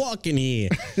 hey, I'm walking here.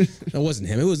 It wasn't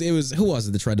him. It was who was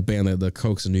it that tried to ban the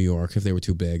Cokes in New York if they were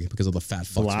too big because of the fat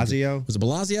fucks? Blasio? Was it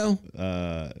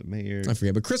Blasio? Mayor. I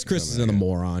forget, but Chris Christie's another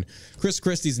moron. Chris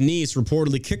Christie's niece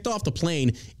reportedly kicked off the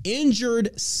plane,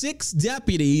 injured 6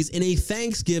 deputies in a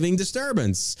Thanksgiving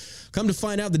disturbance. Come to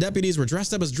find out, the deputies were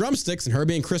dressed up as drumsticks, and her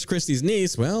being Chris Christie's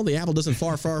niece, well, the apple doesn't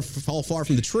fall far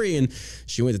from the tree, and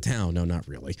she went to town. No, not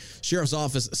really. Sheriff's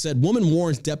office said woman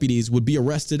warns deputies would be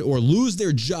arrested or lose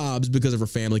their jobs because of her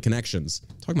family connections.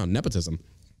 Talking about nepotism.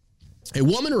 A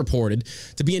woman reported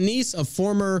to be a niece of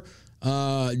former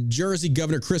Jersey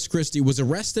Governor Chris Christie was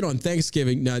arrested on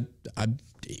Thanksgiving. Now,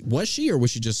 was she or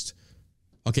was she just...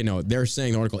 Okay, no, they're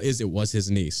saying the article is it was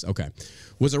his niece. Okay.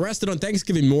 Was arrested on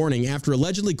Thanksgiving morning after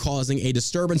allegedly causing a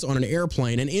disturbance on an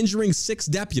airplane and injuring 6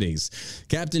 deputies.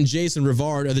 Captain Jason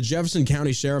Rivard of the Jefferson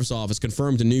County Sheriff's Office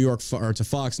confirmed to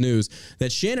Fox News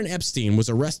that Shannon Epstein was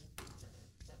arrested.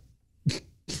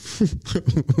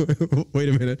 Wait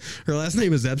a minute. Her last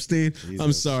name is Epstein? Jesus.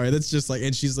 I'm sorry. That's just like,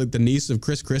 and she's like the niece of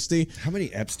Chris Christie. How many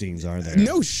Epsteins are there?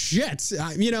 No shit.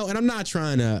 And I'm not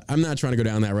trying to go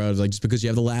down that road, like just because you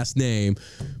have the last name.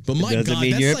 But my God, doesn't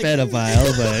mean you're a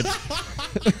pedophile, but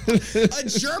a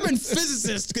German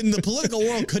physicist in the political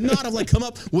world could not have come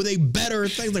up with a better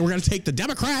thing. Like, we're going to take the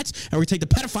Democrats and we're going to take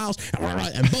the pedophiles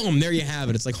and boom, there you have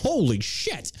it. It's like, holy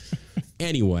shit.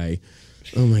 Anyway.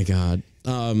 Oh my God.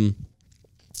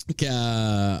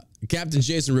 Captain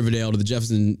Jason Riverdale to the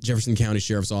Jefferson County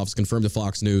Sheriff's Office confirmed to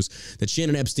Fox News that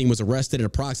Shannon Epstein was arrested at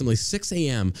approximately 6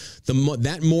 a.m.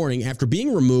 that morning after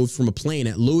being removed from a plane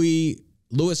at Louis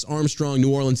Armstrong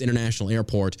New Orleans International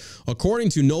Airport. According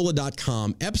to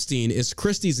NOLA.com, Epstein is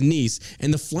Christie's niece,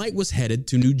 and the flight was headed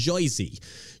to New Jersey.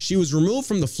 She was removed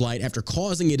from the flight after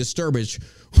causing a disturbance.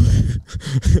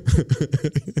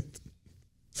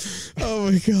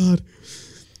 Oh my God.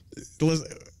 Listen.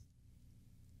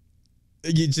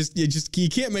 You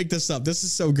can't make this up. This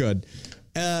is so good.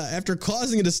 After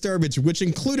causing a disturbance, which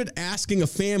included asking a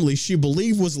family she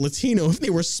believed was Latino if they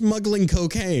were smuggling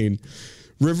cocaine.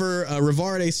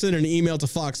 Rivarde sent an email to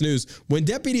Fox News. When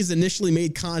deputies initially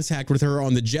made contact with her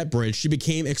on the jet bridge, she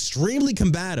became extremely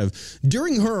combative.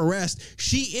 During her arrest,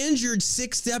 she injured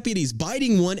 6 deputies,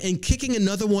 biting one and kicking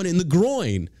another one in the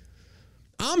groin.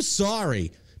 I'm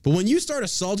sorry, but when you start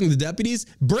assaulting the deputies,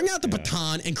 bring out the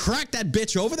baton and crack that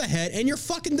bitch over the head and you're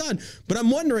fucking done. But I'm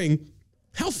wondering,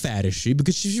 how fat is she?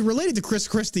 Because she's related to Chris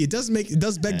Christie. It does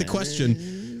beg the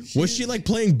question, was she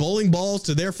playing bowling balls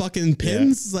to their fucking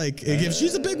pins? Yeah. If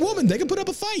she's a big woman, they can put up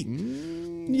a fight.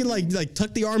 You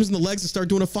tuck the arms and the legs and start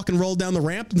doing a fucking roll down the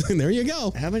ramp, and there you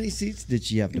go. How many seats did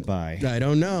she have to buy? I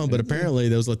don't know, but apparently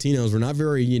those Latinos were not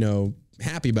very,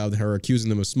 happy about her accusing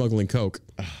them of smuggling coke.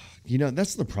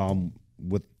 That's the problem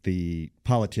with the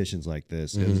politicians like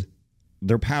this is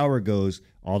their power goes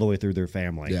all the way through their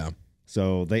family. Yeah.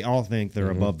 So they all think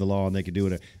they're above the law and they can do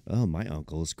it. Oh, my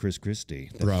uncle is Chris Christie,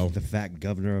 the fat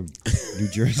governor of New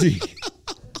Jersey. He's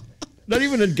not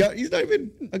even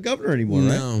a governor anymore, right?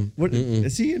 No. What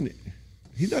is he in?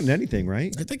 He's not in anything,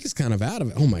 right? I think he's kind of out of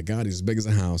it. Oh my God, he's as big as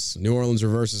a house. New Orleans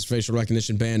reverses facial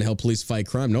recognition ban to help police fight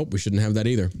crime. Nope, we shouldn't have that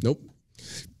either. Nope.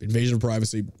 Invasion of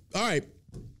privacy. All right.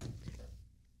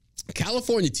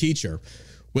 California teacher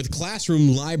with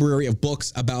classroom library of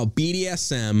books about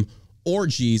BDSM,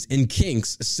 orgies, and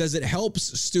kinks says it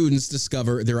helps students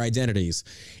discover their identities.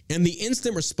 And the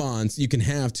instant response you can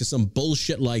have to some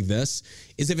bullshit like this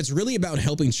is, if it's really about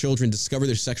helping children discover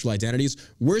their sexual identities,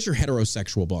 where's your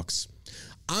heterosexual books?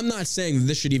 I'm not saying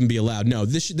this should even be allowed. No,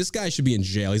 this guy should be in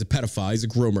jail. He's a pedophile. He's a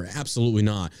groomer. Absolutely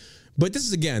not. But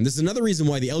this is another reason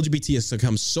why the LGBT has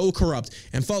become so corrupt.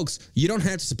 And folks, you don't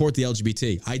have to support the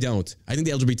LGBT. I don't. I think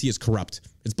the LGBT is corrupt.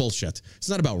 It's bullshit. It's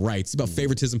not about rights. It's about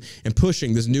favoritism and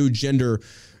pushing this new gender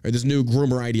or this new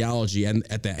groomer ideology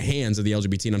at the hands of the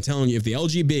LGBT. And I'm telling you, if the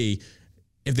LGB,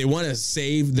 if they want to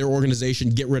save their organization,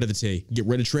 get rid of the T. Get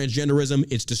rid of transgenderism.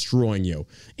 It's destroying you.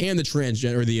 And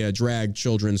the drag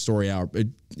children story hour.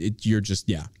 You're just,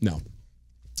 no.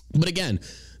 But again,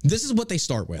 this is what they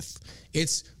start with.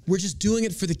 We're just doing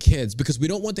it for the kids because we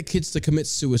don't want the kids to commit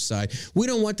suicide. We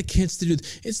don't want the kids to do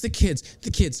it's the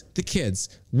kids.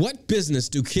 What business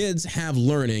do kids have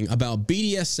learning about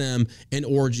BDSM and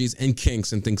orgies and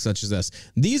kinks and things such as this?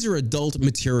 These are adult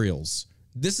materials.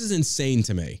 This is insane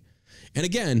to me. And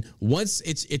again, once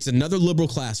it's another liberal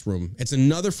classroom, it's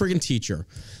another friggin' teacher.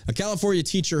 A California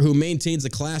teacher who maintains a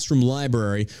classroom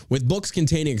library with books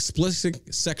containing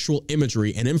explicit sexual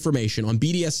imagery and information on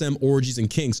BDSM, orgies, and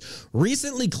kinks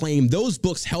recently claimed those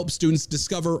books help students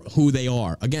discover who they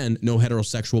are. Again, no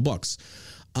heterosexual books.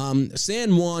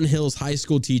 San Juan Hills High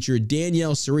School teacher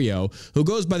Danielle Cerrillo, who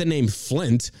goes by the name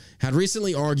Flint, had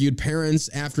recently argued parents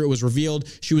after it was revealed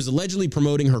she was allegedly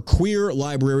promoting her queer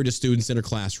library to students in her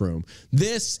classroom.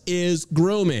 This is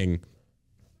grooming.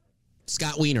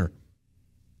 Scott Wiener.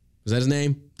 Was that his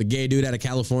name? The gay dude out of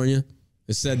California?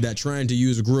 It said that trying to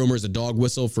use a groomer as a dog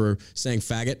whistle for saying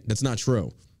faggot. That's not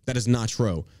true. That is not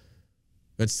true.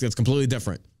 That's completely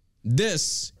different.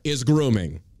 This is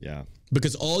grooming. Yeah.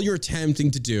 Because all you're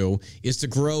attempting to do is to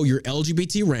grow your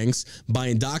LGBT ranks by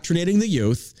indoctrinating the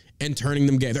youth and turning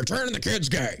them gay. They're turning the kids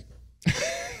gay.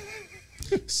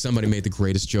 Somebody made the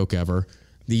greatest joke ever.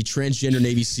 The transgender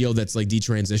Navy SEAL that's like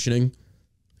detransitioning.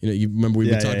 You remember we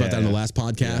talked about that in the last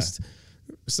podcast? Yeah.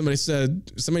 Somebody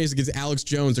used to get Alex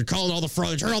Jones. They're calling all the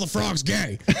frogs. Turn all the frogs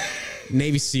gay.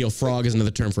 Navy SEAL. Frog is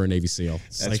another term for a Navy SEAL.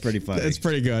 That's pretty funny. It's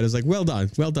pretty good. It's like, well done.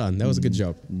 That was a good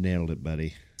joke. Nailed it,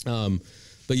 buddy.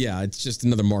 But yeah, it's just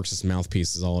another Marxist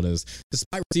mouthpiece is all it is.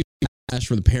 Despite receiving backlash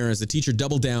from the parents, the teacher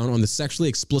doubled down on the sexually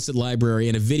explicit library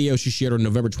in a video she shared on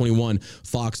November 21,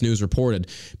 Fox News reported.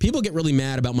 People get really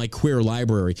mad about my queer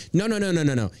library. No.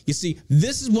 You see,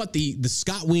 this is what the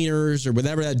Scott Wieners or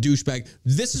whatever that douchebag,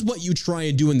 this is what you try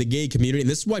and do in the gay community. And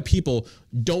this is why people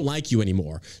don't like you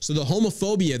anymore. So the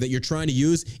homophobia that you're trying to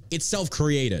use, it's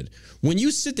self-created. When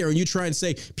you sit there and you try and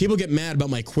say, people get mad about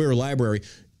my queer library,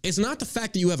 it's not the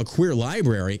fact that you have a queer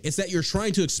library. It's that you're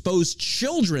trying to expose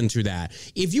children to that.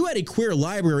 If you had a queer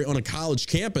library on a college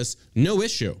campus, no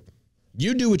issue.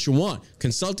 You do what you want.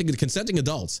 Consenting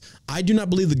adults. I do not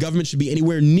believe the government should be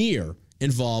anywhere near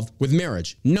involved with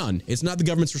marriage. None. It's not the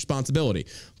government's responsibility.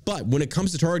 But when it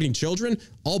comes to targeting children,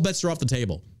 all bets are off the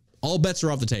table. All bets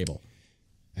are off the table.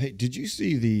 Hey, did you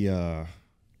see the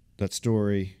that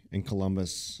story in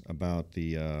Columbus about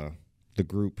the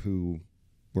group who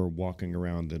were walking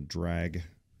around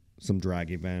some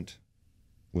drag event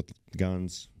with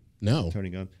guns? No.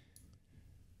 Toting guns.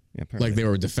 Yeah, like they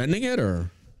were defending it,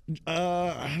 or?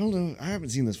 I don't know. I haven't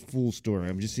seen this full story.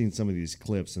 I've just seen some of these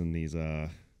clips and these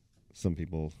some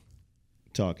people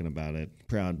talking about it.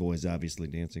 Proud Boys obviously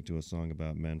dancing to a song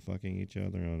about men fucking each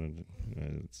other on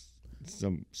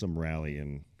some rally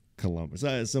in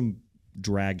Columbus. Some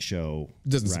drag show.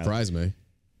 Doesn't surprise me.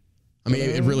 I mean,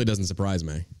 it really doesn't surprise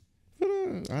me.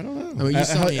 I don't know. I mean,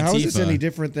 how is this any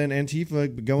different than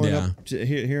Antifa going up to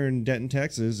here in Denton,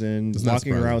 Texas, and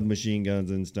walking around with machine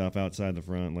guns and stuff outside the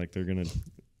front, like they're gonna,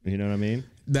 you know what I mean?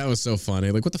 That was so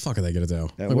funny. Like, what the fuck are they gonna do?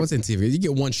 Like, what's Antifa? You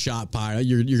get one shot fired,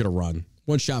 you're gonna run.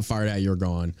 One shot fired at, you're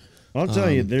gone. I'll tell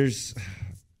you,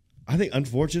 I think,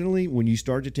 unfortunately, when you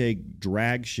start to take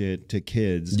drag shit to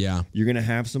kids, you're gonna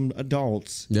have some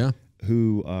adults,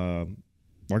 who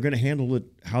are going to handle it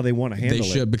how they want to handle it. They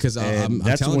should, because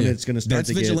that's when it's going to start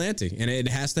to vigilante, and it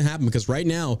has to happen, because right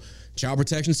now, Child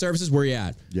Protection Services, where are you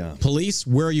at? Yeah. Police,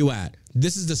 where are you at?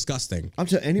 This is disgusting. I'm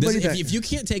telling anybody if you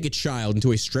can't take a child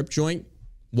into a strip joint,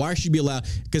 why should you be allowed?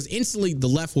 Because instantly the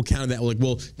left will counter that, like,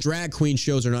 well, drag queen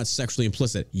shows are not sexually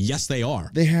implicit. Yes, they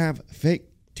are. They have fake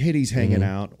titties hanging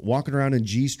out, walking around in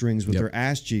G-strings with their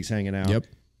ass cheeks hanging out. Yep.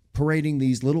 Parading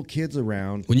these little kids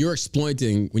around. When you're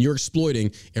exploiting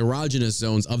erogenous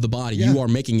zones of the body, you are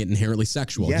making it inherently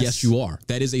sexual. Yes, you are.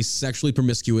 That is a sexually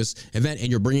promiscuous event, and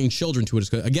you're bringing children to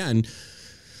it. Again,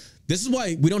 this is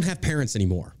why we don't have parents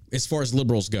anymore, as far as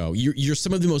liberals go. You're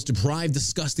some of the most deprived,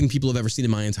 disgusting people I've ever seen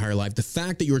in my entire life. The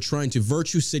fact that you're trying to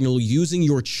virtue signal using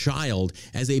your child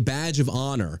as a badge of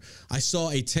honor. I saw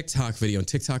a TikTok video, and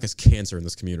TikTok is cancer in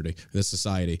this community, in this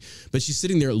society. But she's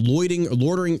sitting there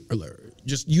loitering,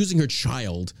 just using her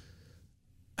child.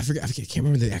 I can't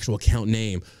remember the actual account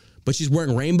name, but she's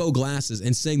wearing rainbow glasses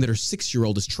and saying that her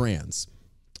 6-year-old is trans.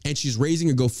 And she's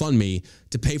raising a GoFundMe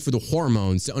to pay for the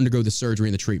hormones to undergo the surgery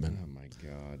and the treatment. Oh, my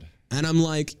God. And I'm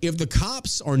like, if the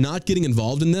cops are not getting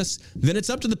involved in this, then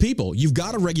it's up to the people. You've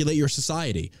got to regulate your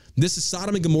society. This is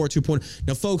Sodom and Gomorrah 2.0.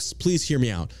 Now, folks, please hear me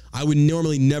out. I would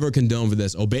normally never condone for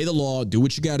this. Obey the law. Do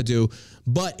what you got to do.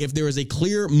 But if there is a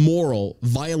clear moral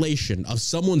violation of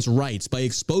someone's rights by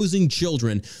exposing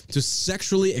children to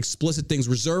sexually explicit things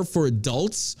reserved for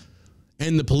adults,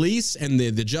 and the police and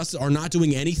the justice are not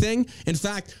doing anything. In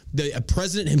fact, the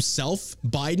president himself,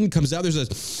 Biden, comes out there and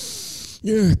says,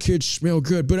 yeah, kids smell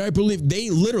good. But I believe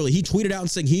he tweeted out and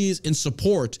saying he is in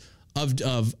support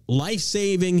of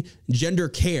life-saving gender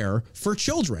care for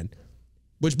children.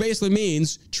 which basically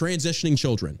means transitioning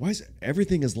children. Why is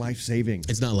everything is life-saving?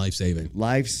 It's not life-saving.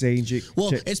 Life-saving.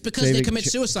 Well, it's because they commit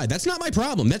suicide. That's not my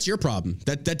problem. That's your problem.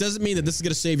 That doesn't mean that this is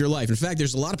going to save your life. In fact,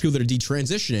 there's a lot of people that are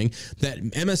detransitioning that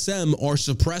MSM are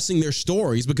suppressing their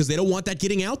stories because they don't want that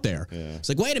getting out there. Yeah. It's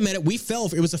like, wait a minute, we fell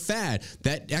for, it was a fad.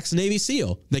 That ex-Navy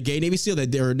SEAL, that gay Navy SEAL,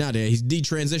 that they're not, he's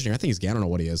detransitioning. I think he's gay. I don't know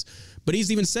what he is. But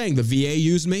he's even saying the VA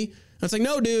used me. And it's like,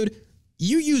 no, dude,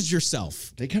 you used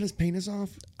yourself. They cut his penis off?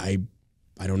 I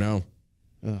don't know.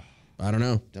 Ugh. I don't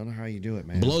know. Don't know how you do it,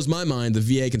 man. Blows my mind the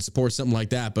VA can support something like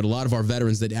that, but a lot of our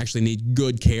veterans that actually need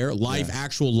good care,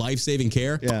 actual life-saving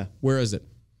care, where is it?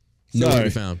 Nowhere to be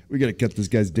found. We got to cut this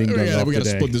guy's ding-dong off we got to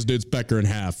today. split this dude's pecker in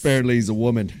half. Apparently he's a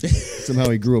woman. Somehow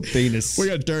he grew a penis. We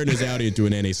got to turn his Audi into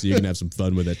an NA so you can have some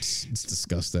fun with it. It's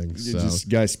disgusting. So. This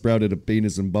guy sprouted a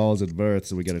penis and balls at birth,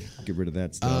 so we got to get rid of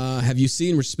that stuff. Have you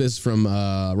seen, this from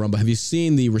Rumble, have you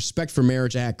seen the Respect for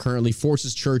Marriage Act currently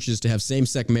forces churches to have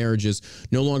same-sex marriages,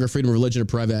 no longer freedom of religion or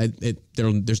private?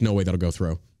 There's no way that'll go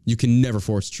through. You can never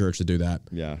force a church to do that.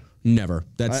 Yeah. Never.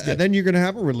 Then you're going to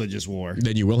have a religious war.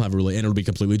 Then you will have a religion, and it'll be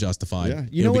completely justified.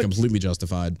 Yeah. It'll be completely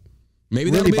justified. Maybe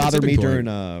that really bothered me point. During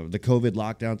the COVID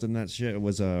lockdowns and that shit. It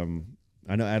was I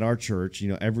know at our church,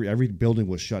 every building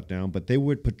was shut down, but they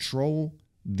would patrol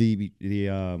the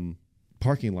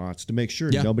parking lots to make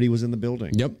sure nobody was in the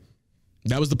building. Yep.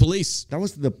 That was the police. That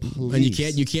was the police. And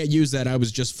you can't use that I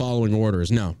was just following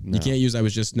orders. No. You can't use I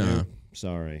was just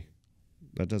sorry.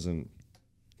 That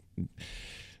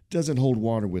doesn't hold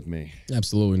water with me.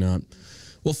 Absolutely not.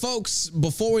 Well, folks,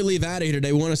 before we leave out of here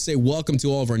today, we want to say welcome to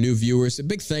all of our new viewers. A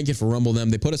big thank you for Rumble them.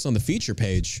 They put us on the feature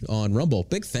page on Rumble.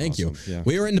 Big thank you. Yeah.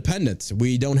 We are independent.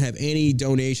 We don't have any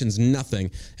donations,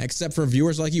 nothing, except for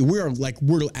viewers like you. We're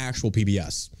actual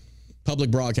PBS.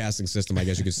 Public Broadcasting System, I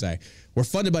guess you could say. We're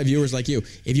funded by viewers like you.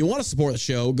 If you want to support the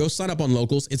show, go sign up on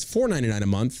Locals. It's $4.99 a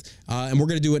month, and we're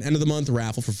going to do an end-of-the-month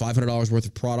raffle for $500 worth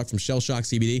of product from Shell Shock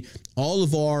CBD. All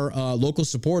of our local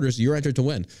supporters, you're entered to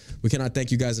win. We cannot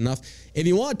thank you guys enough. If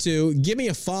you want to, give me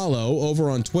a follow over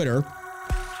on Twitter.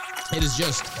 It is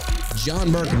just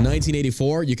John Burke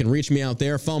 1984. You can reach me out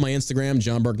there. Follow my Instagram,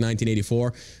 John Burke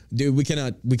 1984. Dude, we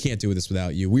can't do this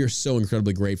without you. We are so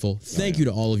incredibly grateful. Thank you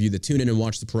to all of you that tune in and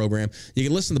watch the program. You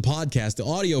can listen to the podcast. The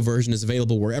audio version is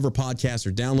available wherever podcasts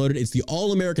are downloaded. It's the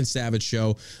All American Savage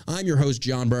Show. I'm your host,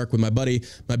 John Burke, with my buddy,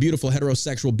 my beautiful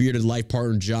heterosexual bearded life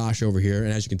partner, Josh, over here.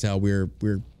 And as you can tell, we're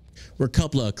a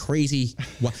couple of crazy,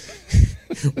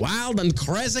 wild and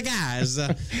crazy guys.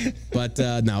 But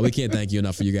no, we can't thank you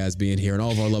enough for you guys being here and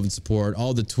all of our love and support,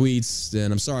 all the tweets.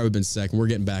 And I'm sorry we've been sick. We're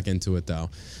getting back into it, though.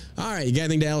 All right, you got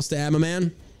anything else to add, my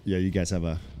man? Yeah, you guys have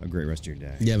a great rest of your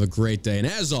day. You have a great day. And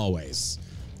as always,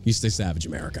 you stay savage,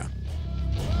 America.